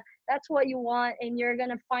mentality that that's what you want and you're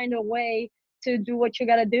gonna find a way to do what you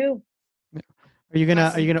gotta do. Are you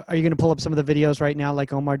gonna pull up some of the videos right now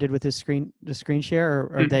like Omar did with his screen share,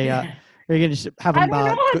 or are they are you gonna just have them? I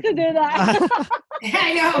don't know how to do that.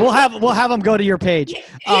 I know. We'll have them go to your page.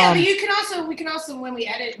 Yeah, but we can also when we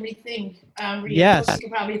edit rethink. Yes, we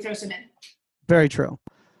can probably throw some in. Very true.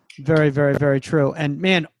 Very, very, very true. And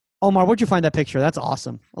man, Omar, where'd you find that picture? That's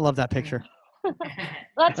awesome. I love that picture.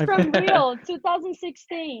 That's from Rio,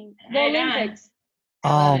 2016, the Olympics.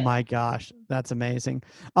 Oh my gosh, that's amazing.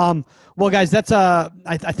 Well, guys, that's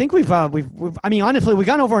I think we've I mean, honestly, we've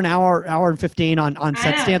gone over an hour and 15 on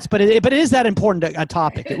set stance, but it is that important a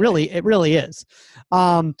topic. It really is.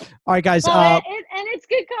 All right, guys. And it's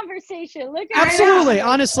good conversation. Look at absolutely,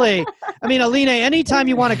 honestly. I mean, Alina, anytime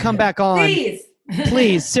you want to come back on,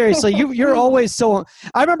 please, seriously, you're always so.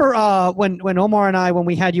 I remember when Omar and I, when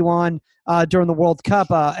we had you on during the World Cup,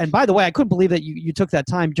 and by the way, I couldn't believe that you took that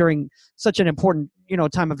time during such an important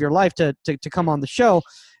time of your life to come on the show,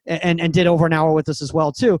 and did over an hour with us as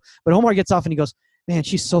well too. But Omar gets off and he goes, "Man,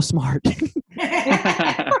 she's so smart."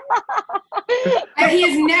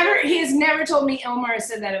 He has never told me Omar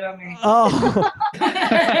said that about me. Oh.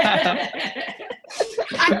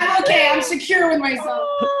 I'm okay. I'm secure with myself.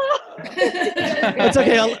 It's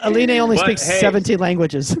okay. Alina only speaks 17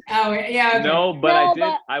 languages. Oh, yeah. Okay. No, but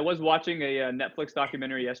I was watching a Netflix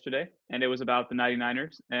documentary yesterday, and it was about the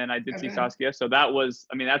 99ers, and I did see Saskia. So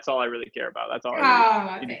that's all I really care about. That's all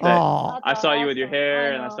I really I saw you with your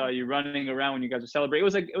hair, and I saw you running around when you guys were celebrating.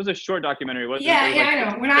 It was a short documentary. It was I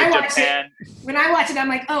know. When I watch it, I'm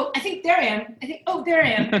like, oh, I think there I am. There I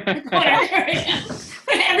am. There I am.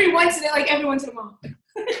 Every once in a while.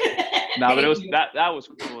 No, but it was that was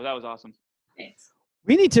cool. That was awesome. Thanks.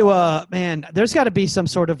 We need to man, there's got to be some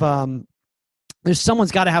sort of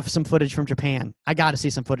Someone's got to have some footage from Japan. I got to see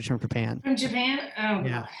some footage from Japan. From Japan? Oh,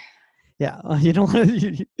 Yeah. Yeah. You don't want to.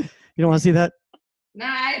 You don't want to see that. No,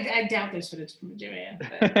 I doubt there's footage from Japan.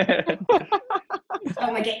 It's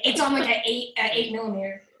on like an 8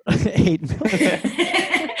 millimeter. 8. All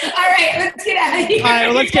right, let's get out of here. All right,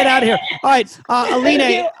 well, let's get out of here. All right,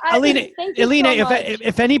 Aline, Thank you so much.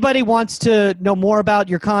 if anybody wants to know more about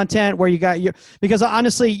your content, where you got your, because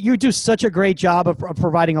honestly, you do such a great job of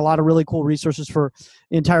providing a lot of really cool resources for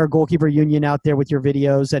the entire goalkeeper union out there with your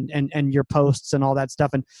videos and your posts and all that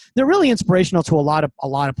stuff, and they're really inspirational to a lot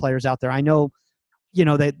of players out there. I know,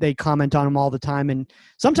 they comment on them all the time, and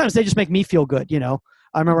sometimes they just make me feel good. I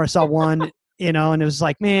remember I saw one. And it was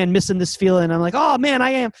like, man, missing this feeling. I'm like, oh man,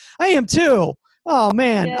 I am too. Oh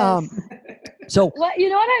man. Yes. So What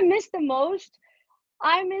I miss the most?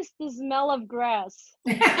 I miss the smell of grass.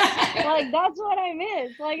 Like that's what I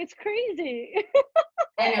miss. Like it's crazy.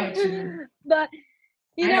 I know what you mean. But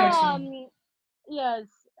I know what you yes.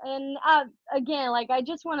 And again, like I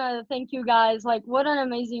just want to thank you guys. Like what an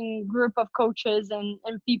amazing group of coaches and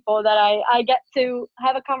people that I get to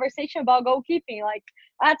have a conversation about goalkeeping. Like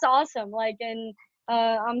that's awesome. Like, and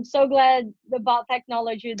I'm so glad about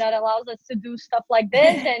technology that allows us to do stuff like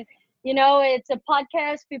this. And it's a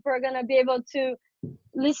podcast. People are gonna be able to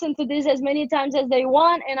listen to this as many times as they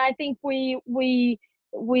want. And I think we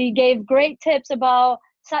gave great tips about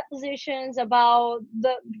set positions, about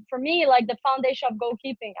for me, like the foundation of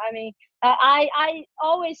goalkeeping. I mean, I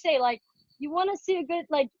always say, like, you want to see a good,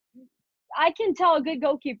 like, I can tell a good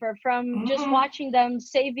goalkeeper from just watching them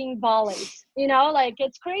saving volleys. Like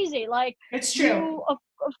it's crazy. Like It's true. of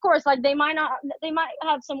course, like they might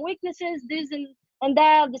have some weaknesses, this and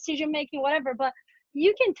that, decision making, whatever. But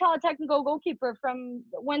you can tell a technical goalkeeper from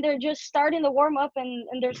when they're just starting the warm up and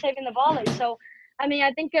they're saving the volley. So, I mean,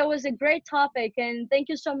 I think it was a great topic, and thank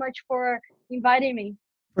you so much for inviting me.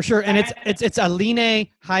 for sure, and it's Aline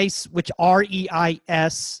Heiss, which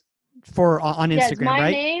REIS on Instagram, Yes, my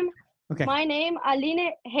right? name. Okay. My name,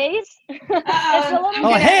 Aline Hayes. It's a I'm little Oh,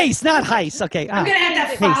 gonna- Heiss, not Heiss. Okay. I'm gonna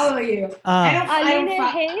have to follow you. I Aline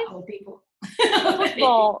don't Hayes. follow people.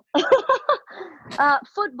 Football.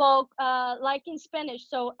 Football, like in Spanish.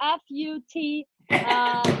 So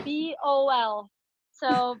FUTBOL.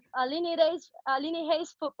 So Aline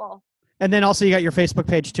Hayes football. And then also you got your Facebook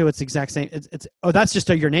page too. It's the exact same. It's that's just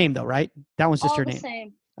your name though, right? That one's just All your the name.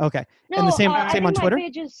 same. Okay. No, And the same I same on think Twitter? My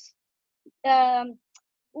page is,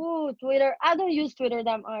 Twitter. I don't use Twitter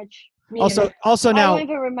that much. Me Also either. I now don't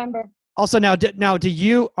even remember. are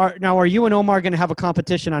you and Omar going to have a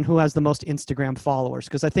competition on who has the most Instagram followers?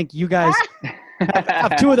 Because I think you guys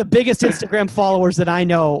have two of the biggest Instagram followers that I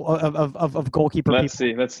know of goalkeeper Let's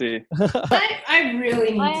people. see. I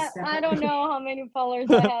really need to step I up. don't know how many followers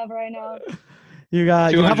I have right now. You have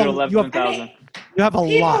a 211,000. you have a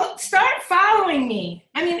People, lot. start following me.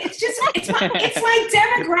 I mean, it's my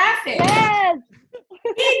demographic. Yes.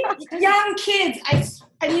 Young kids.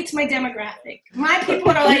 I need to my demographic. My people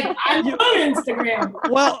are like, I'm on Instagram.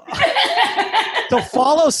 Well, so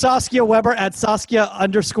follow Saskia Weber at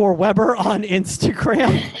Saskia_Weber on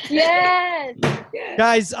Instagram. Yes.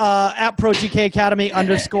 Guys, at ProGK Academy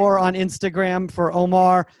 _ on Instagram for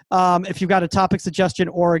Omar. If you've got a topic suggestion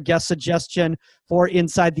or a guest suggestion for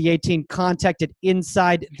Inside the 18, contact at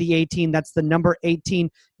Inside the 18. That's the number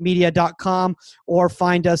 18media.com, or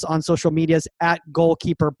find us on social medias at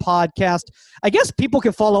Goalkeeper Podcast. I guess people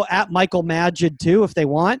can follow at Michael Magid too if they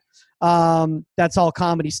want. That's all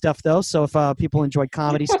comedy stuff though. So if people enjoyed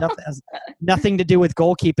comedy stuff that has nothing to do with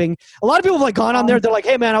goalkeeping, a lot of people have like gone on there. They're like,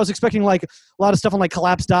 hey man, I was expecting like a lot of stuff on like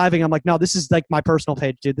collapse diving. I'm like, no, this is like my personal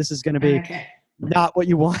page, dude. This is going to be not what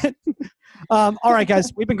you want. All right,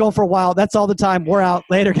 guys, we've been going for a while. That's all the time. We're out.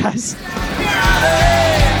 Later, guys.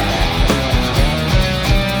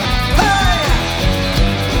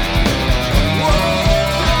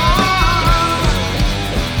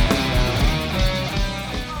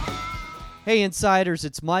 Hey Insiders,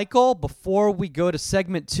 it's Michael. Before we go to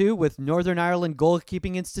segment 2 with Northern Ireland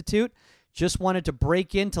Goalkeeping Institute, just wanted to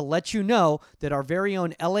break in to let you know that our very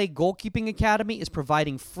own LA Goalkeeping Academy is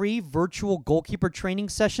providing free virtual goalkeeper training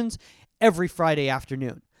sessions every Friday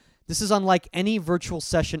afternoon. This is unlike any virtual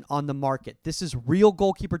session on the market. This is real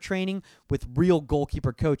goalkeeper training with real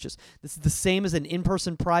goalkeeper coaches. This is the same as an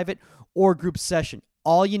in-person private or group session.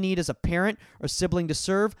 All you need is a parent or sibling to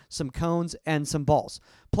serve, some cones, and some balls.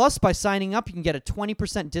 Plus, by signing up, you can get a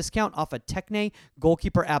 20% discount off a Techne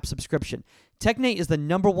Goalkeeper app subscription. Techne is the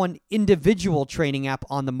 #1 individual training app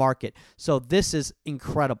on the market, so this is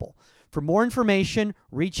incredible. For more information,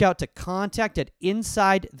 reach out to contact at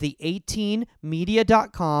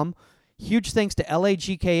InsideThe18media.com. Huge thanks to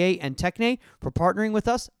LAGKA and Techne for partnering with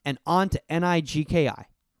us, and on to NIGKI.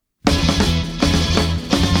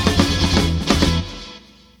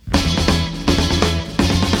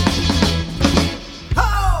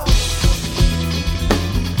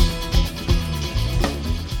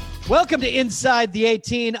 Welcome to Inside the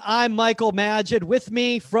 18. I'm Michael Magid. With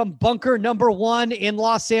me from bunker number 1 in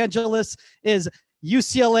Los Angeles is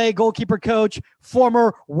UCLA goalkeeper coach,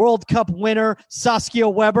 former World Cup winner, Saskia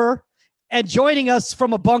Weber. And joining us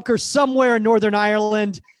from a bunker somewhere in Northern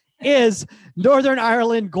Ireland is Northern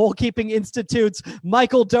Ireland Goalkeeping Institute's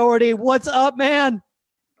Michael Doherty. What's up, man?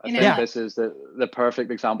 I think this is the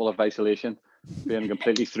perfect example of isolation, being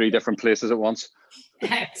completely 3 different places at once.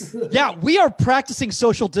 Absolutely. Yeah, we are practicing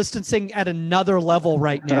social distancing at another level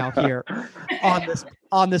right now here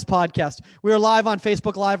on this podcast. We are live on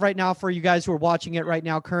Facebook Live right now for you guys who are watching it right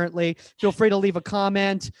now currently. Feel free to leave a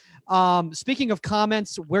comment. Speaking of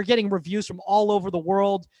comments, we're getting reviews from all over the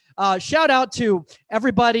world. Shout out to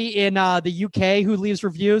everybody in the UK who leaves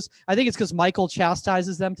reviews. I think it's because Michael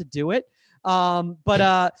chastises them to do it.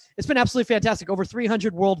 But it's been absolutely fantastic. Over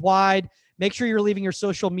 300 worldwide. Make sure you're leaving your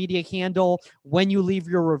social media handle when you leave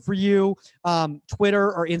your review.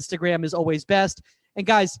 Twitter or Instagram is always best. And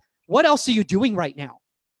guys, what else are you doing right now?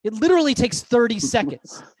 It literally takes 30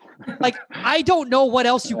 seconds. Like, I don't know what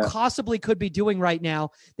else you possibly could be doing right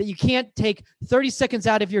now that you can't take 30 seconds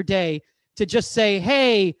out of your day to just say,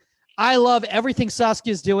 hey, I love everything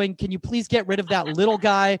Saskia's doing. Can you please get rid of that little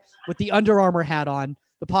guy with the Under Armour hat on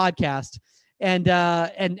the podcast? And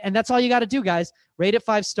that's all you got to do, guys. Rate it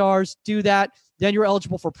 5 stars. Do that. Then you're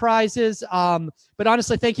eligible for prizes. But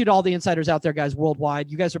honestly, thank you to all the insiders out there, guys,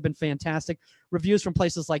 worldwide. You guys have been fantastic. Reviews from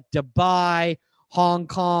places like Dubai, Hong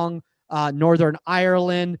Kong, Northern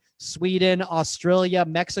Ireland, Sweden, Australia,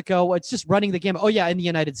 Mexico. It's just running the game. Oh, yeah, in the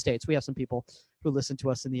United States. We have some people who listen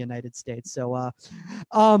to us in the United States. So,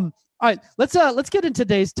 all right, let's get into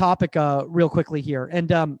today's topic real quickly here.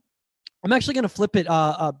 And I'm actually going to flip it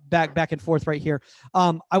back and forth right here.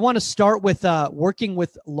 I want to start with working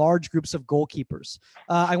with large groups of goalkeepers.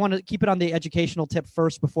 I want to keep it on the educational tip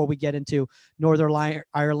first before we get into Northern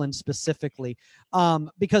Ireland specifically,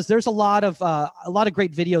 because there's a lot of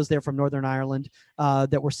great videos there from Northern Ireland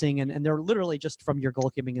that we're seeing, and they're literally just from your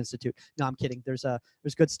Goalkeeping Institute. No, I'm kidding. There's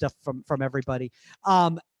good stuff from everybody,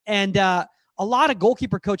 and a lot of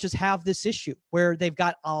goalkeeper coaches have this issue where they've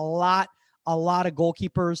got a lot of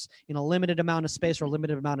goalkeepers in a limited amount of space or a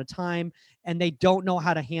limited amount of time, and they don't know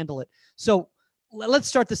how to handle it. So let's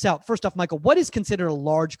start this out. First off, Michael, what is considered a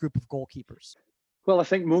large group of goalkeepers? Well, I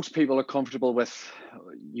think most people are comfortable with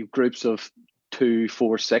groups of 2,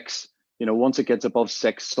 4, 6. Once it gets above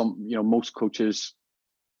 6, most coaches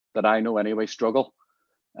that I know anyway struggle.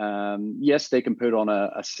 Yes, they can put on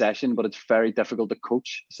a session, but it's very difficult to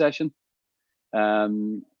coach a session.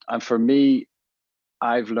 And for me,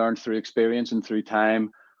 I've learned through experience and through time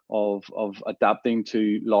of adapting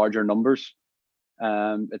to larger numbers.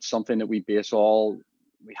 It's something that we base all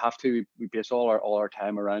our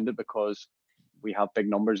time around it, because we have big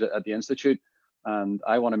numbers at the Institute, and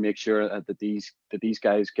I want to make sure that these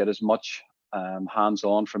guys get as much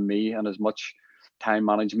hands-on from me and as much time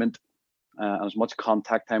management and as much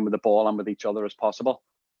contact time with the ball and with each other as possible.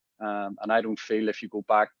 And I don't feel, if you go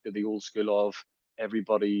back to the old school of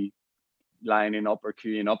everybody lining up or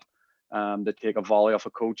queuing up to take a volley off a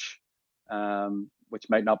coach, which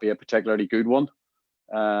might not be a particularly good one,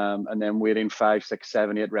 and then waiting 5, 6,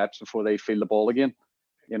 7, 8 reps before they feel the ball again.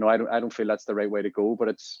 I don't feel that's the right way to go, but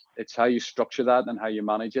it's how you structure that and how you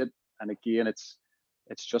manage it. And again, it's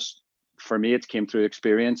just, for me, it came through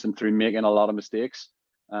experience and through making a lot of mistakes,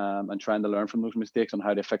 and trying to learn from those mistakes and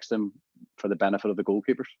how to fix them for the benefit of the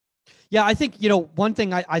goalkeepers. Yeah, I think, one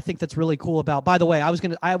thing I think that's really cool about, by the way,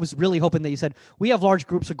 I was really hoping that you said we have large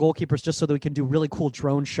groups of goalkeepers just so that we can do really cool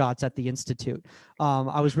drone shots at the Institute.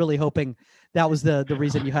 I was really hoping that was the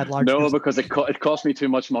reason you had large groups. Because it cost me too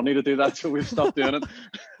much money to do that, so we've stopped doing it.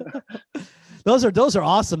 Those are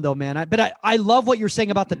awesome though, man. But I love what you're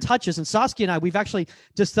saying about the touches, and Saskia and I, we've actually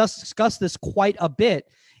discussed this quite a bit,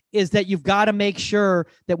 is that you've got to make sure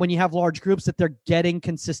that when you have large groups that they're getting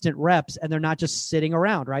consistent reps and they're not just sitting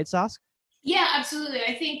around, right, Sas? Yeah, absolutely.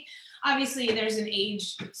 I think obviously there's an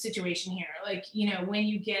age situation here. Like, when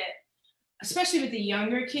you get, especially with the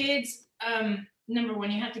younger kids, number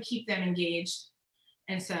one, you have to keep them engaged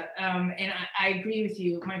and stuff. And I agree with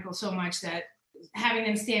you, Michael, so much that having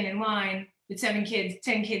them stand in line with 7 kids,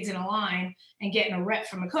 10 kids in a line and getting a rep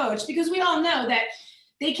from a coach, because we all know that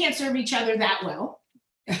they can't serve each other that well.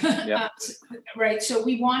 Yeah. Right. So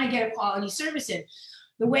we want to get a quality service in.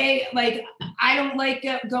 The way, I don't like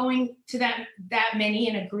going to that many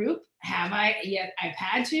in a group. have I yet. I've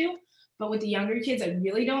had to, but with the younger kids, I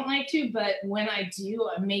really don't like to. But when I do,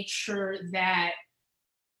 I make sure that,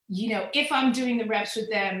 if I'm doing the reps with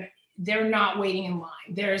them, they're not waiting in line.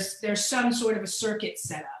 There's some sort of a circuit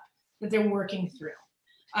set up that they're working through.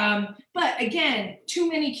 But again, too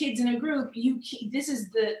many kids in a group, this is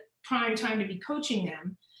the prime time to be coaching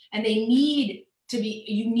them, and you need to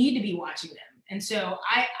be watching them. And so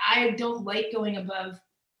I don't like going above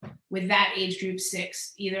with that age group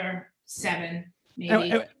 6, either 7,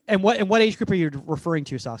 maybe. And what age group are you referring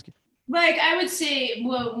to, Saskia? Like I would say,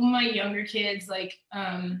 well, my younger kids, like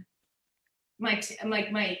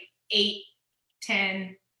my 8,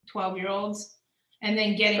 10, 12-year-olds, and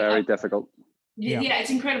then getting very difficult. Yeah, it's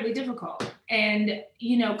incredibly difficult. And,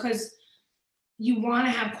 because you want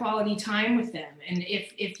to have quality time with them. And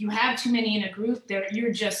if you have too many in a group,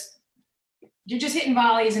 you're just hitting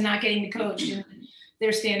volleys and not getting the coach, and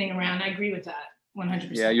they're standing around. I agree with that 100%.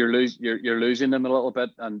 Yeah, you're losing them a little bit.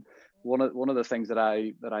 And one of the things that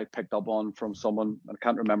I picked up on from someone, I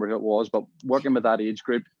can't remember who it was, but working with that age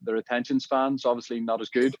group, their attention span's obviously not as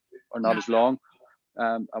good or not as long.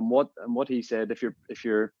 And what he said, if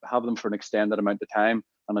you're having them for an extended amount of time,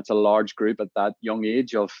 and it's a large group at that young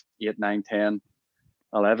age of 8, 9, 10,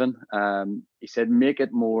 11, he said make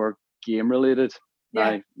it more game related.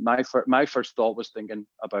 Yeah. Now, my first thought was thinking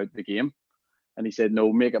about the game, and he said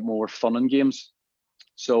no, make it more fun and games.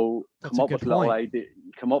 So come up with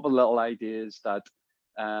little ideas that,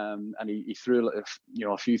 and he threw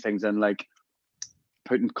a few things in, like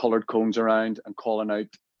putting coloured cones around and calling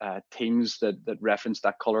out teams that reference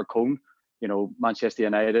that colour cone. Manchester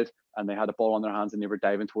United, and they had a ball on their hands and they were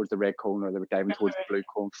diving towards the red cone, or they were diving towards the blue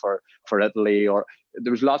cone for Italy, or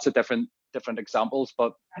there was lots of different examples.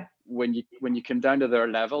 But when you came down to their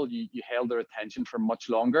level, you held their attention for much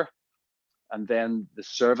longer. And then the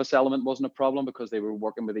service element wasn't a problem because they were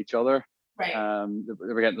working with each other. Right.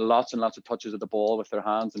 They were getting lots and lots of touches of the ball with their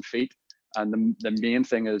hands and feet. And the main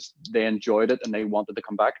thing is they enjoyed it and they wanted to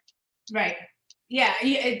come back. Right. Yeah.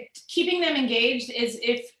 Keeping them engaged is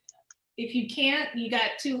if you can't, you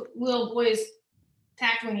got 2 little boys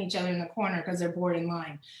tackling each other in the corner because they're bored in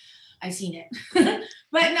line. I've seen it.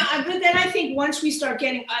 But then I think once we start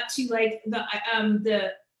getting up to like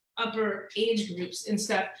the upper age groups and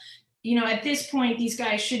stuff, at this point, these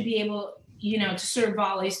guys should be able, to serve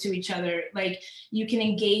volleys to each other. Like you can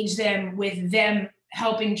engage them with them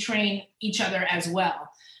helping train each other as well.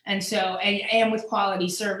 And so, and with quality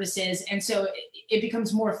services. And so it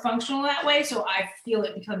becomes more functional that way. So I feel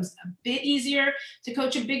it becomes a bit easier to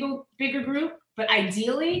coach a bigger group, but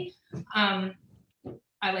ideally, I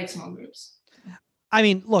like small groups. I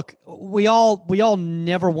mean, look, we all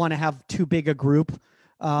never want to have too big a group,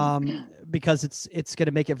 because it's going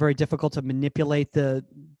to make it very difficult to manipulate the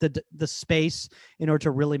space in order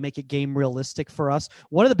to really make it game realistic for us.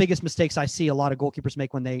 One of the biggest mistakes I see a lot of goalkeepers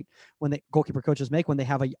make when goalkeeper coaches make when they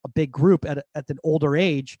have a big group at an older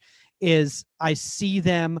age is I see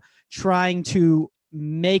them trying to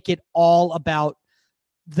make it all about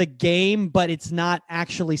the game, but it's not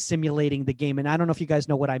actually simulating the game. And I don't know if you guys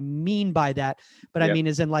know what I mean by that, but I mean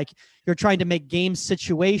as in like you're trying to make game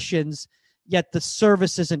situations, yet the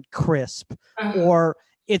service isn't crisp, or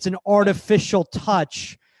it's an artificial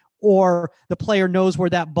touch, or the player knows where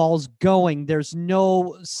that ball's going. There's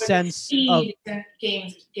no sense of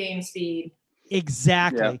game speed.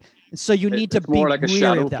 Exactly. Yeah. So you need to be more like a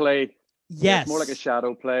shadow play. Yes. It's more like a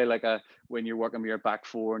shadow play, like when you're working with your back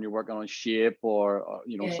four and you're working on shape or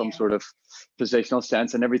some sort of positional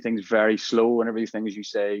sense, and everything's very slow and everything, as you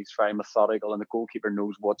say, is very methodical, and the goalkeeper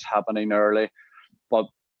knows what's happening early. But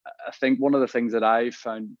I think one of the things that I've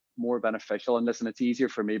found more beneficial, and listen, it's easier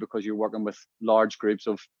for me because you're working with large groups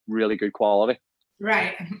of really good quality,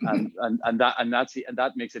 right? and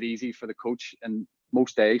that makes it easy for the coach. And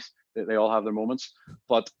most days they all have their moments,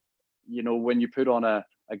 but when you put on a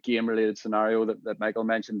game related scenario that Michael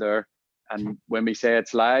mentioned there, and when we say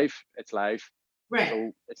it's live, right?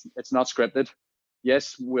 So it's not scripted.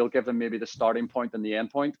 Yes, we'll give them maybe the starting point and the end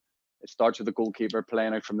point. It starts with the goalkeeper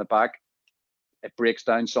playing out from the back. It breaks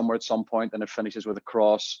down somewhere at some point, and it finishes with a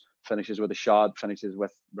cross, finishes with a shot, finishes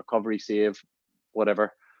with recovery save,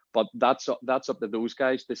 whatever. But that's up to those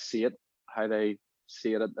guys to see it, how they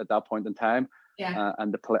see it at that point in time,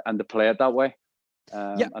 and to play it that way.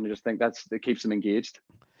 And I just think that keeps them engaged.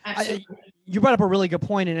 You brought up a really good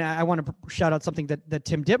point, and I want to shout out something that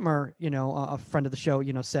Tim Dittmer, a friend of the show,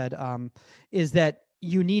 said, is that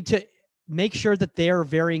you need to make sure that they're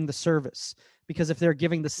varying the service. Because if they're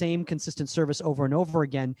giving the same consistent service over and over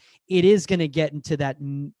again, it is going to get into that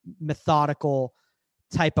methodical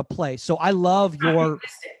type of play. So I love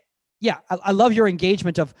I love your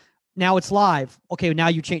engagement of Now it's live. Okay, now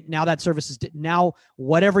you change. Now that service is now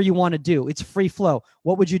whatever you want to do. It's free flow.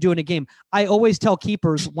 What would you do in a game? I always tell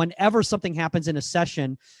keepers whenever something happens in a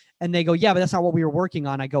session, and they go, "Yeah, but that's not what we were working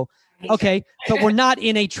on." I go, "Okay, but we're not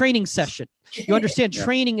in a training session. You understand?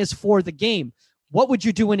 Training is for the game. What would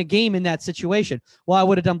you do in a game in that situation?" "Well, I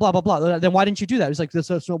would have done blah blah blah." "Then why didn't you do that?" It's like, "That's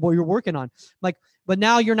not what you're working on." Like, but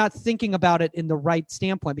now you're not thinking about it in the right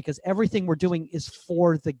standpoint because everything we're doing is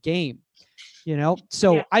for the game.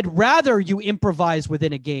 So I'd rather you improvise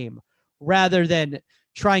within a game rather than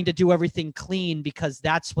trying to do everything clean because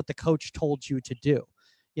that's what the coach told you to do,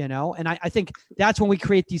 and I think that's when we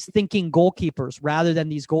create these thinking goalkeepers rather than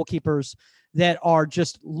these goalkeepers that are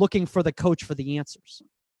just looking for the coach for the answers.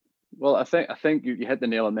 Well, I think you hit the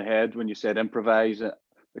nail on the head when you said improvise,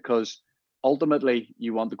 because ultimately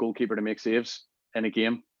you want the goalkeeper to make saves in a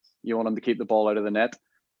game. You want him to keep the ball out of the net.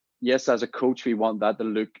 Yes, as a coach, we want that to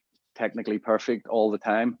look technically perfect all the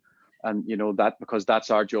time, and that because that's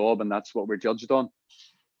our job and that's what we're judged on.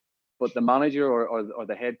 But the manager or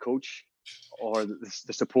the head coach or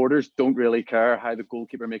the supporters don't really care how the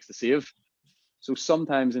goalkeeper makes the save. So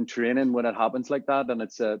sometimes in training when it happens like that and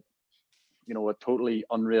it's a totally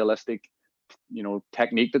unrealistic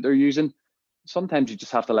technique that they're using, sometimes you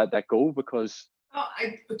just have to let that go because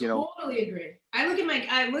I totally agree. I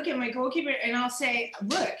look at my goalkeeper and I'll say,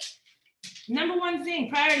 look, number one thing,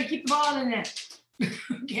 priority, keep the ball in the net.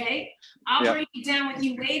 Okay, I'll break it down with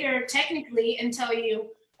you later technically and tell you,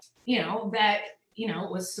 that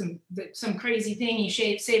it was some crazy thing you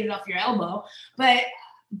saved it off your elbow, but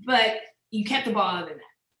you kept the ball out of the net,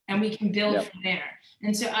 and we can build from there.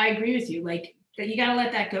 And so I agree with you, like that you got to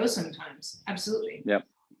let that go sometimes. Absolutely. Yep.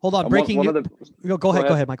 Hold on, breaking news. Go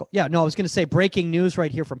ahead, Michael. Yeah, no, I was going to say breaking news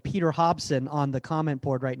right here from Peter Hobson on the comment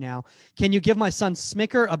board right now. Can you give my son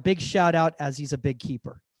Smicker a big shout out as he's a big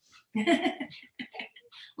keeper?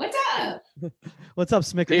 What's up? What's up,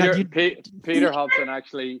 Smicker? Peter Hobson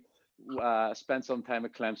actually spent some time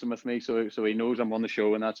at Clemson with me, so he knows I'm on the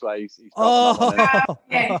show, and that's why he's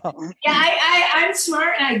okay. I'm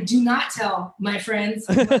smart, and I do not tell my friends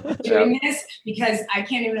doing this because I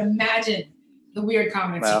can't even imagine the weird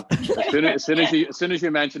comments. Well, as soon as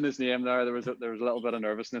you mentioned his name there was a little bit of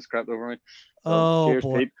nervousness crept over me. So, cheers,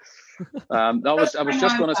 boy. Pete. I was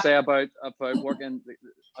just going to say about working.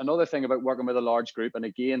 Another thing about working with a large group, and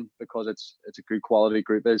again because it's a good quality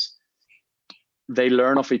group, is they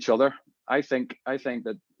learn off each other. I think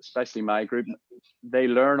that especially my group, they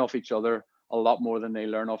learn off each other a lot more than they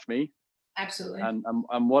learn off me. Absolutely. And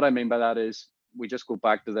what I mean by that is we just go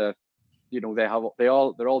back to they're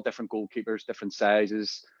all different goalkeepers, different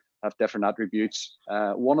sizes, have different attributes.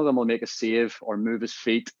 One of them will make a save or move his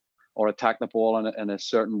feet or attack the ball in a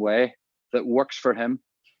certain way that works for him,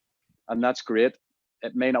 and that's great.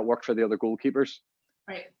 It may not work for the other goalkeepers.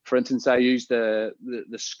 Right. For instance, I use the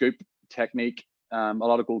scoop technique. A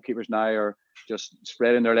lot of goalkeepers now are just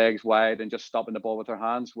spreading their legs wide and just stopping the ball with their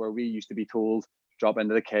hands, where we used to be told drop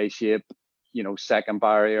into the K shape, second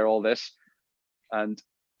barrier, all this. And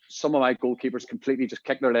some of my goalkeepers completely just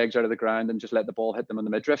kick their legs out of the ground and just let the ball hit them in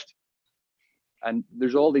the midriff. And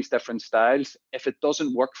there's all these different styles. If it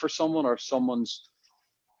doesn't work for someone, or if someone's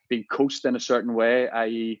been coached in a certain way,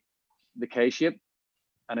 i.e. the K shape,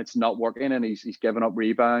 and it's not working and he's giving up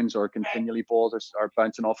rebounds or continually balls are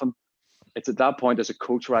bouncing off him, it's at that point as a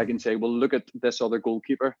coach where I can say, well, look at this other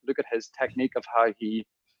goalkeeper, look at his technique of how he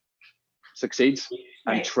succeeds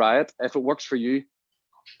and try it. If it works for you,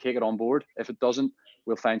 take it on board. If it doesn't,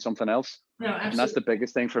 we'll find something else. No, absolutely. And that's the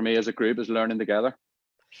biggest thing for me as a group, is learning together.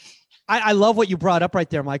 I love what you brought up right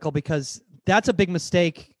there, Michael, because that's a big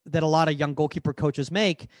mistake that a lot of young goalkeeper coaches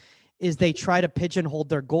make, is they try to pigeonhole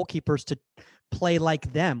their goalkeepers to play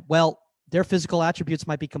like them. Well, their physical attributes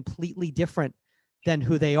might be completely different than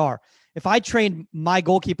who they are. If I train my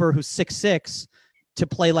goalkeeper who's 6'6" to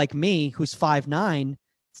play like me, who's 5'9",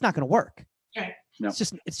 it's not going to work. Right. No.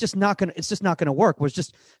 It's just not going to work.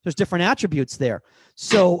 There's different attributes there.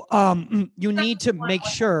 So you need to make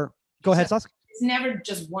sure. Go ahead, Saskia. It's never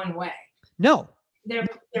just one way. No. There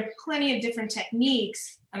are plenty of different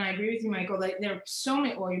techniques, and I agree with you, Michael. Like there are so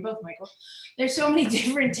many, or you're both, Michael. There's so many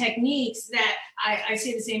different techniques that I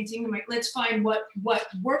say the same thing to Mike. Let's find what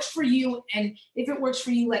works for you, and if it works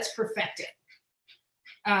for you, let's perfect it.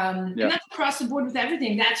 And that's across the board with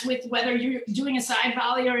everything. That's with whether you're doing a side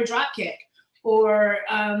volley or a drop kick, or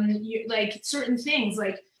you like certain things.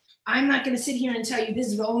 Like I'm not going to sit here and tell you this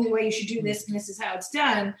is the only way you should do this and this is how it's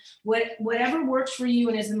done. Whatever works for you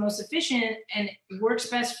and is the most efficient and works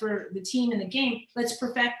best for the team in the game, let's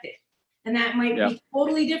perfect it. And that might be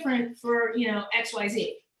totally different for,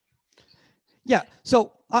 XYZ. Yeah.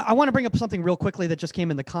 So I want to bring up something real quickly that just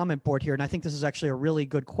came in the comment board here. And I think this is actually a really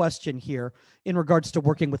good question here in regards to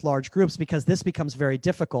working with large groups, because this becomes very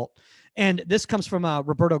difficult. And this comes from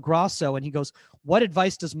Roberto Grosso. And he goes, what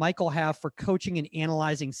advice does Michael have for coaching and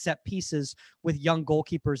analyzing set pieces with young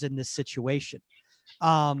goalkeepers in this situation?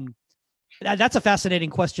 That's a fascinating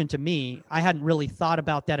question to me. I hadn't really thought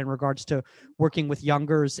about that in regards to working with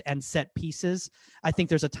youngers and set pieces. I think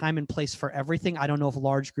there's a time and place for everything. I don't know if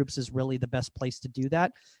large groups is really the best place to do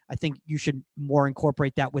that. I think you should more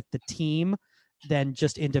incorporate that with the team than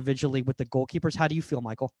just individually with the goalkeepers. How do you feel,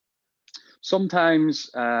 Michael? Sometimes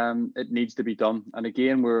it needs to be done. And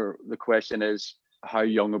again, the question is, how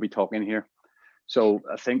young are we talking here? So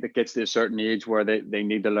I think it gets to a certain age where they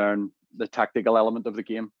need to learn the tactical element of the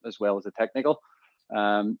game as well as the technical.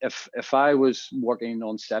 If I was working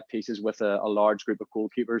on set pieces with a large group of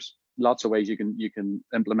goalkeepers, lots of ways you can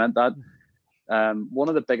implement that. One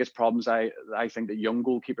of the biggest problems I think that young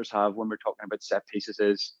goalkeepers have when we're talking about set pieces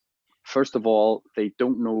is, first of all, they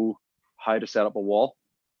don't know how to set up a wall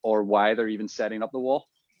or why they're even setting up the wall.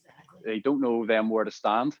 They don't know them where to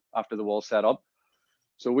stand after the wall's set up.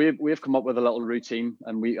 So we've come up with a little routine,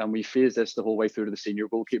 and we phase this the whole way through to the senior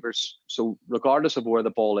goalkeepers. So regardless of where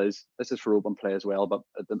the ball is, this is for open play as well, but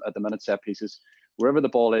at the minute set pieces, wherever the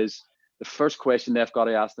ball is, the first question they've got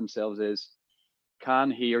to ask themselves is,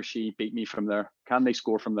 can he or she beat me from there? Can they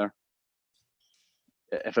score from there?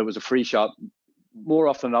 If it was a free shot, more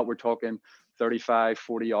often than not, we're talking 35,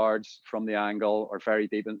 40 yards from the angle or very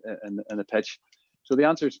deep in the pitch. So the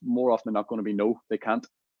answer is more often than not going to be no, they can't.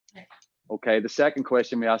 Okay, the second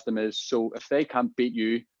question we ask them is, so if they can't beat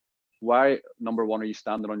you, why, number one, are you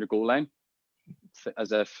standing on your goal line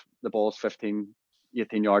as if the ball's 15,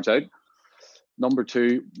 18 yards out? Number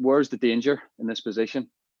two, where's the danger in this position?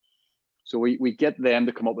 So we get them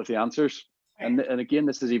to come up with the answers. And again,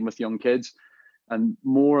 this is even with young kids, and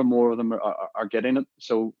more of them are getting it.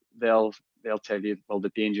 So they'll tell you, well,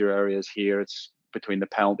 the danger area is here. It's between the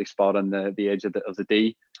penalty spot and the edge of the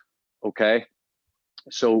D. Okay.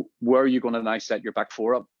 So where are you going to now set your back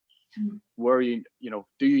four up? Where are you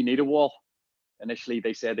do you need a wall? Initially,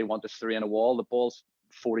 they said they wanted 3 in a wall. The ball's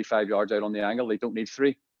 45 yards out on the angle. They don't need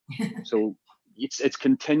 3. So it's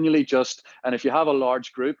continually just, and if you have a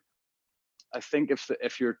large group, I think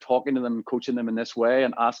if you're talking to them and coaching them in this way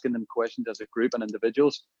and asking them questions as a group and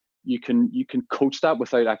individuals, you can coach that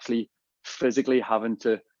without actually physically having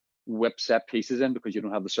to whip set pieces in, because you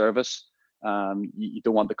don't have the service. You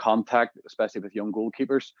don't want the contact, especially with young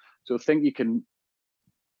goalkeepers. So I think you can,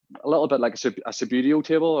 a little bit like a Subbuteo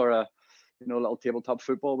table or a little tabletop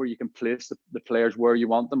football, where you can place the players where you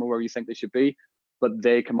want them or where you think they should be, but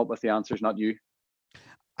they come up with the answers, not you.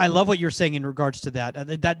 I love what you're saying in regards to that.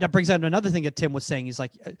 That brings out another thing that Tim was saying. He's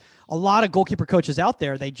like, a lot of goalkeeper coaches out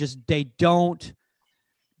there, they don't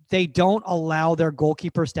allow their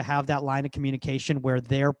goalkeepers to have that line of communication where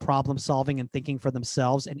they're problem solving and thinking for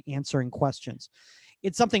themselves and answering questions.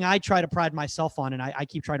 It's something I try to pride myself on, and I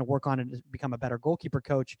keep trying to work on it to become a better goalkeeper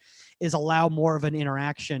coach, is allow more of an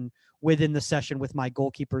interaction within the session with my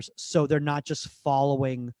goalkeepers, so they're not just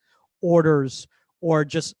following orders or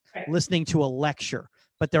just listening to a lecture,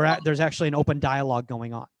 but there's actually an open dialogue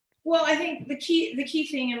going on. Well, I think the key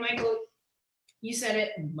thing, and Michael, you said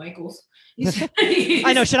it, Michael's.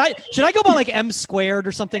 I know. Should I go by like M squared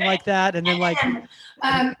or something like that, and then like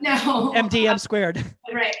no MD M squared?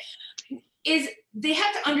 Right. Is they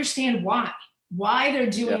have to understand why they're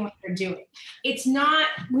doing what they're doing. It's not,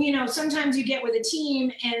 sometimes you get with a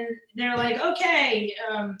team and they're like, okay,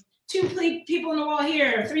 2 people in the wall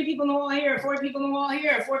here, 3 people in the wall here, 4 people in the wall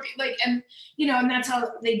here, 4 and that's how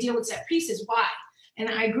they deal with set pieces. Why? And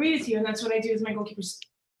I agree with you, and that's what I do with my goalkeepers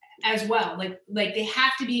as well. Like they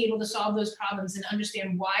have to be able to solve those problems and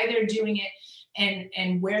understand why they're doing it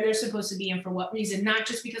and where they're supposed to be and for what reason, not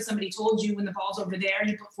just because somebody told you when the ball's over there,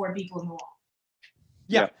 you put 4 people in the wall.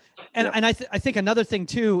 Yeah. And I think another thing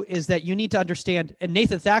too is that you need to understand, and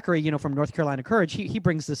Nathan Thackeray, from North Carolina Courage, he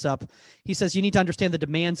brings this up. He says you need to understand the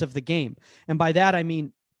demands of the game. And by that, I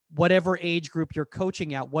mean, whatever age group you're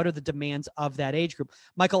coaching at, what are the demands of that age group?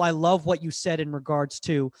 Michael, I love what you said in regards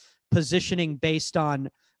to positioning based on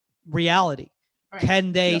reality. Right.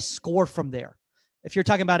 Can they score from there? If you're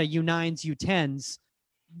talking about a U9s, U10s,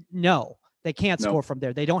 no. They can't score from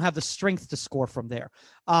there. They don't have the strength to score from there.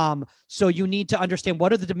 So you need to understand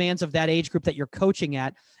what are the demands of that age group that you're coaching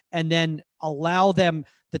at, and then allow them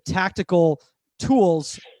the tactical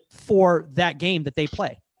tools for that game that they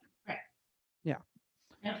play. Right. Yeah.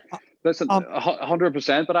 Listen,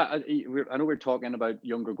 100%. But I know we're talking about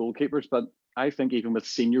younger goalkeepers, but I think even with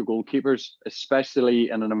senior goalkeepers, especially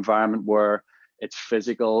in an environment where it's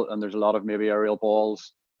physical, and there's a lot of maybe aerial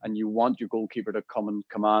balls, and you want your goalkeeper to come and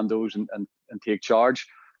command those and take charge.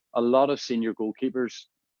 A lot of senior goalkeepers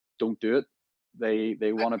don't do it.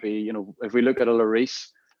 They want to be, you know, if we look at a Lloris,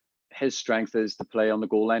 his strength is to play on the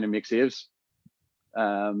goal line and make saves.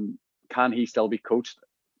 Can he still be coached?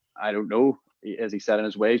 I don't know, as he said in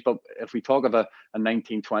his ways. But if we talk of a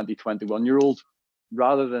 19, 20, 21-year-old,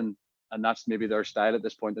 rather than, and that's maybe their style at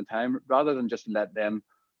this point in time, rather than just let them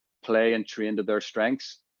play and train to their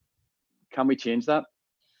strengths, can we change that?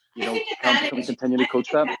 You know, can we continue to coach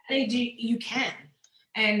that? You can.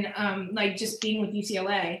 And like just being with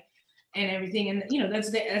UCLA and everything, and you know,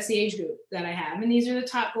 that's the age group that I have, and these are the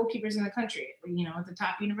top goalkeepers in the country, you know, at the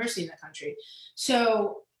top university in the country.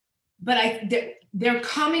 So, but they're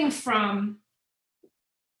coming from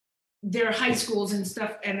their high schools and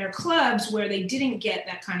stuff and their clubs where they didn't get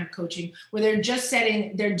that kind of coaching, where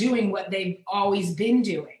they're doing what they've always been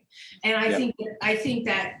doing. And I think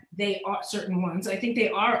that they are, certain ones, I think they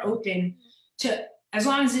are open to, as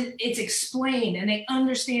long as it's explained and they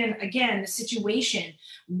understand, again, the situation,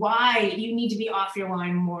 why you need to be off your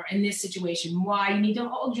line more in this situation, why you need to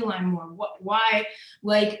hold your line more, why,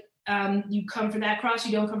 like, you come for that cross,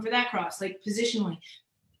 you don't come for that cross, like positionally.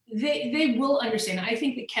 They will understand. I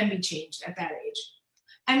think it can be changed at that age.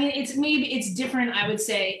 I mean, it's different, I would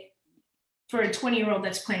say, for a 20-year-old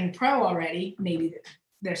that's playing pro already, maybe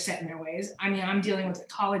they're set in their ways. I mean, I'm dealing with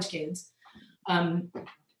college kids.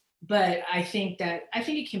 But I think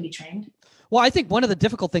it can be trained. Well, I think one of the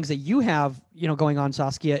difficult things that you have, you know, going on,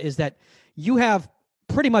 Saskia, is that you have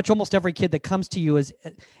pretty much almost every kid that comes to you is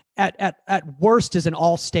at worst is an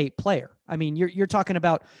all-state player. I mean, you're talking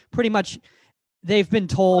about pretty much they've been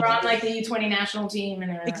told. Or on like the U20 national team.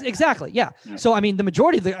 And exactly, yeah. So, I mean, the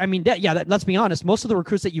majority of let's be honest, most of the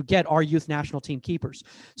recruits that you get are youth national team keepers.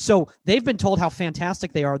 So they've been told how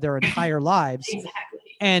fantastic they are their entire lives. Exactly.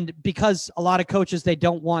 And because a lot of coaches, they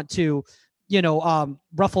don't want to, you know,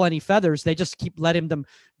 ruffle any feathers. They just keep letting them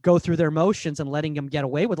go through their motions and letting them get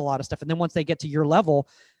away with a lot of stuff. And then once they get to your level,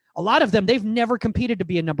 a lot of them, they've never competed to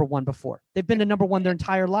be a number one before. They've been a number one their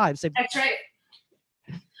entire lives. That's right.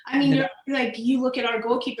 I mean, you look at our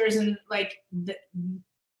goalkeepers and like the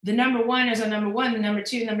number one is a number one, the number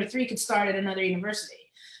two, number three could start at another university.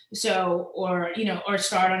 So, or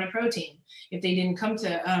start on a pro team if they didn't come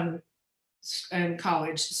to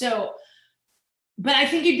college. So, but I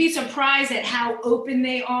think you'd be surprised at how open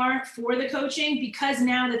they are for the coaching, because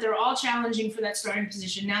now that they're all challenging for that starting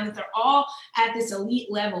position, now that they're all at this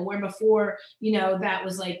elite level, where before, you know, that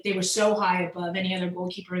was like they were so high above any other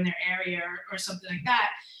goalkeeper in their area or something like that,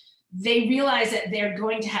 they realize that they're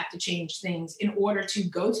going to have to change things in order to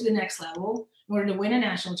go to the next level, in order to win a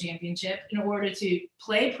national championship, in order to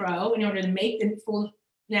play pro, in order to make the full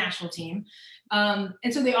national team. And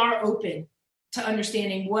so they are open to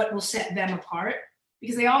understanding what will set them apart,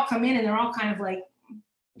 because they all come in and they're all kind of like,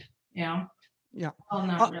 you know, well,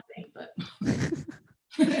 not really, but.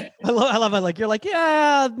 I love it. Like, you're like,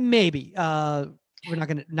 yeah, maybe. We're not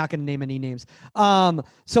gonna name any names.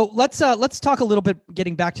 So let's talk a little bit,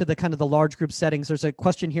 getting back to the kind of the large group settings. There's a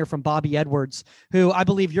question here from Bobby Edwards, who I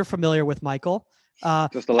believe you're familiar with, Michael.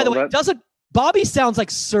 Just a little bit. Bobby sounds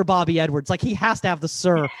like Sir Bobby Edwards. Like, he has to have the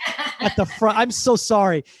Sir at the front. I'm so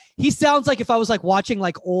sorry. He sounds like if I was like watching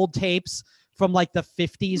like old tapes from like the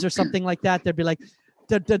 50s or something like that, they'd be like,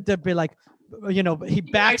 you know, he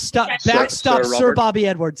backstopped Sir Bobby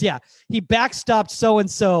Edwards. Yeah. He backstopped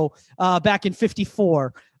so-and-so back in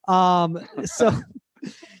 54. So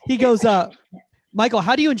he goes, Michael,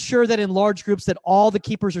 how do you ensure that in large groups that all the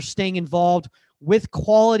keepers are staying involved with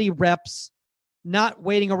quality reps, not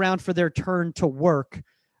waiting around for their turn to work?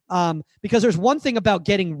 Because there's one thing about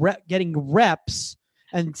getting reps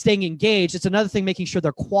and staying engaged. It's another thing making sure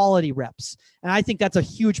they're quality reps. And I think that's a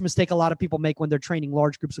huge mistake a lot of people make when they're training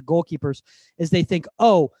large groups of goalkeepers, is they think,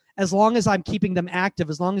 oh, as long as I'm keeping them active,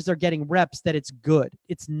 as long as they're getting reps, that it's good.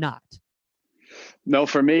 It's not. No,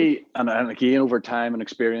 for me, and again, over time and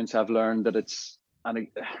experience, I've learned that it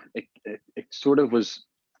sort of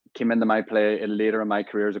came into my play later in my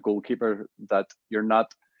career as a goalkeeper, that you're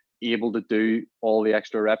not able to do all the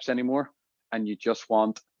extra reps anymore. And you just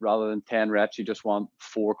want, rather than 10 reps, you just want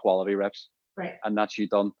 4 quality reps. Right. And that's you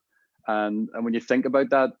done. And when you think about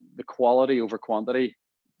that, the quality over quantity,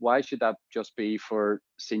 why should that just be for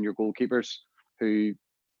senior goalkeepers who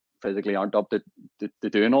physically aren't up to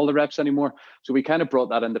doing all the reps anymore? So we kind of brought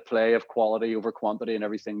that into play of quality over quantity in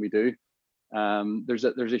everything we do. There's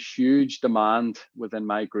a huge demand within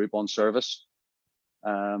my group on service.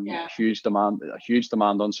 A huge demand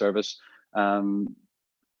on service.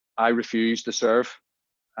 I refuse to serve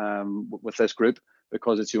with this group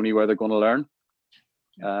because it's the only way they're going to learn.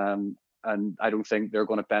 And I don't think they're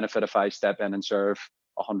going to benefit if I step in and serve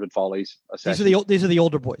 100 volleys a session. These are the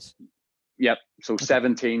older boys. Yep. So okay.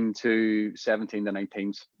 17 to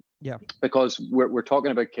 19s. Yeah. Because we're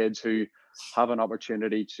talking about kids who have an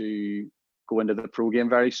opportunity to go into the pro game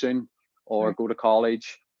very soon, or go to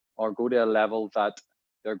college, or go to a level that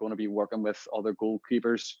they're going to be working with other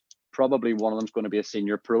goalkeepers. Probably one of them's going to be a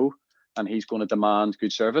senior pro, and he's going to demand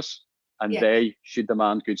good service, and they should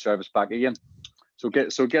demand good service back again. So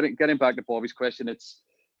getting back to Bobby's question, it's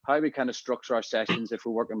how we kind of structure our sessions if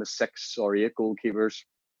we're working with 6 or 8 goalkeepers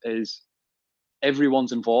is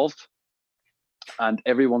everyone's involved, and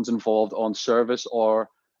everyone's involved on service or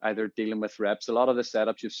either dealing with reps. A lot of the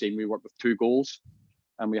setups you've seen, we work with 2 goals,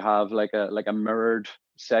 and we have like a mirrored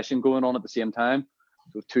session going on at the same time.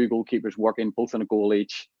 So 2 goalkeepers working both on a goal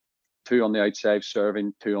each, 2 on the outside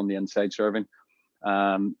serving, 2 on the inside serving.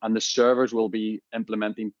 And the servers will be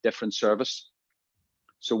implementing different service.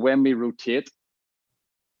 So when we rotate,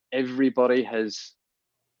 everybody has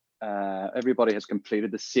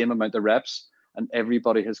completed the same amount of reps, and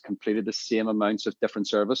everybody has completed the same amounts of different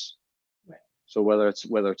service. Right. So whether it's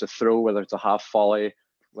a throw, whether it's a half volley,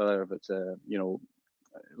 whether it's a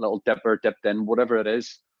little dipper dipped in, whatever it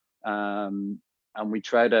is, and we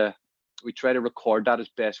try to record that as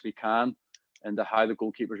best we can into how the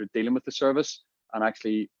goalkeepers are dealing with the service, and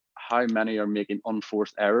actually how many are making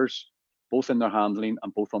unforced errors, both in their handling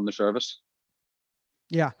and both on the service.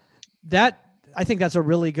 Yeah, I think that's a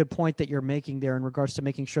really good point that you're making there in regards to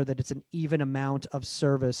making sure that it's an even amount of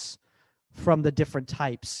service from the different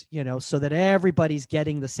types, so that everybody's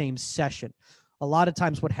getting the same session. A lot of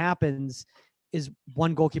times what happens is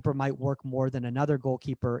one goalkeeper might work more than another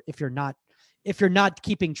goalkeeper if you're not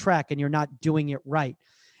keeping track and you're not doing it right.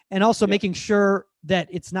 And also making sure that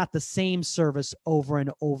it's not the same service over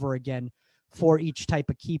and over again for each type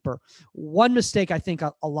of keeper. One mistake I think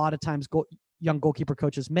a lot of times young goalkeeper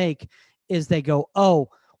coaches make is they go, oh,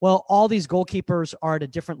 well, all these goalkeepers are at a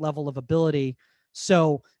different level of ability,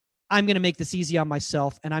 so I'm going to make this easy on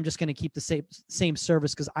myself, and I'm just going to keep the same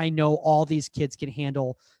service because I know all these kids can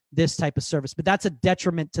handle this type of service. But that's a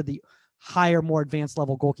detriment to the higher, more advanced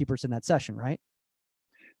level goalkeepers in that session, right?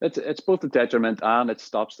 It's both a detriment and it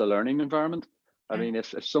stops the learning environment. I mean,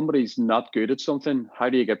 if somebody's not good at something, how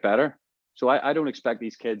do you get better? So I don't expect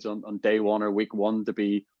these kids on day 1 or week 1 to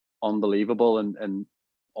be unbelievable in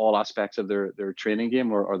all aspects of their training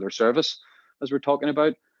game or their service, as we're talking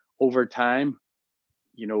about. Over time,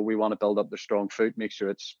 we want to build up their strong foot, make sure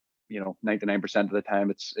it's 99% of the time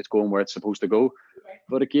it's going where it's supposed to go.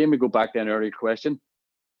 But again, we go back to an earlier question.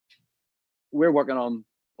 We're working on,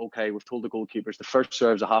 okay, we've told the goalkeepers the first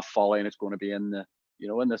serve's a half volley, and it's going to be in the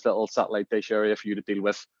in this little satellite dish area for you to deal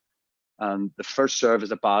with. And the first serve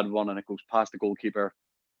is a bad one, and it goes past the goalkeeper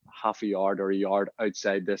half a yard or a yard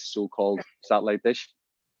outside this so-called satellite dish.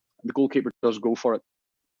 The goalkeeper does go for it.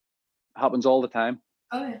 It happens all the time.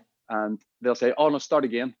 Oh yeah. And they'll say, "Oh no, start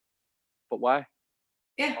again." But why?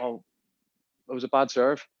 Yeah. Oh, it was a bad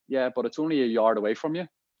serve. Yeah, but it's only a yard away from you.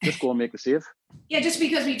 Just go and make the save. Yeah, just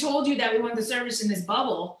because we told you that we want the service in this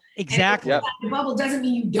bubble. Exactly. The bubble doesn't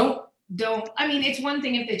mean you don't. I mean, it's one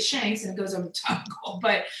thing if it shanks and it goes over top goal,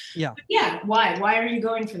 but why? Why are you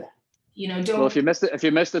going for that? Don't. Well, if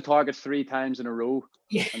you miss the target 3 times in a row,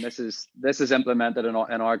 and this is implemented in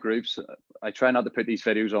our groups. I try not to put these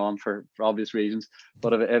videos on for obvious reasons,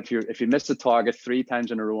 but if you miss the target 3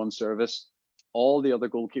 times in a row on service, all the other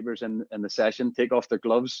goalkeepers in the session take off their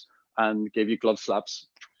gloves and give you glove slaps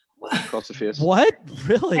across the face. What?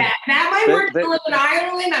 Really? Yeah, that might work a little in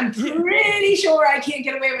Ireland. I'm pretty sure I can't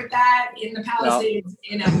get away with that in the Palisades.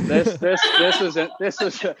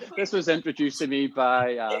 This was introduced to me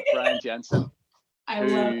by Brian Jensen,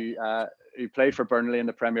 who played for Burnley in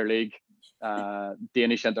the Premier League,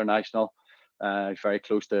 Danish international, very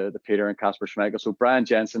close to Peter and Kasper Schmeichel. So Brian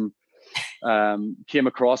Jensen came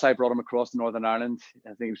across. I brought him across to Northern Ireland. I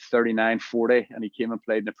think he was 39, 40, and he came and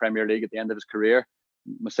played in the Premier League at the end of his career.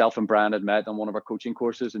 Myself and Brian had met on one of our coaching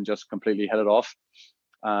courses and just completely hit it off.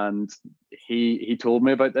 And he told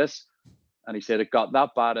me about this, and he said it got that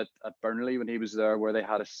bad at Burnley when he was there, where they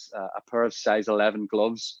had a pair of size 11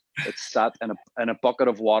 gloves that sat in a bucket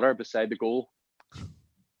of water beside the goal.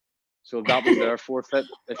 So that was their forfeit.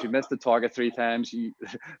 If you missed the target 3 times, the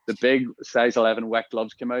big size 11 wet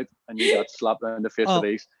gloves came out, and you got slapped around the face with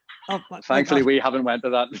these. Thankfully, we haven't went to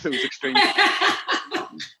that. It was extreme.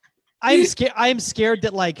 I am scared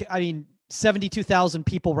that 72,000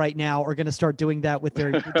 people right now are going to start doing that with their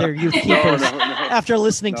youth keepers after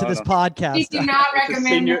listening to this podcast. We do not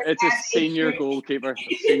recommend it's a senior goalkeeper.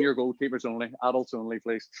 Senior goalkeepers only. Adults only,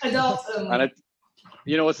 please. Adults only. And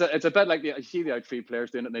You know, it's a bit like you see the outfield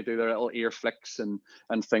players doing it, and they do their little ear flicks and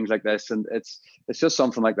things like this, and it's just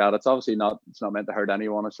something like that. It's obviously not meant to hurt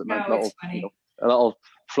anyone. It's a little, you know, a little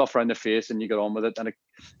fluff around the face, and you get on with it, and it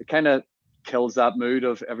kind of kills that mood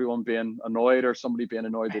of everyone being annoyed, or somebody being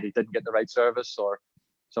annoyed that he didn't get the right service, or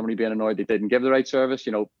somebody being annoyed they didn't give the right service.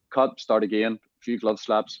 You know, cut, start again, a few glove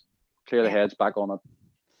slaps, clear the heads, back on it.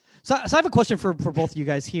 So I have a question for both of you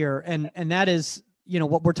guys here, and that is, you know,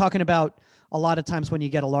 what we're talking about a lot of times when you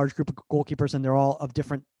get a large group of goalkeepers and they're all of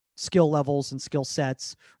different skill levels and skill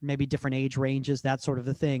sets, maybe different age ranges, that sort of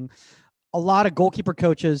a thing. A lot of goalkeeper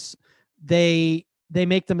coaches, they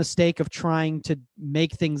make the mistake of trying to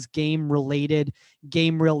make things game related,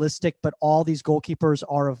 game realistic, but all these goalkeepers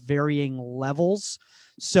are of varying levels.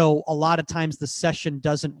 So a lot of times the session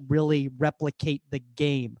doesn't really replicate the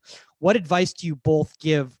game. What advice do you both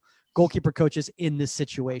give goalkeeper coaches in this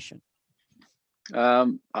situation?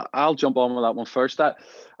 I'll jump on with that one first.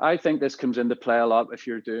 I think this comes into play a lot if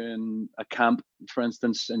you're doing a camp, for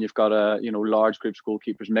instance, and you've got large groups of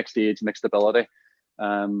goalkeepers, mixed age, mixed ability.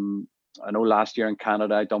 I know last year in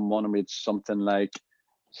Canada I done one and we had something like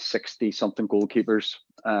 60 something goalkeepers.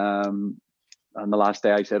 And the last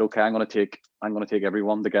day I said, okay, I'm going to take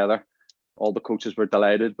everyone together. All the coaches were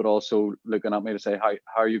delighted, but also looking at me to say, how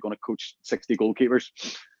are you going to coach 60 goalkeepers?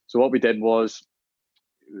 So what we did was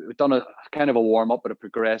we've done a kind of a warm up, but it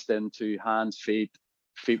progressed into hands, feet.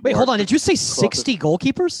 Wait, hold on. Did you say 60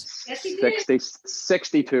 goalkeepers?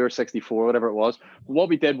 62 or 64, whatever it was. What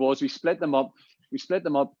we did was we split them up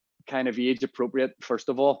kind of age appropriate, first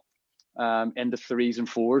of all, into 3s and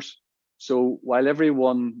 4s. So while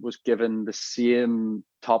everyone was given the same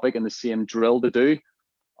topic and the same drill to do,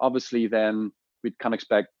 obviously then we can't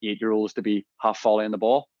expect 8-year-olds to be half volleying the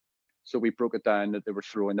ball. So we broke it down that they were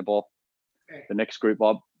throwing the ball. The next group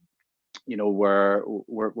up, you know,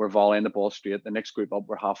 we're volleying the ball straight. The next group up,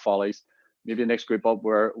 we're half volleys. Maybe the next group up,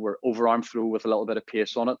 we're overarm throw with a little bit of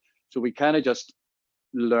pace on it. So we kind of just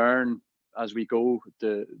learn as we go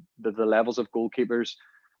the levels of goalkeepers,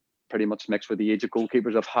 pretty much mixed with the age of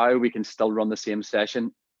goalkeepers, of how we can still run the same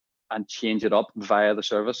session and change it up via the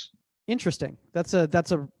service. Interesting. That's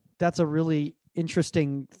a really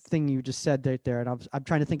interesting thing you just said right there. And I'm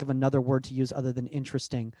trying to think of another word to use other than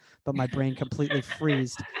interesting, but my brain completely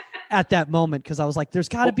freezed at that moment because I was like, there's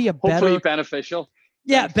got to be a better. Hopefully beneficial.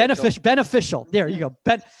 Yeah, beneficial. There you go.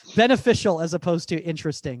 Beneficial as opposed to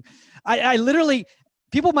interesting. I literally,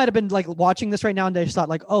 people might have been like watching this right now and they just thought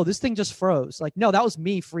like, oh, this thing just froze. Like, no, that was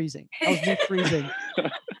me freezing. That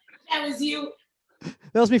was you.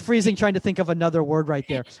 That was me freezing, trying to think of another word right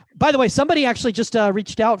there. By the way, somebody actually just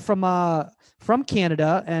reached out from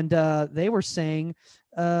Canada, and they were saying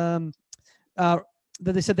that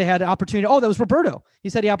they said they had an opportunity. Oh, that was Roberto. He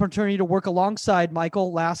said he had the opportunity to work alongside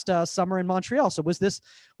Michael last summer in Montreal. So was this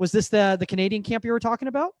the Canadian camp you were talking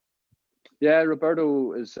about? Yeah,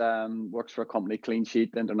 Roberto works for a company, Clean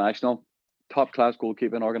Sheet International, top class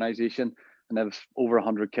goalkeeping organization. And they have over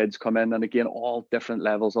 100 kids come in, and again, all different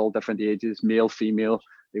levels, all different ages, male, female.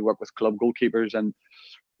 They work with club goalkeepers, and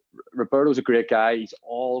Roberto's a great guy. He's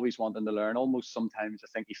always wanting to learn. Almost sometimes I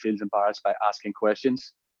think he feels embarrassed by asking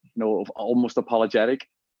questions, you know, almost apologetic.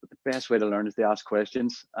 But the best way to learn is to ask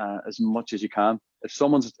questions as much as you can. If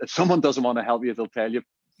someone doesn't want to help you, they'll tell you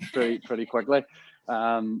pretty quickly.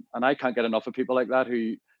 And I can't get enough of people like that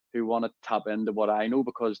who want to tap into what I know,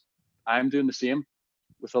 because I'm doing the same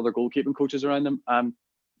with other goalkeeping coaches around them. I'm,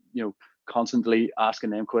 you know, constantly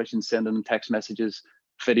asking them questions, sending them text messages,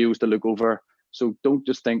 videos to look over. So don't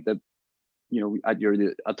just think that, you know,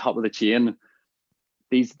 at top of the chain.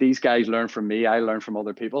 These guys learn from me. I learn from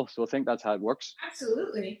other people. So I think that's how it works.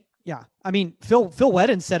 Absolutely. Yeah. I mean, Phil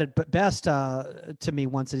Whedon said it best to me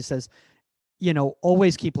once. He says, you know,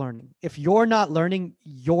 always keep learning. If you're not learning,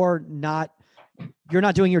 you're not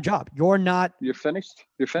doing your job. You're finished.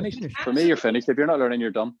 For me, you're finished. If you're not learning,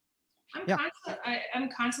 you're done. I'm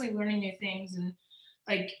constantly learning new things, and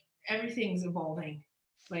like everything's evolving.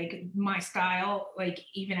 Like my style, like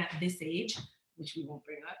even at this age, which we won't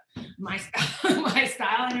bring up, my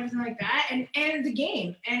style and everything like that, and the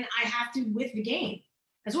game, and I have to with the game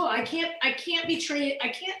as well. I can't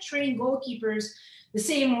train goalkeepers the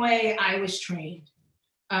same way I was trained.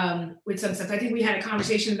 With some stuff. I think we had a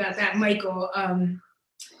conversation about that, Michael M.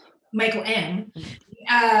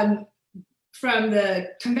 From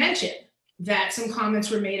the convention, that some comments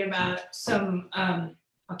were made about some,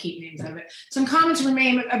 I'll keep names out of it. Some comments were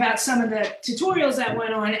made about some of the tutorials that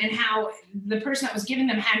went on and how the person that was giving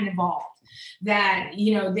them hadn't evolved. That,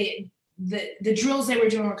 you know, the drills they were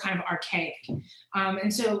doing were kind of archaic.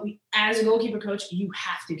 And so as a goalkeeper coach, you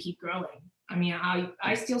have to keep growing. I mean,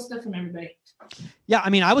 I steal stuff from everybody. Yeah, I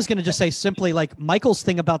mean, I was going to just say simply like Michael's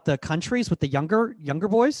thing about the countries with the younger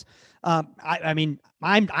boys. I mean,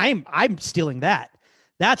 I'm stealing that.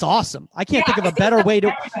 That's awesome. I can't think of a better way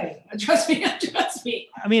to. Trust me.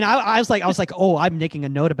 I mean, I was like, oh, I'm making a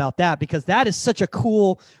note about that because that is such a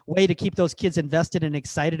cool way to keep those kids invested and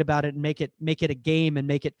excited about it and make it a game and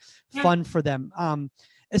make it fun for them.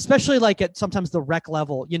 Especially like at sometimes the rec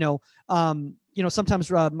level,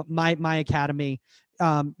 sometimes my academy,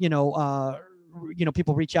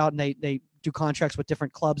 people reach out and they do contracts with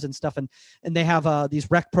different clubs and stuff, and they have these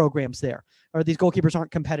rec programs there, or these goalkeepers aren't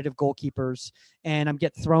competitive goalkeepers, and I'm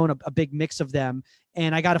getting thrown a big mix of them,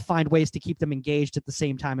 and I got to find ways to keep them engaged at the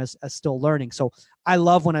same time as still learning. So I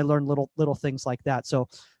love when I learn little things like that. So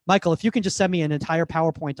Michael, if you can just send me an entire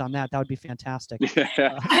PowerPoint on that, that would be fantastic.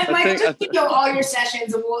 Michael, just video all your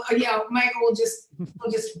sessions, and Michael will just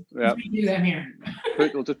redo them here.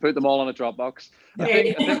 We'll just put them all on a Dropbox.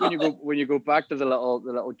 I think when you go back to the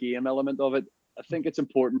little game element of it, I think it's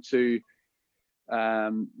important to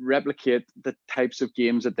replicate the types of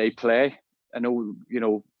games that they play. I know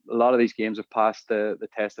a lot of these games have passed the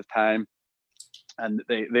test of time, and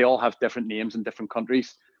they all have different names in different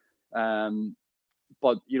countries.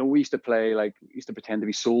 But we used to pretend to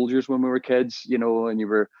be soldiers when we were kids, and you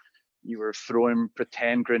were throwing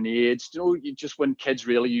pretend grenades, just when kids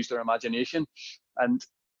really use their imagination. And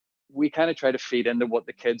we kind of try to feed into what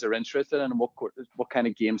the kids are interested in and what kind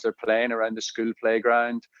of games they're playing around the school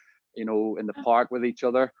playground, in the park with each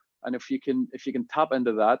other. And if you can tap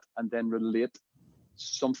into that and then relate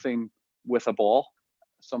something with a ball,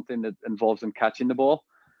 something that involves them catching the ball.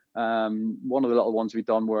 One of the little ones we've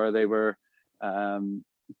done where they were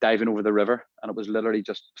diving over the river, and it was literally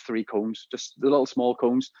just 3 cones, just the little small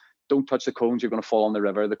cones. Don't touch the cones, you're going to fall in the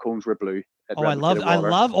river. The cones were blue. I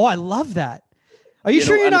love that. Are you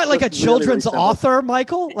sure you're not like a children's author,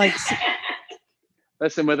 Michael? Like,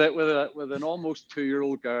 listen, with an almost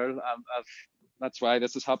 2-year-old girl, that's why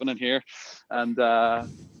this is happening here, and a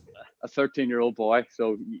 13-year-old boy.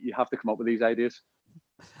 So you have to come up with these ideas.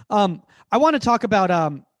 I want to talk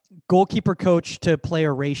about goalkeeper coach to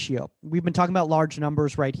player ratio. We've been talking about large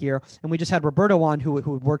numbers right here, and we just had Roberto on who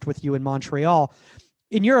worked with you in Montreal.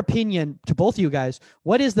 In your opinion, to both of you guys,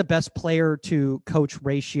 what is the best player to coach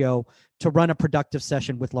ratio to run a productive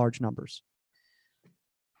session with large numbers?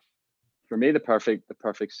 For me, the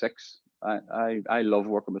perfect 6. I love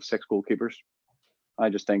working with 6 goalkeepers. I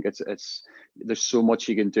just think it's there's so much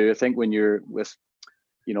you can do. I think when you're with,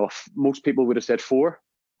 most people would have said 4.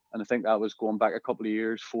 And I think that was going back a couple of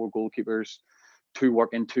years, 4 goalkeepers, 2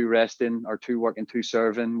 working, 2 resting, or 2 working, 2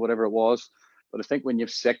 serving, whatever it was. But I think when you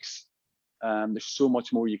have 6, there's so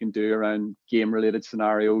much more you can do around game-related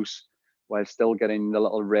scenarios while still getting the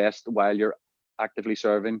little rest while you're actively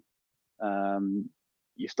serving.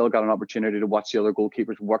 You still got an opportunity to watch the other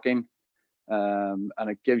goalkeepers working. And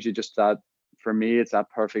it gives you just that, for me, it's that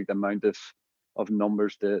perfect amount of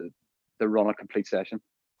numbers to run a complete session.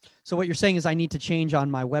 So what you're saying is I need to change on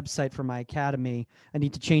my website for my academy. I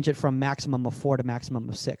need to change it from maximum of 4 to maximum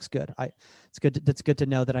of 6. Good. It's good. That's good to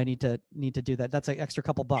know that I need to do that. That's an extra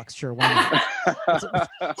couple bucks. Sure. Why not?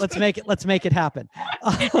 Let's make it happen.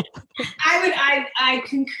 I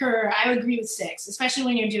concur. I would agree with 6, especially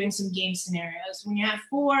when you're doing some game scenarios. When you have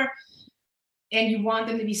 4 and you want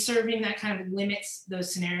them to be serving, that kind of limits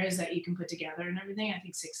those scenarios that you can put together and everything. I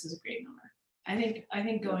think 6 is a great number. I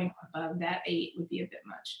think going above that 8 would be a bit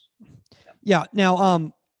much. Yeah.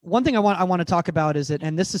 Now, one thing I want to talk about is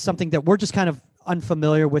and this is something that we're just kind of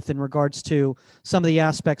unfamiliar with in regards to some of the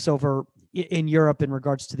aspects over in Europe in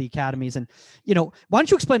regards to the academies. And, why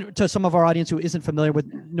don't you explain to some of our audience who isn't familiar with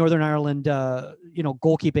Northern Ireland,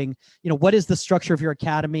 goalkeeping, what is the structure of your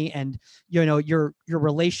academy and, your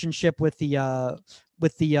relationship with the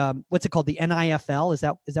what's it called? The NIFL? Is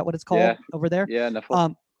that what it's called over there? Yeah.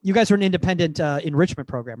 NIFL. You guys are an independent enrichment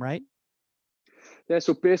program, right? Yeah.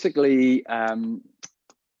 So basically, NIFL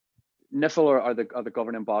are the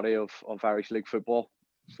governing body of Irish League football.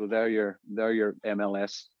 So they're your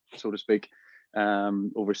MLS, so to speak.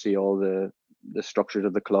 Oversee all the structures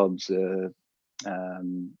of the clubs.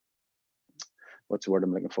 What's the word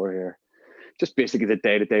I'm looking for here? Just basically the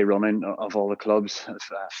day-to-day running of all the clubs,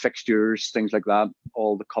 fixtures, things like that,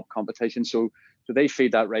 all the cup competitions. So they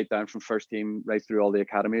feed that right down from first team right through all the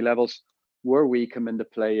academy levels. Where we come into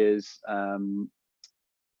play is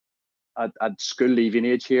at school leaving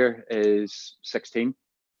age here is 16.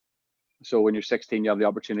 So when you're 16, you have the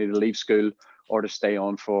opportunity to leave school or to stay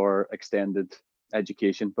on for extended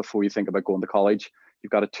education before you think about going to college.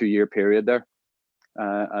 You've got a 2-year period there.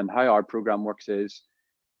 And how our program works is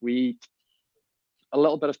we a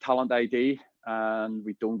little bit of talent ID, and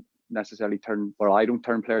we don't necessarily I don't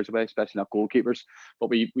turn players away, especially not goalkeepers, but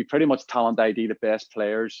we pretty much talent ID the best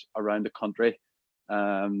players around the country,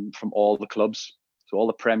 from all the clubs. So all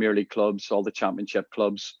the Premier League clubs, all the Championship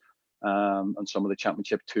clubs, and some of the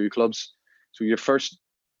Championship 2 clubs. So your first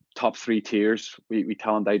top 3 tiers, we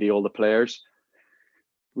talent ID all the players.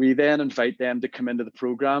 We then invite them to come into the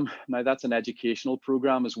program. Now that's an educational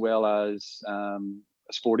program as well as a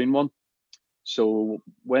sporting one. So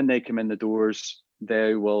when they come in the doors,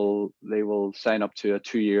 they will sign up to a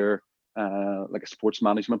 2-year like a sports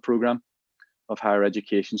management program of higher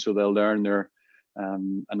education. So they'll learn their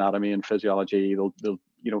anatomy and physiology. They'll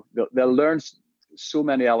learn so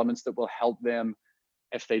many elements that will help them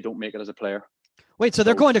if they don't make it as a player. Wait, so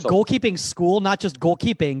they're going to goalkeeping school, not just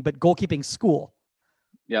goalkeeping, but goalkeeping school.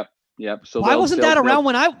 Yep. So why wasn't that around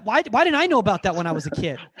when why didn't I know about that when I was a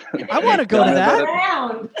kid? I want to go to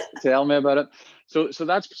that. Tell me about it. So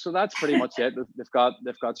that's pretty much it.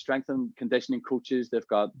 They've got strength and conditioning coaches. They've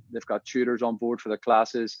got tutors on board for their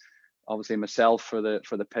classes. Obviously myself for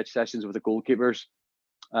the pitch sessions with the goalkeepers.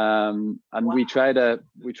 And wow. we try to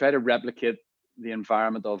replicate the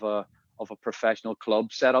environment of a professional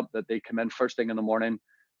club setup, that they come in first thing in the morning,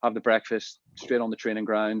 have the breakfast, straight on the training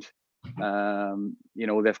ground.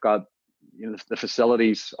 They've got, the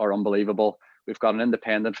facilities are unbelievable. We've got an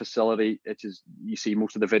independent facility. You see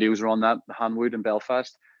most of the videos are on that, the Hanwood in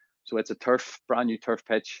Belfast. So it's a brand new turf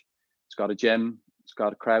pitch. It's got a gym. It's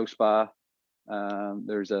got a cryo spa.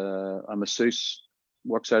 There's a masseuse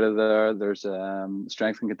works out of there. There's a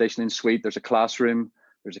strength and conditioning suite. There's a classroom.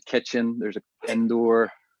 There's a kitchen. There's an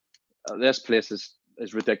indoor. This place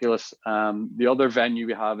is ridiculous. The other venue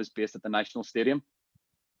we have is based at the National Stadium.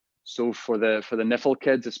 So for the NIFL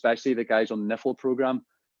kids, especially the guys on the NIFL program,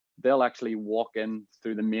 they'll actually walk in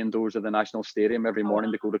through the main doors of the National Stadium every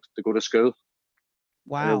morning to go to school.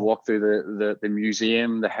 Wow! They'll walk through the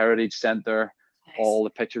museum, the Heritage Centre, nice. All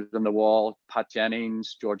the pictures on the wall. Pat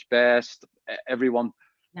Jennings, George Best, everyone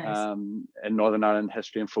nice. In Northern Ireland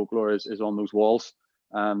history and folklore is on those walls.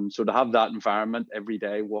 So to have that environment every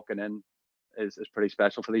day walking in is pretty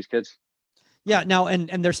special for these kids. Yeah. Now,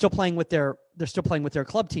 and they're still playing with their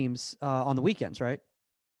club teams on the weekends, right?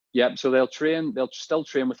 Yeah. So they'll still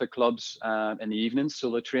train with their clubs in the evenings.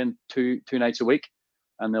 So they'll train two nights a week,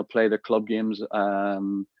 and they'll play their club games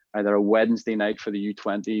either a Wednesday night for the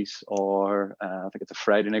U20s or I think it's a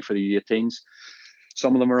Friday night for the U18s.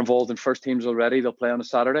 Some of them are involved in first teams already. They'll play on a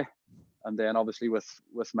Saturday, and then obviously with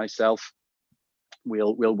myself,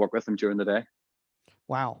 we'll work with them during the day.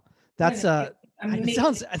 Wow. That's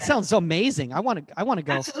it sounds so amazing. I want to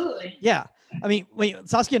go. Absolutely. Yeah. I mean,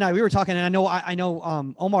 Saskia and we were talking, and I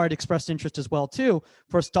know Omar had expressed interest as well too,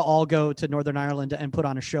 for us to all go to Northern Ireland and put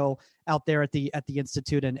on a show out there at the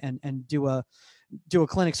Institute and do a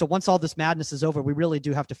clinic. So once all this madness is over, we really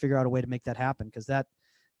do have to figure out a way to make that happen, because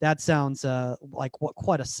that sounds like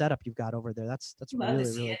quite a setup you've got over there. That's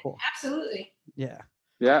really cool. Absolutely. Yeah.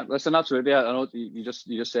 Yeah, listen, absolutely. I know you just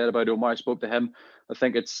said about Omar. I spoke to him. I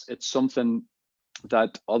think it's something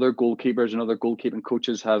that other goalkeepers and other goalkeeping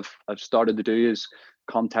coaches have started to do, is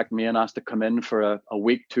contact me and ask to come in for a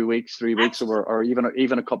week, 2 weeks, 3 weeks, or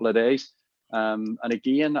even a couple of days. And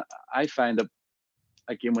again, I find that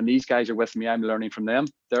when these guys are with me, I'm learning from them.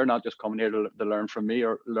 They're not just coming here to learn from me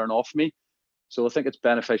or learn off me. So I think it's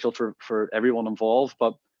beneficial for everyone involved,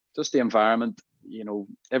 but just the environment.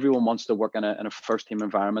 Everyone wants to work in a first team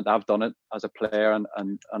environment. I've done it as a player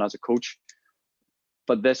and as a coach,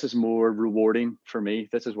 but this is more rewarding for me.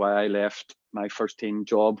 This is why I left my first team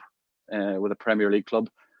job with a Premier League club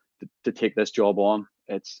to take this job on.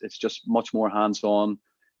 It's just much more hands-on.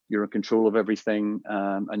 You're in control of everything,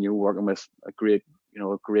 and you're working with a great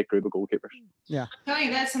group of goalkeepers. Yeah. I'm telling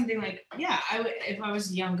you, that's something like, if I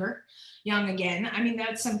was young again, I mean,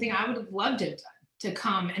 that's something I would have loved to have done. To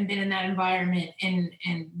come and been in that environment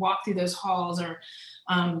and walk through those halls, or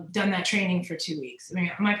done that training for 2 weeks. I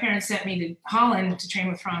mean, my parents sent me to Holland to train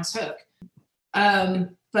with Frans Hoek.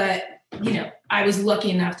 But I was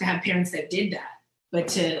lucky enough to have parents that did that.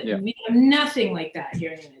 But we have nothing like that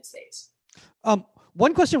here in the United States.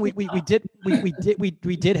 One question we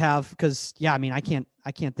did have, because I mean, I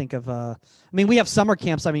can't think of we have summer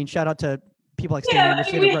camps. I mean, shout out to people like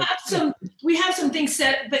we have some things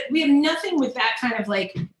set, but we have nothing with that kind of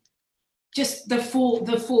like just the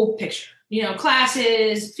full picture.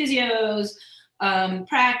 Classes, physios,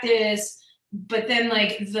 practice, but then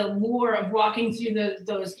like the lore of walking through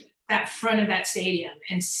that front of that stadium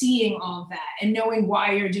and seeing all of that and knowing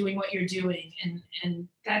why you're doing what you're doing, and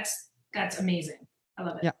that's amazing. I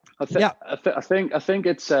love it. Yeah. I think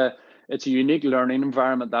it's a unique learning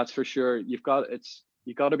environment, that's for sure. You've got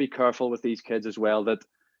to be careful with these kids as well, that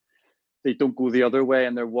they don't go the other way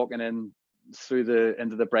and they're walking in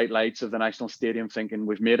into the bright lights of the National Stadium thinking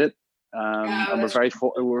we've made it. And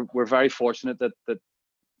we're very fortunate that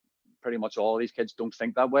pretty much all of these kids don't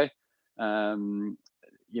think that way.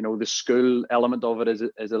 The school element of it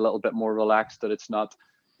is a little bit more relaxed, that it's not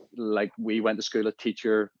like we went to school, a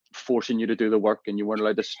teacher forcing you to do the work and you weren't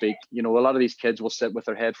allowed to speak. A lot of these kids will sit with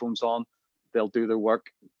their headphones on, they'll do their work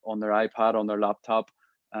on their iPad, on their laptop,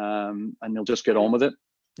 and they'll just get on with it.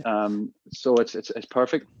 So it's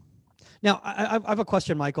perfect. Now, I have a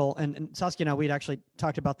question, Michael, and Saskia and I, we'd actually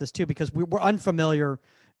talked about this too, because we're unfamiliar,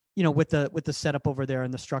 with the setup over there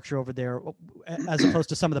and the structure over there, as opposed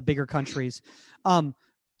to some of the bigger countries.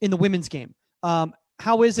 In the women's game,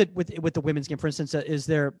 how is it with the women's game? For instance, is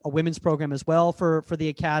there a women's program as well for the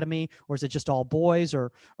academy, or is it just all boys,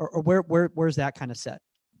 or where's that kind of set?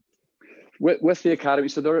 With the academy,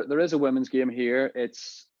 so there is a women's game here.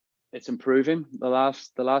 It's improving. The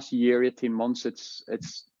last year, 18 months, it's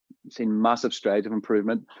seen massive strides of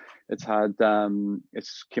improvement. It's had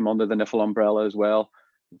it's came under the NIFL umbrella as well.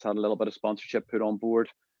 It's had a little bit of sponsorship put on board.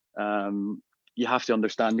 You have to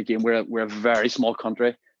understand the game. We're a very small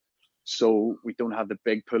country, so we don't have the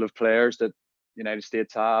big pool of players that the United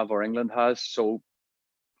States have or England has. So,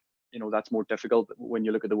 that's more difficult when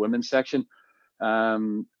you look at the women's section.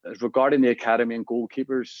 Regarding the academy and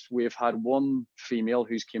goalkeepers, we've had one female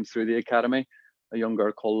who's came through the academy, a young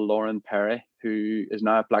girl called Lauren Perry, who is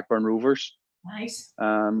now at Blackburn Rovers. Nice.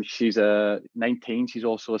 She's 19. She's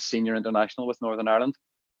also a senior international with Northern Ireland.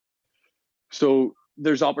 So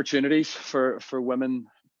there's opportunities for women.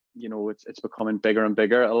 It's becoming bigger and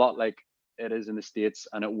bigger, a lot like it is in the States,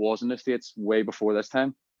 and it was in the States way before this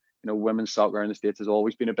time. Women's soccer in the States has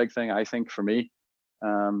always been a big thing, I think, for me.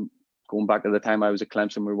 Going back to the time I was at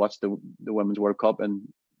Clemson, we watched the Women's World Cup in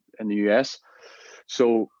the US.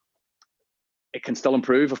 So it can still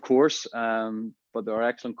improve, of course, but there are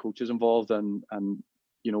excellent coaches involved, and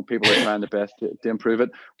people are trying their best to improve it.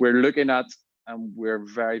 We're looking at, and we're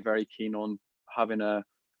very, very keen on having a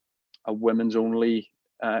women's only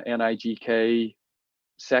NIGK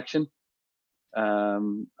section,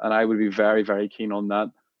 and I would be very, very keen on that.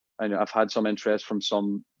 I know I've had some interest from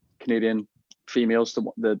some Canadian females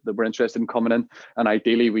that were interested in coming in, and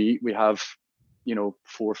ideally we have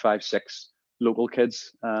 4, 5, 6 local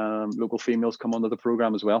kids, local females come onto the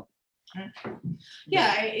program as well.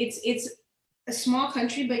 Yeah, it's a small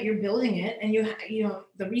country, but you're building it, and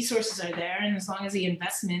the resources are there, and as long as the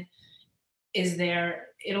investment is there,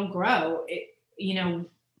 it'll grow.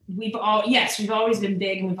 We've always been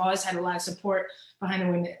big, and we've always had a lot of support behind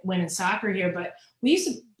the women's soccer here, but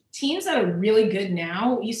teams that are really good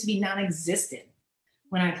now used to be non-existent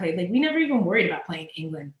when I played. Like, we never even worried about playing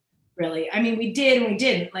England, really. I mean, we did and we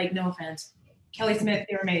didn't. Like, no offense, Kelly Smith,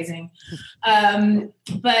 you're amazing.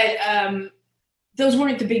 But those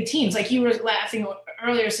weren't the big teams. Like, you were laughing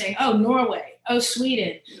earlier saying, oh, Norway, oh,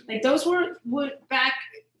 Sweden. Like, those were back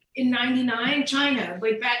in 99, China,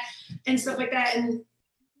 like back and stuff like that. And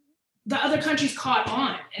the other countries caught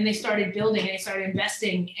on, and they started building and they started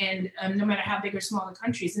investing, and no matter how big or small the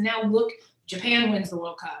countries. And now look, Japan wins the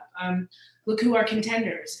World Cup. Look who are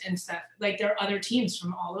contenders and stuff. Like, there are other teams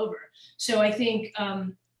from all over. So I think,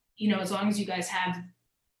 as long as you guys have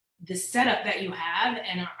the setup that you have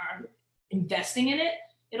and are investing in it,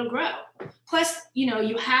 it'll grow. Plus,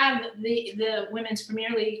 you have the Women's Premier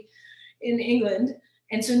League in England.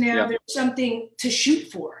 And so now there's something to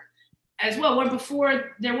shoot for as well, where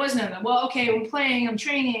before there was none of that. Well, okay, I'm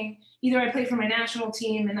training. Either I play for my national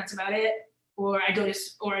team and that's about it, or I go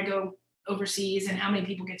overseas, and how many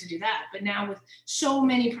people get to do that? But now with so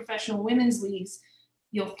many professional women's leagues,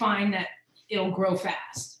 you'll find that it'll grow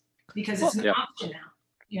fast because it's an option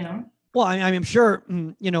now, Well, I'm sure,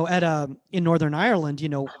 in Northern Ireland,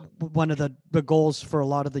 one of the goals for a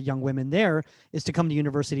lot of the young women there is to come to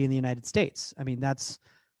university in the United States. I mean, that's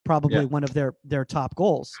probably one of their top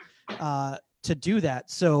goals, to do that.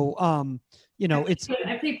 So, I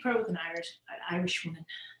played pro with an Irish woman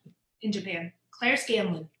in Japan, Claire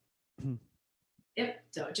Scanlon. Mm-hmm. Yep.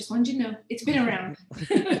 So I just wanted you to know it's been around.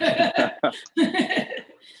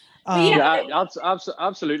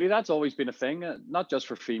 Absolutely. That's always been a thing, not just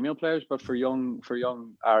for female players, but for young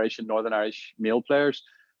Irish and Northern Irish male players.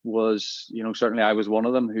 Was certainly I was one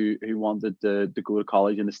of them who wanted to go to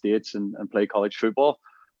college in the States and play college football.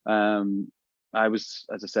 I was,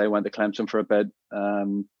 as I say, went to Clemson for a bit, a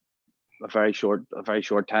very short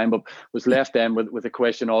time, but was left then with the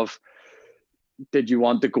question of, did you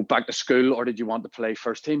want to go back to school or did you want to play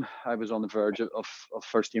first team? I was on the verge of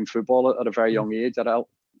first team football at a very young age, at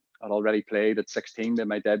I'd already played at 16, did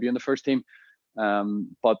my debut in the first team.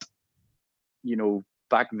 But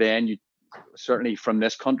back then, you certainly from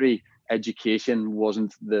this country, education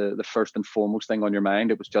wasn't the first and foremost thing on your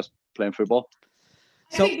mind. It was just playing football.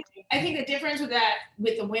 So I think the difference with that,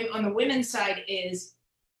 with the women on the women's side, is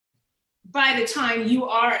by the time you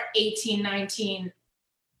are 18, 19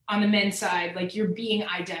 on the men's side, like you're being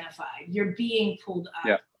identified, you're being pulled up.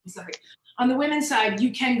 Yeah. And stuff like that. On the women's side,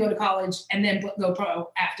 you can go to college and then go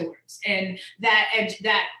pro afterwards, and that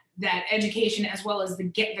education as well as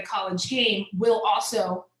the college game will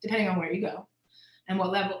also, depending on where you go and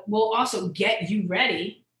what level, will also get you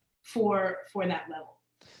ready for that level.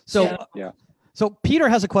 So yeah. So Peter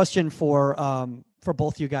has a question for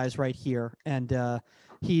both you guys right here, and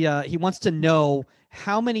he wants to know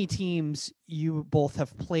how many teams you both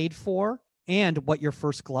have played for and what your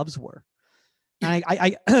first gloves were. And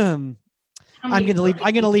I'm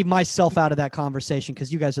gonna leave myself out of that conversation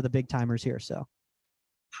because you guys are the big timers here. So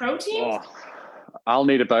pro teams. Oh, I'll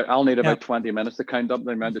need about 20 minutes to count up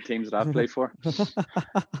the amount of teams that I've played for.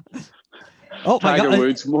 Oh my Tiger God.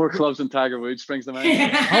 Woods, more clubs than Tiger Woods springs to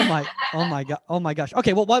mind. Oh my gosh.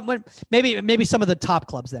 Okay, well, maybe some of the top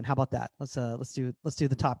clubs then. How about that? Let's do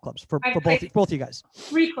the top clubs for both you guys.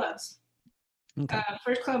 3 clubs. Okay.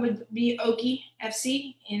 First club would be Oki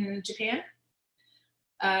FC in Japan.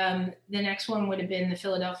 The next one would have been the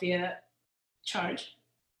Philadelphia Charge,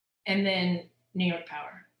 and then New York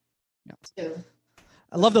Power. Yeah. So,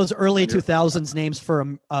 I love those early 2000s names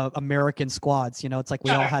for American squads. It's like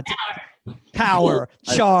we all had Power,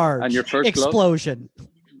 Charge, and your first gloves. Explosion.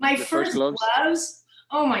 My first gloves.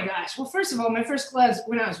 Oh my gosh. Well, first of all, my first gloves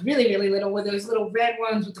when I was really, really little were those little red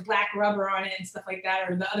ones with the black rubber on it and stuff like that,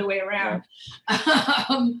 or the other way around.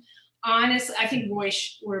 Yeah. Honestly, I think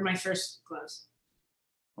Royce were my first gloves.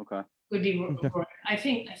 Okay. Would be Roy. I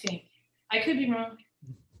think. I could be wrong.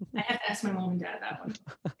 I have to ask my mom and dad that one.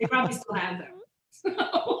 They probably still have them.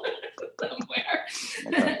 Somewhere.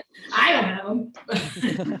 Okay. I don't have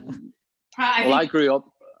them. I grew up.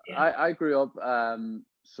 Yeah. I grew up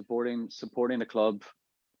supporting a club,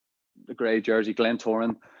 the grey jersey,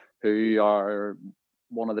 Glentoran, who are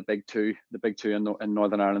one of the big two in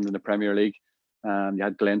Northern Ireland in the Premier League. You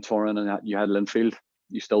had Glentoran and you had Linfield.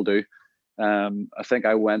 You still do. I think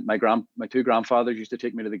I went. My 2 grandfathers used to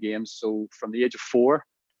take me to the games. So from the age of 4,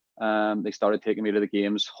 they started taking me to the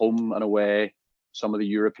games, home and away. Some of the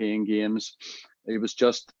European games. It was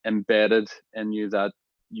just embedded in you that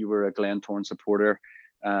you were a Glentoran supporter.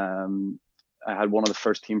 I had one of the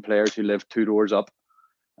first team players who lived 2 doors up,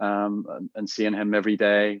 and seeing him every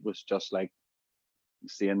day was just like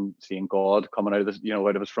seeing God coming out of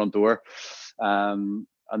out of his front door. And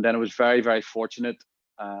then it was very, very fortunate.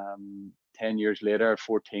 10 years later,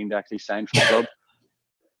 14, to actually sign for the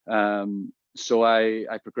club. So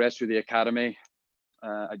I progressed through the academy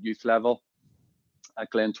at youth level at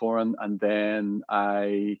Glentoran, and then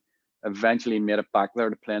I eventually made it back there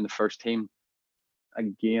to play in the first team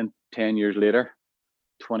again 10 years later,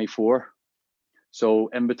 24. So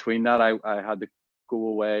in between that, I had to go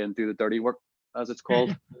away and do the dirty work, as it's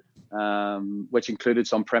called, which included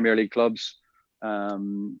some Premier League clubs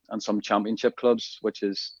and some Championship clubs, which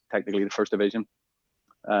is technically the first division.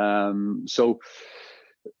 So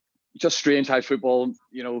just strange how football,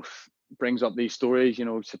 brings up these stories.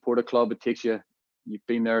 Support a club, it takes you've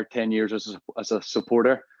been there 10 years as a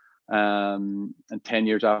supporter, and 10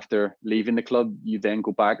 years after leaving the club, you then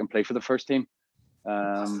go back and play for the first team.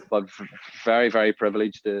 But very, very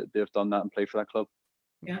privileged to have done that and play for that club.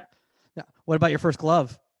 Yeah. What about your first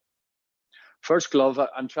glove? First glove,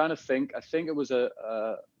 I'm trying to think. I think it was a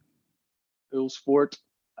Uhlsport,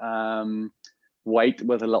 white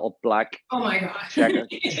with a little black. Oh my gosh.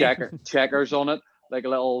 checkers on it, like a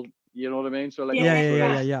little, you know what I mean? So like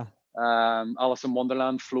yeah. Alice in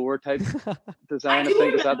Wonderland floor type design. I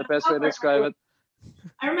think is that the best way to describe it?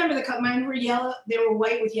 I remember the cup. Mine were yellow. They were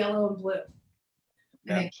white with yellow and blue.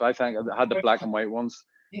 Yeah. So I think I had the black and white ones.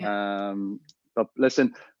 Yeah. But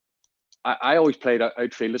listen, I always played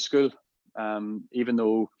outfield at school. Even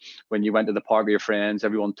though when you went to the park with your friends,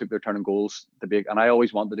 everyone took their turn in goals and I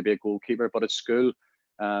always wanted to be a goalkeeper. But at school,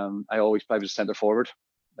 I always played as centre forward,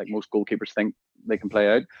 like most goalkeepers think they can play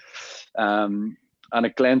out. And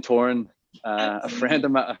at Glentoran, a friend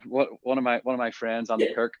of mine, one of my friends,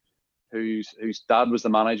 Andy Kirk, whose dad was the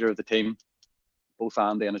manager of the team. Both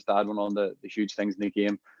Andy and his dad went on the huge things in the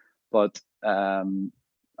game. But I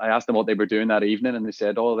asked them what they were doing that evening, and they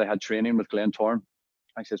said, "Oh, they had training with Glentoran."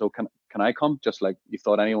 I said, "Oh, can I come?" Just like you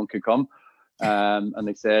thought anyone could come. And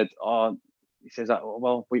they said, "Oh," he says,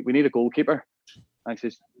 "Well, we need a goalkeeper." I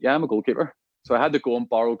says, "Yeah, I'm a goalkeeper." So I had to go and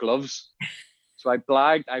borrow gloves. So I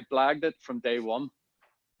blagged it from day one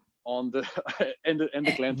on the in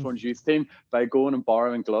the Glentoran's youth team by going and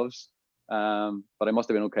borrowing gloves. But I must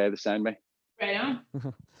have been okay to sign me. Right on.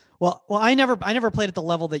 Well, I never played at the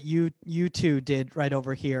level that you two did right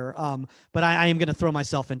over here. But I am going to throw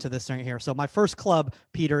myself into this right here. So my first club,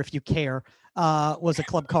 Peter, if you care, was a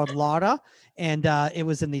club called Lara, and it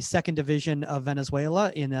was in the second division of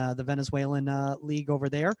Venezuela in the Venezuelan league over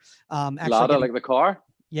there. Lara, like the car?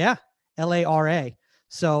 Yeah, Lara.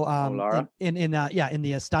 So Lara. in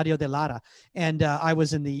the Estadio de Lara, and I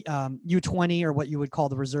was in the U20, or what you would call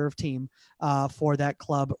the reserve team for that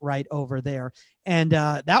club right over there. And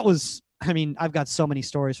that was, I mean, I've got so many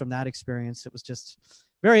stories from that experience. It was just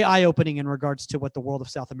very eye-opening in regards to what the world of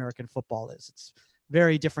South American football is. It's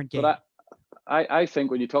very different game. But I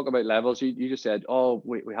think when you talk about levels, you just said, oh,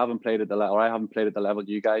 we haven't played at the level, or I haven't played at the level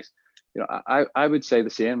you guys. You know, I would say the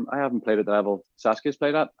same. I haven't played at the level Saskia's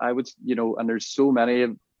played at. I would, you know, and there's so many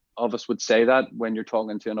of us would say that when you're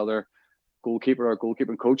talking to another goalkeeper or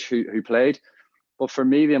goalkeeping coach who played. But for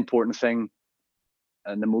me, the important thing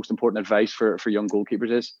and the most important advice for young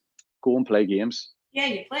goalkeepers is go and play games. Yeah,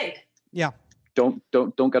 you played. Yeah. Don't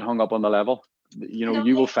get hung up on the level. You know,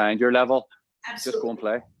 you will find your level. Absolutely. Just go and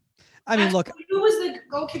play. I mean, look. Who was the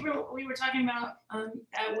goalkeeper we were talking about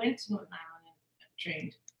that went to Northern Ireland and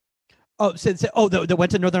trained? That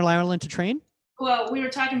went to Northern Ireland to train? Well, we were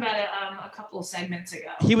talking about it a couple of segments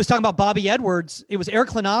ago. He was talking about Bobby Edwards. It was Eric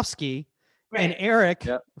Klinowski, Right. and Eric,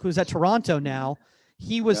 who's at Toronto now,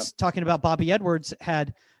 he was talking about Bobby Edwards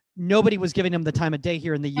nobody was giving him the time of day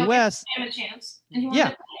here in the U.S. Him a chance, and he wanted to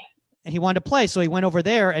play. And he wanted to play, so he went over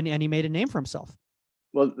there and he made a name for himself.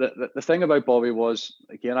 Well, the thing about Bobby was,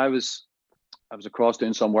 again, I was across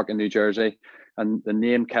doing some work in New Jersey, and the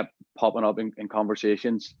name kept popping up in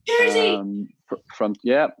conversations. Jersey.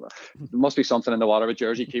 There must be something in the water with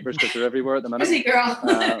Jersey keepers because they're everywhere at the minute. Jersey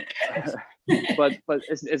girl. But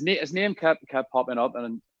his name kept popping up,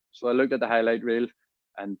 and so I looked at the highlight reel,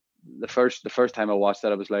 and the first time I watched it,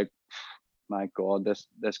 I was like, my God,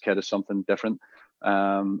 this kid is something different.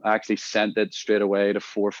 I actually sent it straight away to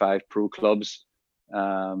 4 or 5 pro clubs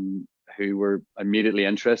who were immediately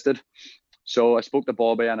interested. So I spoke to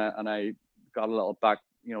Bobby, and I got a little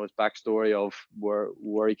his backstory of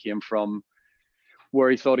where he came from,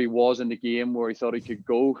 where he thought he was in the game, where he thought he could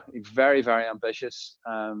go. He's very, very ambitious.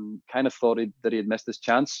 Kind of thought that he had missed his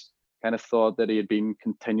chance. Kind of thought that he had been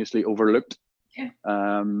continuously overlooked. Yeah.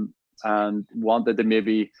 And wanted to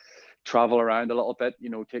maybe travel around a little bit. You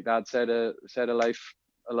know, take that side of life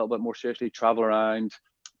a little bit more seriously. Travel around.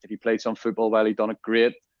 If he played some football while he'd done it,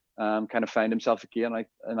 great. Kind of find himself again. I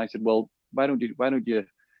said, well, why don't you,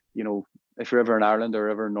 you know, if you're ever in Ireland or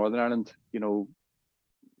ever in Northern Ireland, you know,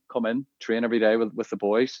 come in, train every day with the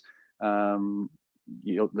boys. You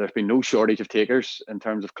know, there's been no shortage of takers in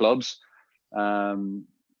terms of clubs. And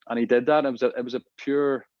he did that. It was a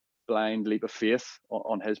pure blind leap of faith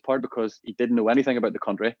on his part, because he didn't know anything about the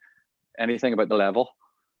country, anything about the level.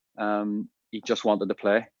 He just wanted to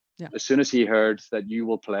play. Yeah. As soon as he heard that you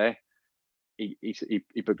will play, he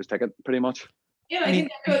booked his ticket pretty much. Yeah, I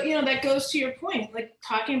think that goes to your point, like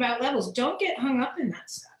talking about levels. Don't get hung up in that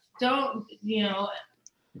stuff. Don't,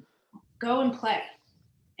 go and play.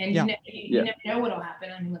 And you never know what'll happen.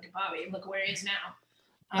 I mean, look at Bobby. Look where he is now.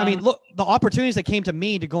 I mean, look, the opportunities that came to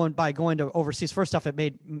me going to overseas. First off, it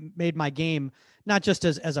made my game not just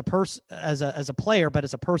as a person, as a player, but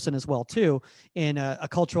as a person as well too. In a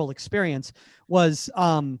cultural experience was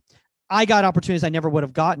I got opportunities I never would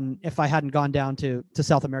have gotten if I hadn't gone down to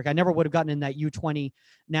South America. I never would have gotten in that U20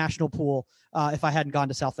 national pool if I hadn't gone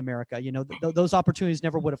to South America. You know, those opportunities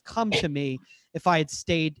never would have come to me if I had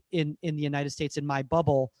stayed in the United States in my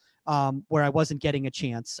bubble, where I wasn't getting a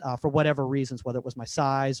chance for whatever reasons, whether it was my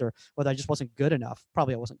size or whether I just wasn't good enough.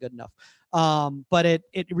 Probably I wasn't good enough. But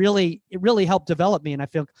it really helped develop me. And I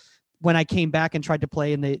feel when I came back and tried to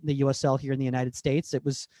play in the USL here in the United States, it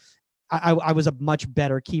was I was a much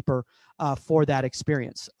better keeper for that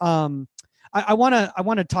experience. I want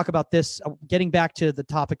to talk about this, getting back to the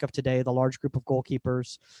topic of today, the large group of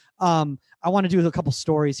goalkeepers. I want to do a couple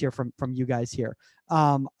stories here from you guys here.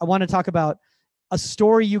 I want to talk about a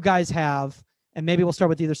story you guys have, and maybe we'll start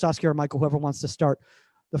with either Saskia or Michael, whoever wants to start.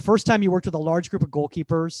 The first time you worked with a large group of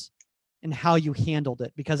goalkeepers and how you handled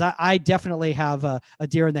it, because I definitely have a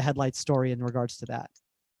deer in the headlights story in regards to that.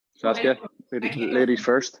 Saskia, ladies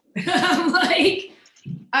first. I'm like,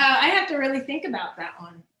 I have to really think about that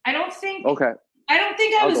one. I don't think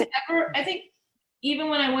I was ever, I think even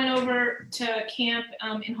when I went over to camp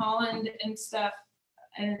in Holland and stuff,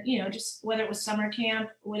 and just whether it was summer camp,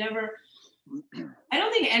 whatever, I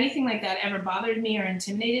don't think anything like that ever bothered me or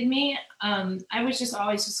intimidated me. I was just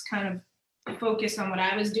always just kind of focused on what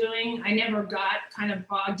I was doing. I never got kind of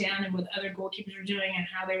bogged down in what other goalkeepers were doing and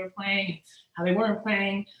how they were playing and how they weren't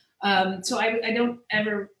playing. So I don't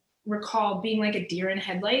ever recall being like a deer in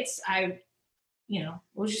headlights. I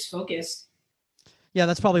was just focused. Yeah,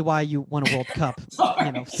 that's probably why you won a World Cup.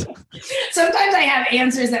 Sometimes I have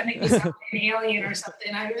answers that make me sound like an alien or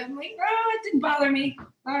something. I'm like, it didn't bother me.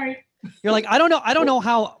 Sorry. You're like, I don't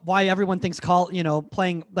know why everyone thinks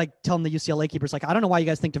playing, like telling the UCLA keepers, like, I don't know why you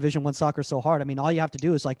guys think Division I soccer is so hard. I mean, all you have to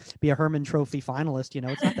do is like be a Herman Trophy finalist.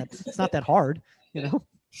 It's not that hard.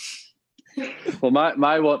 Well,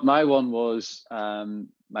 my one was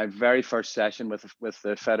my very first session with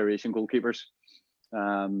the Federation goalkeepers.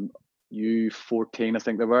 U14, I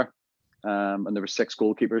think they were, and there were 6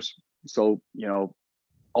 goalkeepers. So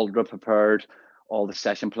ultra prepared, all the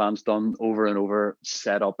session plans done over and over,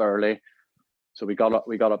 set up early. So we got up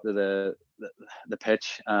to the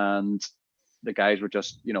pitch, and the guys were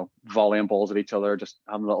just volleying balls at each other, just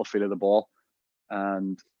having a little feel of the ball.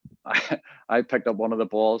 And I picked up one of the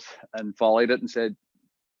balls and volleyed it and said,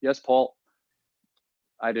 "Yes, Paul."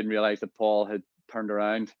 I didn't realize that Paul had turned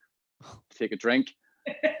around to take a drink.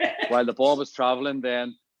 While the ball was traveling,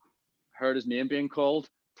 then heard his name being called,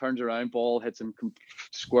 turns around, ball hits him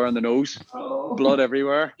square in the nose, blood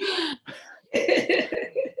everywhere.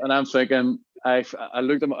 And I'm thinking, I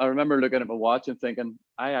remember looking at my watch and thinking,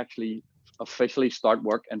 I actually officially start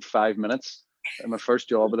work in 5 minutes in my first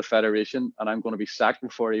job with the Federation, and I'm going to be sacked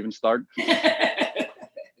before I even start.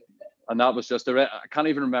 And that was just I can't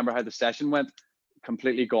even remember how the session went.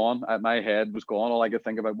 Completely gone. My head was gone. All I could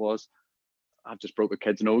think about was, I've just broke a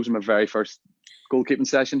kid's nose in my very first goalkeeping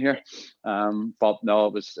session here. But no,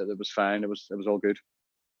 it was fine. It was all good.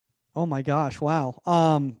 Oh my gosh!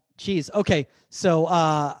 Wow. Geez. Okay. So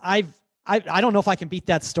I don't know if I can beat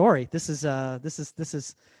that story. This is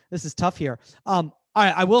tough here.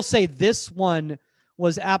 I will say this one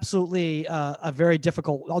was absolutely a very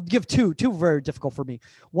difficult. I'll give two very difficult for me.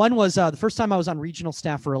 One was the first time I was on regional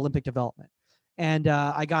staff for Olympic development. And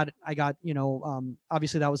I got,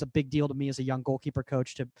 obviously that was a big deal to me as a young goalkeeper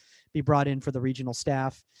coach to be brought in for the regional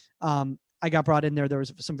staff. I got brought in there. There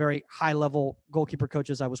was some very high level goalkeeper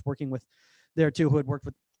coaches I was working with there too, who had worked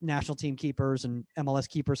with national team keepers and MLS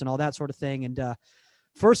keepers and all that sort of thing. And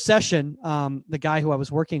first session, the guy who I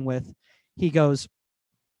was working with, he goes,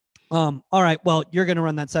 all right, well, you're going to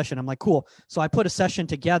run that session. I'm like, cool. So I put a session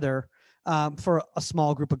together for a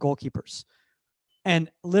small group of goalkeepers.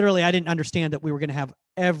 And literally, I didn't understand that we were going to have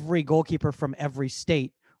every goalkeeper from every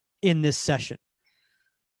state in this session.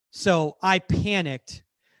 So I panicked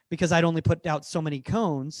because I'd only put out so many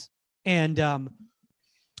cones. And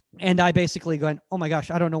I basically going, oh my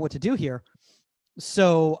gosh, I don't know what to do here.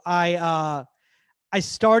 So I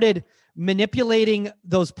started manipulating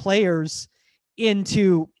those players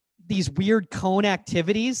into these weird cone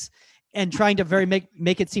activities and trying to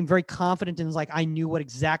make it seem very confident and like I knew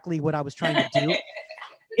exactly what I was trying to do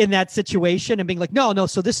in that situation, and being like, no.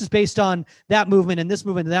 So this is based on that movement and this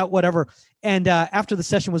movement and that whatever. And after the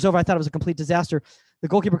session was over, I thought it was a complete disaster. The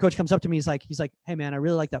goalkeeper coach comes up to me. He's like, hey man, I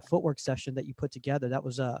really like that footwork session that you put together. That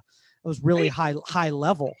was really high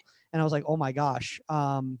level. And I was like, oh my gosh,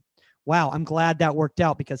 wow, I'm glad that worked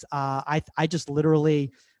out because I just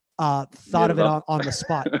literally thought of it on the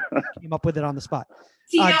spot, came up with it on the spot.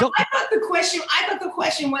 See, I thought the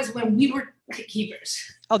question was when we were keepers.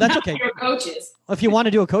 Oh, that's okay. We were coaches. If you want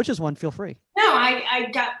to do a coach's one, feel free. No,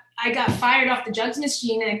 I got fired off the jugs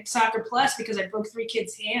machine at Soccer Plus because I broke 3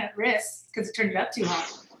 kids' wrists because it turned it up too high.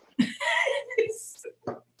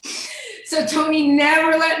 So Tony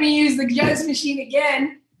never let me use the jugs machine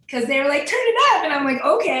again because they were like, turn it up, and I'm like,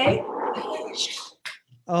 okay.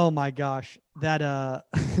 Oh my gosh, that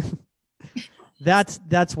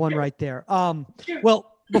that's one right there. Well,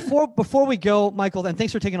 before we go, Michael, and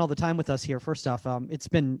thanks for taking all the time with us here. First off, it's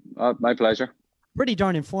been my pleasure. Pretty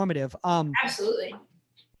darn informative. Absolutely.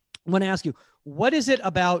 I want to ask you, what is it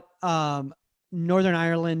about Northern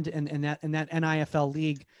Ireland and that NIFL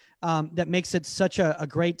league that makes it such a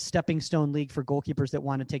great stepping stone league for goalkeepers that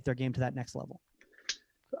want to take their game to that next level?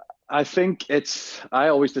 I think I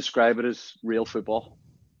always describe it as real football.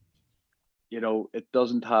 It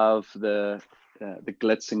doesn't have the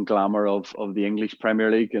glitz and glamour of the English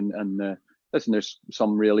Premier League, and listen, there's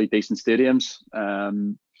some really decent stadiums,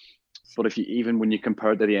 but even when you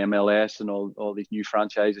compare it to the MLS and all these new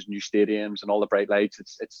franchises, new stadiums, and all the bright lights,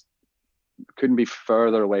 it couldn't be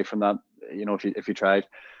further away from that. If you tried.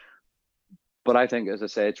 But I think, as I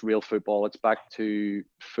say, it's real football. It's back to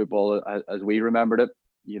football as we remembered it.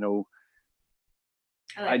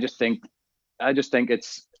 I just think I just think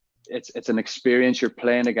it's an experience. You're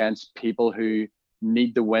playing against people who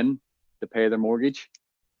need to win to pay their mortgage,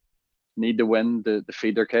 need to win to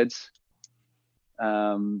feed their kids.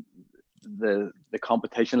 The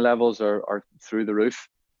competition levels are through the roof,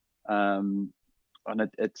 and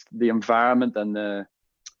it's the environment and the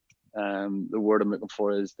word I'm looking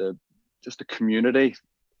for is just the community,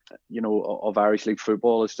 of Irish League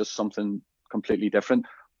football is just something completely different.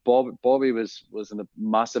 Bobby was a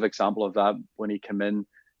massive example of that when he came in,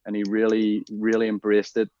 and he really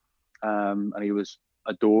embraced it, and he was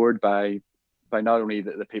adored by not only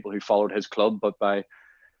the people who followed his club, but by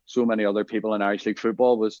so many other people in Irish League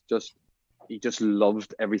football. He just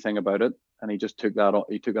loved everything about it, and he just took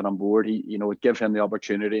it on board. It gave him the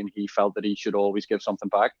opportunity, and he felt that he should always give something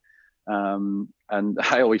back. And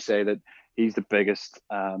I always say that he's the biggest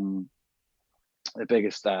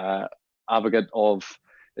advocate of,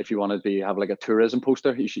 if you want to have like a tourism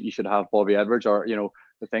poster, you should have Bobby Edwards, or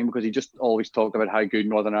the thing, because he just always talked about how good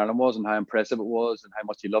Northern Ireland was and how impressive it was and how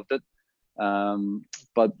much he loved it.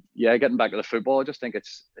 But yeah, getting back to the football, I just think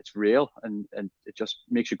it's real, and it just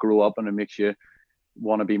makes you grow up, and it makes you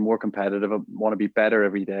want to be more competitive, want to be better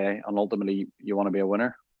every day, and ultimately you want to be a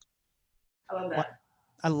winner. I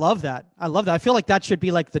love that. I love that. I feel like that should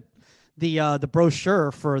be like the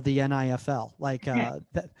brochure for the NIFL. Like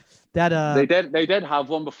they did have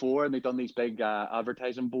one before, and they've done these big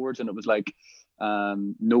advertising boards, and it was like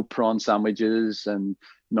no prawn sandwiches and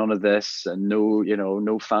none of this, and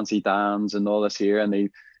no fancy Dans and all this here, and they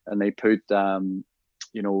put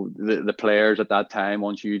the players at that time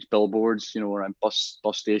on huge billboards, around bus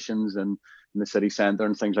stations and in the city centre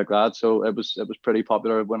and things like that. So it was pretty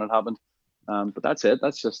popular when it happened. But that's it.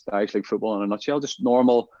 That's just Irish League football in a nutshell. Just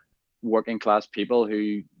normal working class people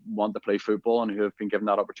who want to play football and who have been given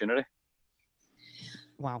that opportunity.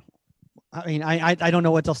 Wow. I mean, I don't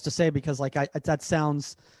know what else to say, because that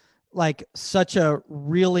sounds like such a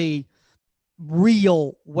really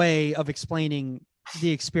real way of explaining the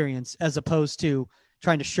experience, as opposed to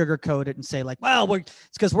trying to sugarcoat it and say like, well, it's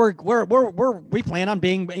because we plan on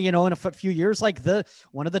being, in a few years, like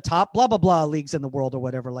one of the top blah, blah, blah leagues in the world or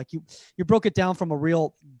whatever. Like you broke it down from a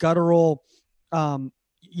real guttural, from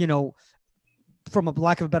a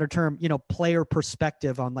lack of a better term, player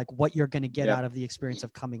perspective on like what you're going to get out of the experience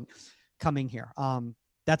of coming here.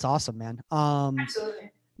 That's awesome, man.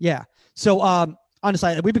 Absolutely. Yeah. So,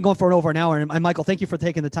 honestly, we've been going for over an hour, and Michael, thank you for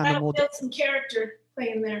taking the time. I built some character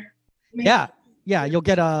playing there. Maybe. Yeah. You'll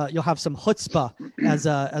have some chutzpah,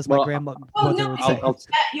 as my grandmother would say.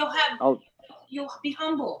 You'll be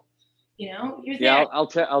humble. You're there. Yeah, I'll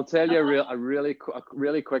tell you a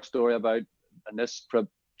really quick story about, and this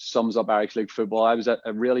sums up Irish League football. I was a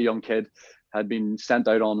really young kid, had been sent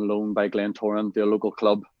out on loan by Glentoran to a local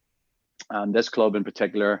club, and this club in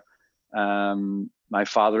particular, my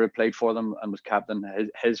father had played for them and was captain.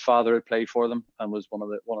 His father had played for them and was one of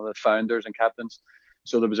the founders and captains.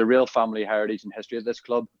 So there was a real family heritage and history at this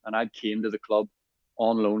club, and I came to the club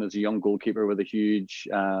on loan as a young goalkeeper with a huge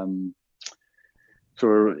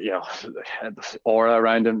aura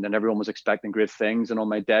around him, and everyone was expecting great things. And on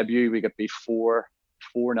my debut, we got beat 4-0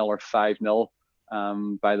 or 5-0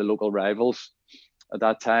 by the local rivals at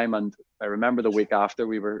that time. And I remember the week after,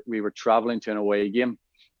 we were traveling to an away game,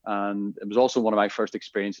 and it was also one of my first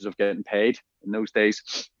experiences of getting paid. In those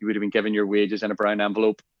days, you would have been given your wages in a brown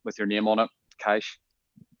envelope with your name on it, cash.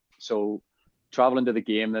 So traveling to the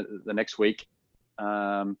game the next week,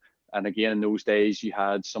 and again in those days, you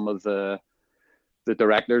had some of the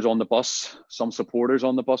directors on the bus, some supporters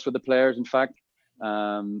on the bus with the players, in fact.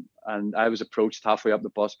 And I was approached halfway up the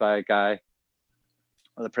bus by a guy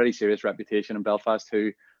with a pretty serious reputation in Belfast,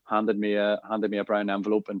 who handed me a brown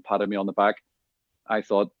envelope and patted me on the back. I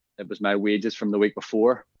thought it was my wages from the week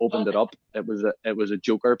before. Opened it up, it was a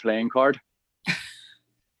Joker playing card,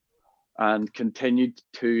 and continued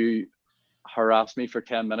to harass me for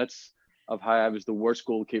 10 minutes of how I was the worst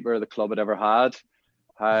goalkeeper the club had ever had.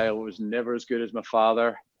 I was never as good as my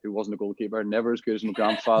father, who wasn't a goalkeeper, never as good as my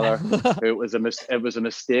grandfather, who it was a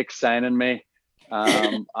mistake signing me.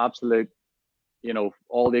 Absolute,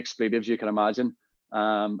 all the expletives you can imagine.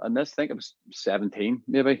 And this, I think it was 17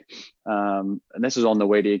 maybe. And this is on the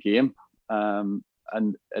way to a game. And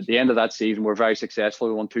at the end of that season, we're very successful.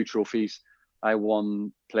 We won 2 trophies. I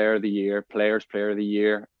won Player of the Year, Players Player of the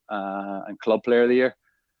Year, and Club Player of the Year.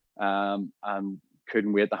 And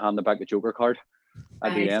couldn't wait to hand them back the Joker card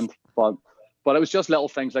at the end. But it was just little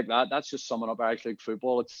things like that. That's just summing up Irish League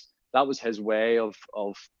football. That was his way of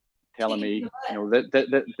telling me,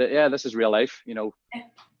 this is real life. You're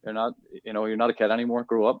not a kid anymore.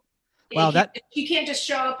 Grow up. Wow, you can't just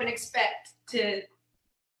show up and expect to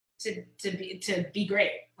to be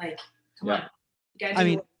great. Like, come on. You gotta I do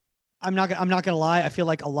mean, I'm not gonna lie. I feel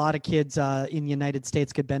like a lot of kids in the United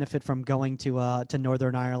States could benefit from going to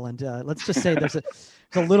Northern Ireland. Let's just say there's a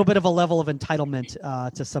little bit of a level of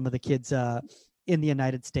entitlement to some of the kids in the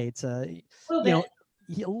United States. A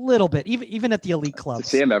little bit, even at the elite clubs.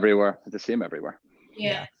 It's the same everywhere.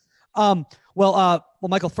 Yeah. Well,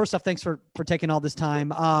 Michael, first off, thanks for taking all this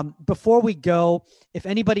time. Before we go, if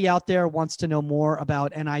anybody out there wants to know more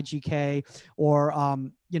about NIGK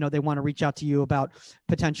or, they want to reach out to you about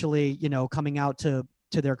potentially, coming out to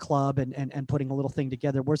their club and putting a little thing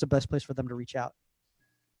together, where's the best place for them to reach out?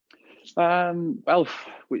 Well,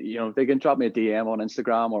 they can drop me a DM on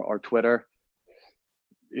Instagram or Twitter.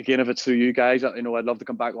 Again, if it's through you guys, I'd love to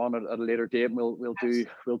come back on at a later date and we'll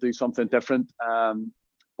do something different.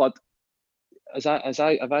 But as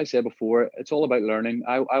I said before, it's all about learning.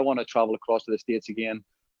 I want to travel across to the States again,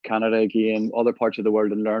 Canada again, other parts of the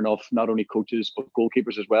world, and learn off not only coaches but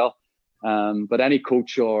goalkeepers as well. But any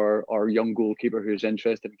coach or young goalkeeper who's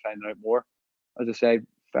interested in finding out more, as I say,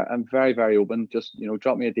 I'm very, very open. Just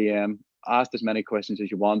drop me a DM, ask as many questions as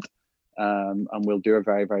you want, and we'll do our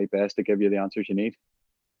very, very best to give you the answers you need.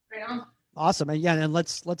 Right on. Awesome. And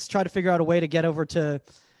let's try to figure out a way to get over to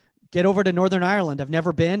Northern Ireland. I've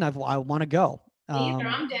never been. I want to go. Either,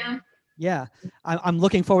 I'm down. Yeah. I'm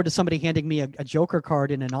looking forward to somebody handing me a Joker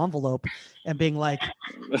card in an envelope and being like,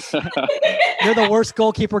 you're the worst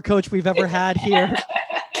goalkeeper coach we've ever had here.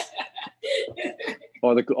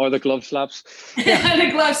 Or the glove slaps. Yeah,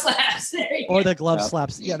 the glove slaps. Or the glove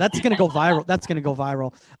slaps. Yeah, that's going to go viral. That's going to go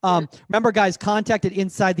viral. Remember, guys, contact at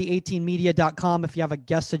InsideThe18media.com if you have a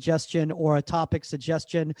guest suggestion or a topic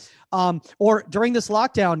suggestion. Or during this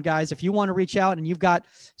lockdown, guys, if you want to reach out and you've got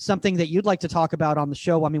something that you'd like to talk about on the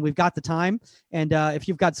show, I mean, we've got the time. And if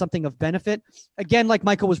you've got something of benefit, again, like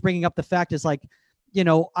Michael was bringing up, the fact is like,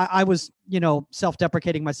 I was,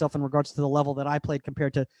 self-deprecating myself in regards to the level that I played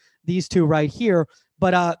compared to these two right here.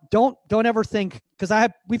 But don't ever think, because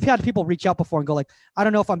we've had people reach out before and go like, I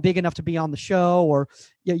don't know if I'm big enough to be on the show or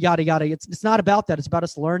yada yada. It's not about that. It's about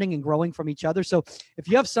us learning and growing from each other. So if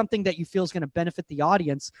you have something that you feel is going to benefit the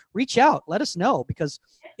audience, reach out. Let us know, because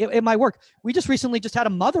it might work. We just recently had a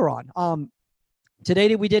mother on.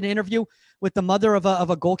 Today we did an interview with the mother of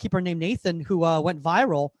a goalkeeper named Nathan who went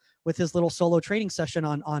viral with his little solo training session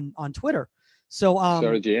on Twitter. So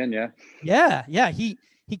Sarah Jane, yeah,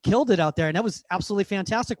 he killed it out there, and that was absolutely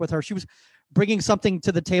fantastic with her. She was bringing something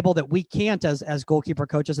to the table that we can't as goalkeeper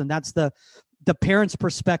coaches, and that's the parents'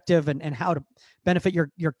 perspective and how to benefit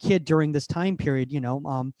your kid during this time period.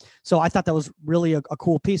 So I thought that was really a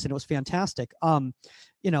cool piece, and it was fantastic. So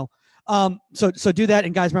do that,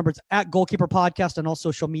 and guys, remember, it's at Goalkeeper Podcast on all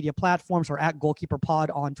social media platforms, or at Goalkeeper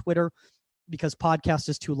Pod on Twitter, because podcast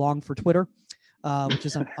is too long for Twitter, which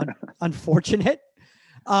is unfortunate.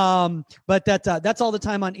 But that's all the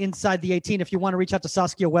time on Inside the 18. If you want to reach out to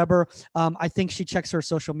Saskia Weber, I think she checks her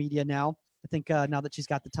social media now. I think now that she's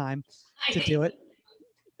got the time to do it.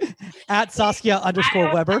 At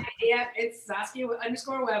Saskia_Weber. Yeah, it's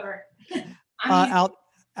Saskia_Weber.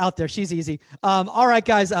 Out there. She's easy. All right,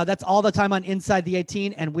 guys. That's all the time on Inside the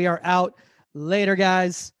 18, and we are out. Later,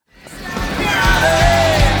 guys.